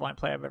offensive line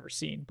play I've ever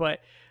seen.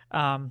 But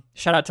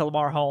shout out to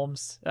Lamar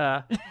Holmes.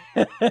 Yep.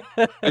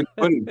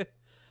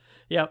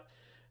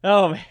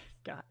 Oh my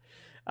God.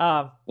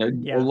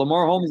 Yeah.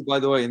 Lamar Holmes, by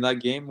the way, in that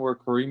game where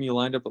Karimi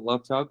lined up at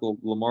left tackle,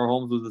 Lamar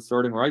Holmes was the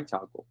starting right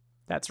tackle.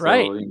 That's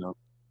right.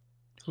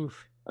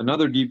 Oof.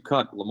 Another deep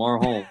cut, Lamar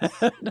Holmes.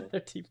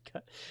 Another deep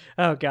cut.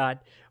 Oh God.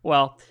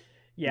 Well,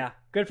 yeah.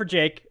 Good for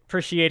Jake.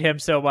 Appreciate him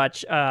so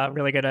much.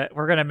 We're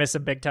gonna miss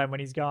him big time when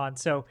he's gone.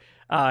 So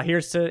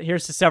here's to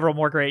several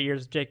more great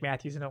years of Jake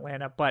Matthews in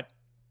Atlanta. But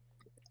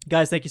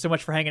guys, thank you so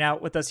much for hanging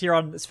out with us here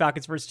on this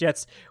Falcons vs.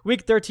 Jets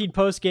Week 13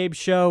 post-game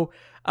show.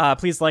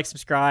 Please like,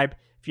 subscribe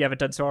if you haven't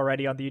done so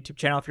already on the YouTube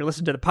channel. If you're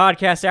listening to the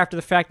podcast after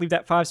the fact, leave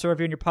that 5-star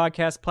review on your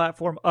podcast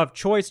platform of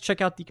choice. Check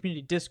out the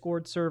community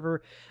Discord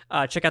server.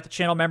 Check out the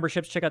channel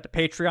memberships. Check out the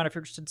Patreon if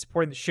you're interested in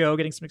supporting the show,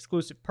 getting some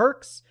exclusive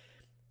perks.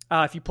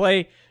 If you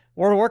play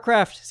World of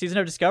Warcraft Season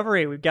of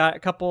Discovery, we've got a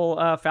couple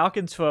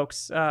Falcons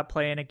folks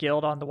playing a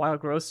guild on the Wild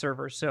Growth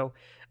server. So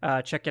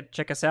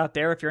check us out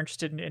there if you're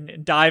interested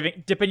in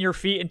dipping your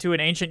feet into an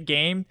ancient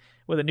game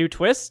with a new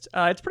twist.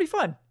 It's pretty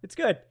fun. It's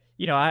good.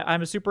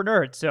 I'm a super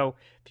nerd, so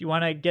if you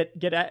want to get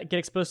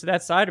exposed to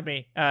that side of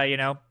me,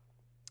 there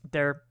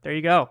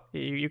you go.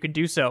 You can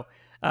do so.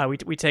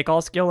 We take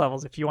all skill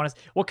levels. If you want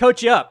to, we'll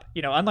coach you up.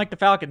 Unlike the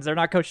Falcons, they're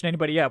not coaching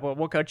anybody up.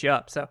 We'll coach you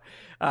up. So,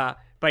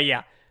 but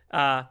yeah,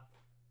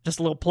 just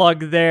a little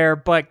plug there.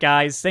 But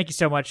guys, thank you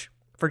so much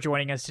for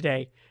joining us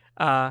today.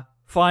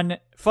 Fun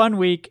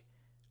week.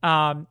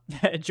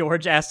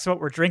 George asks what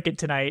we're drinking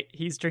tonight.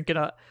 He's drinking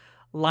a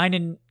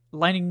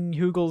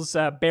Leinenhugel's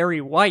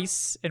Berry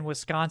Weiss in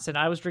Wisconsin.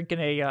 I was drinking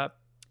a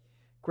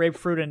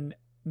grapefruit and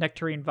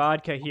nectarine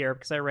vodka here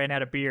because I ran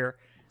out of beer.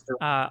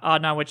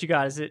 Adnan, what you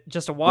got? Is it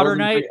just a water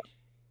night?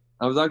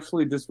 I was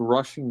actually just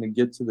rushing to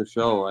get to the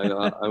show.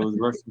 I was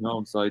rushing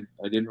home, so I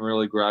didn't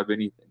really grab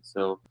anything.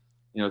 So,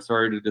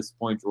 sorry to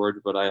disappoint George,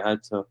 but I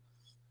had to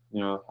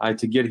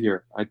get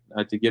here. I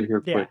had to get here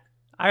quick.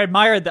 I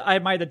admire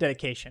the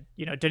dedication.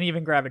 Didn't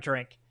even grab a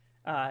drink,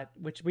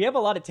 which we have a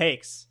lot of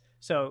takes.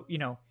 So,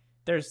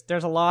 there's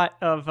a lot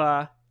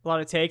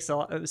of takes.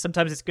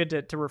 Sometimes it's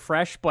good to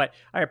refresh, but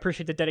I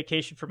appreciate the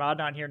dedication from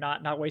Adnan here,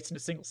 not wasting a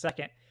single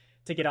second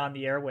to get on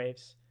the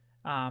airwaves.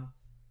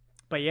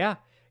 But yeah,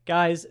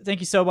 guys, thank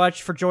you so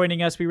much for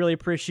joining us. We really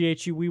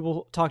appreciate you. We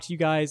will talk to you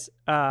guys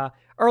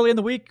early in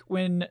the week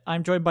when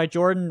I'm joined by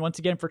Jordan once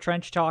again for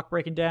Trench Talk,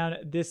 breaking down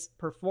this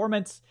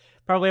performance.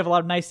 Probably have a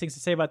lot of nice things to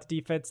say about the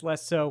defense,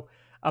 less so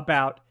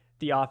about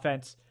the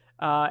offense.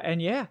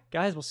 And yeah,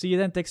 guys, we'll see you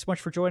then. Thanks so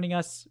much for joining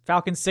us.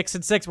 Falcons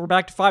 6-6. We're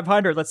back to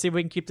 500. Let's see if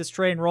we can keep this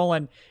train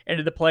rolling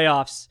into the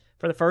playoffs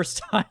for the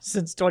first time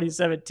since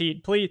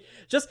 2017. Please,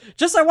 just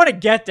I want to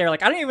get there.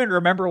 Like, I don't even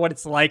remember what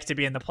it's like to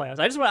be in the playoffs.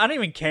 I don't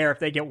even care if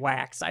they get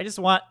waxed. I just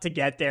want to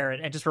get there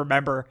and just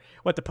remember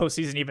what the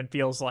postseason even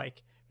feels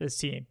like for this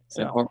team.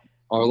 So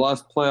our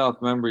last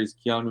playoff memory is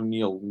Keanu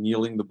Neal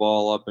kneeling the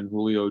ball up and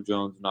Julio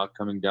Jones not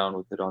coming down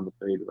with it on the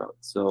fade route.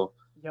 So.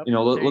 Yep,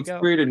 let's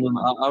create a new.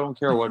 I don't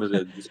care what it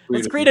is.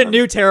 Let's create a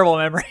new terrible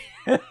memory.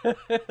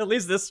 At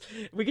least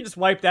we can just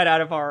wipe that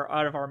out of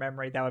our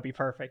memory. That would be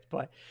perfect.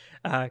 But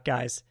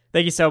guys,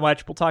 thank you so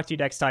much. We'll talk to you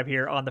next time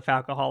here on the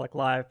Falcoholic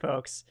Live,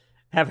 folks.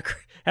 Have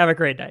a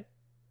great night.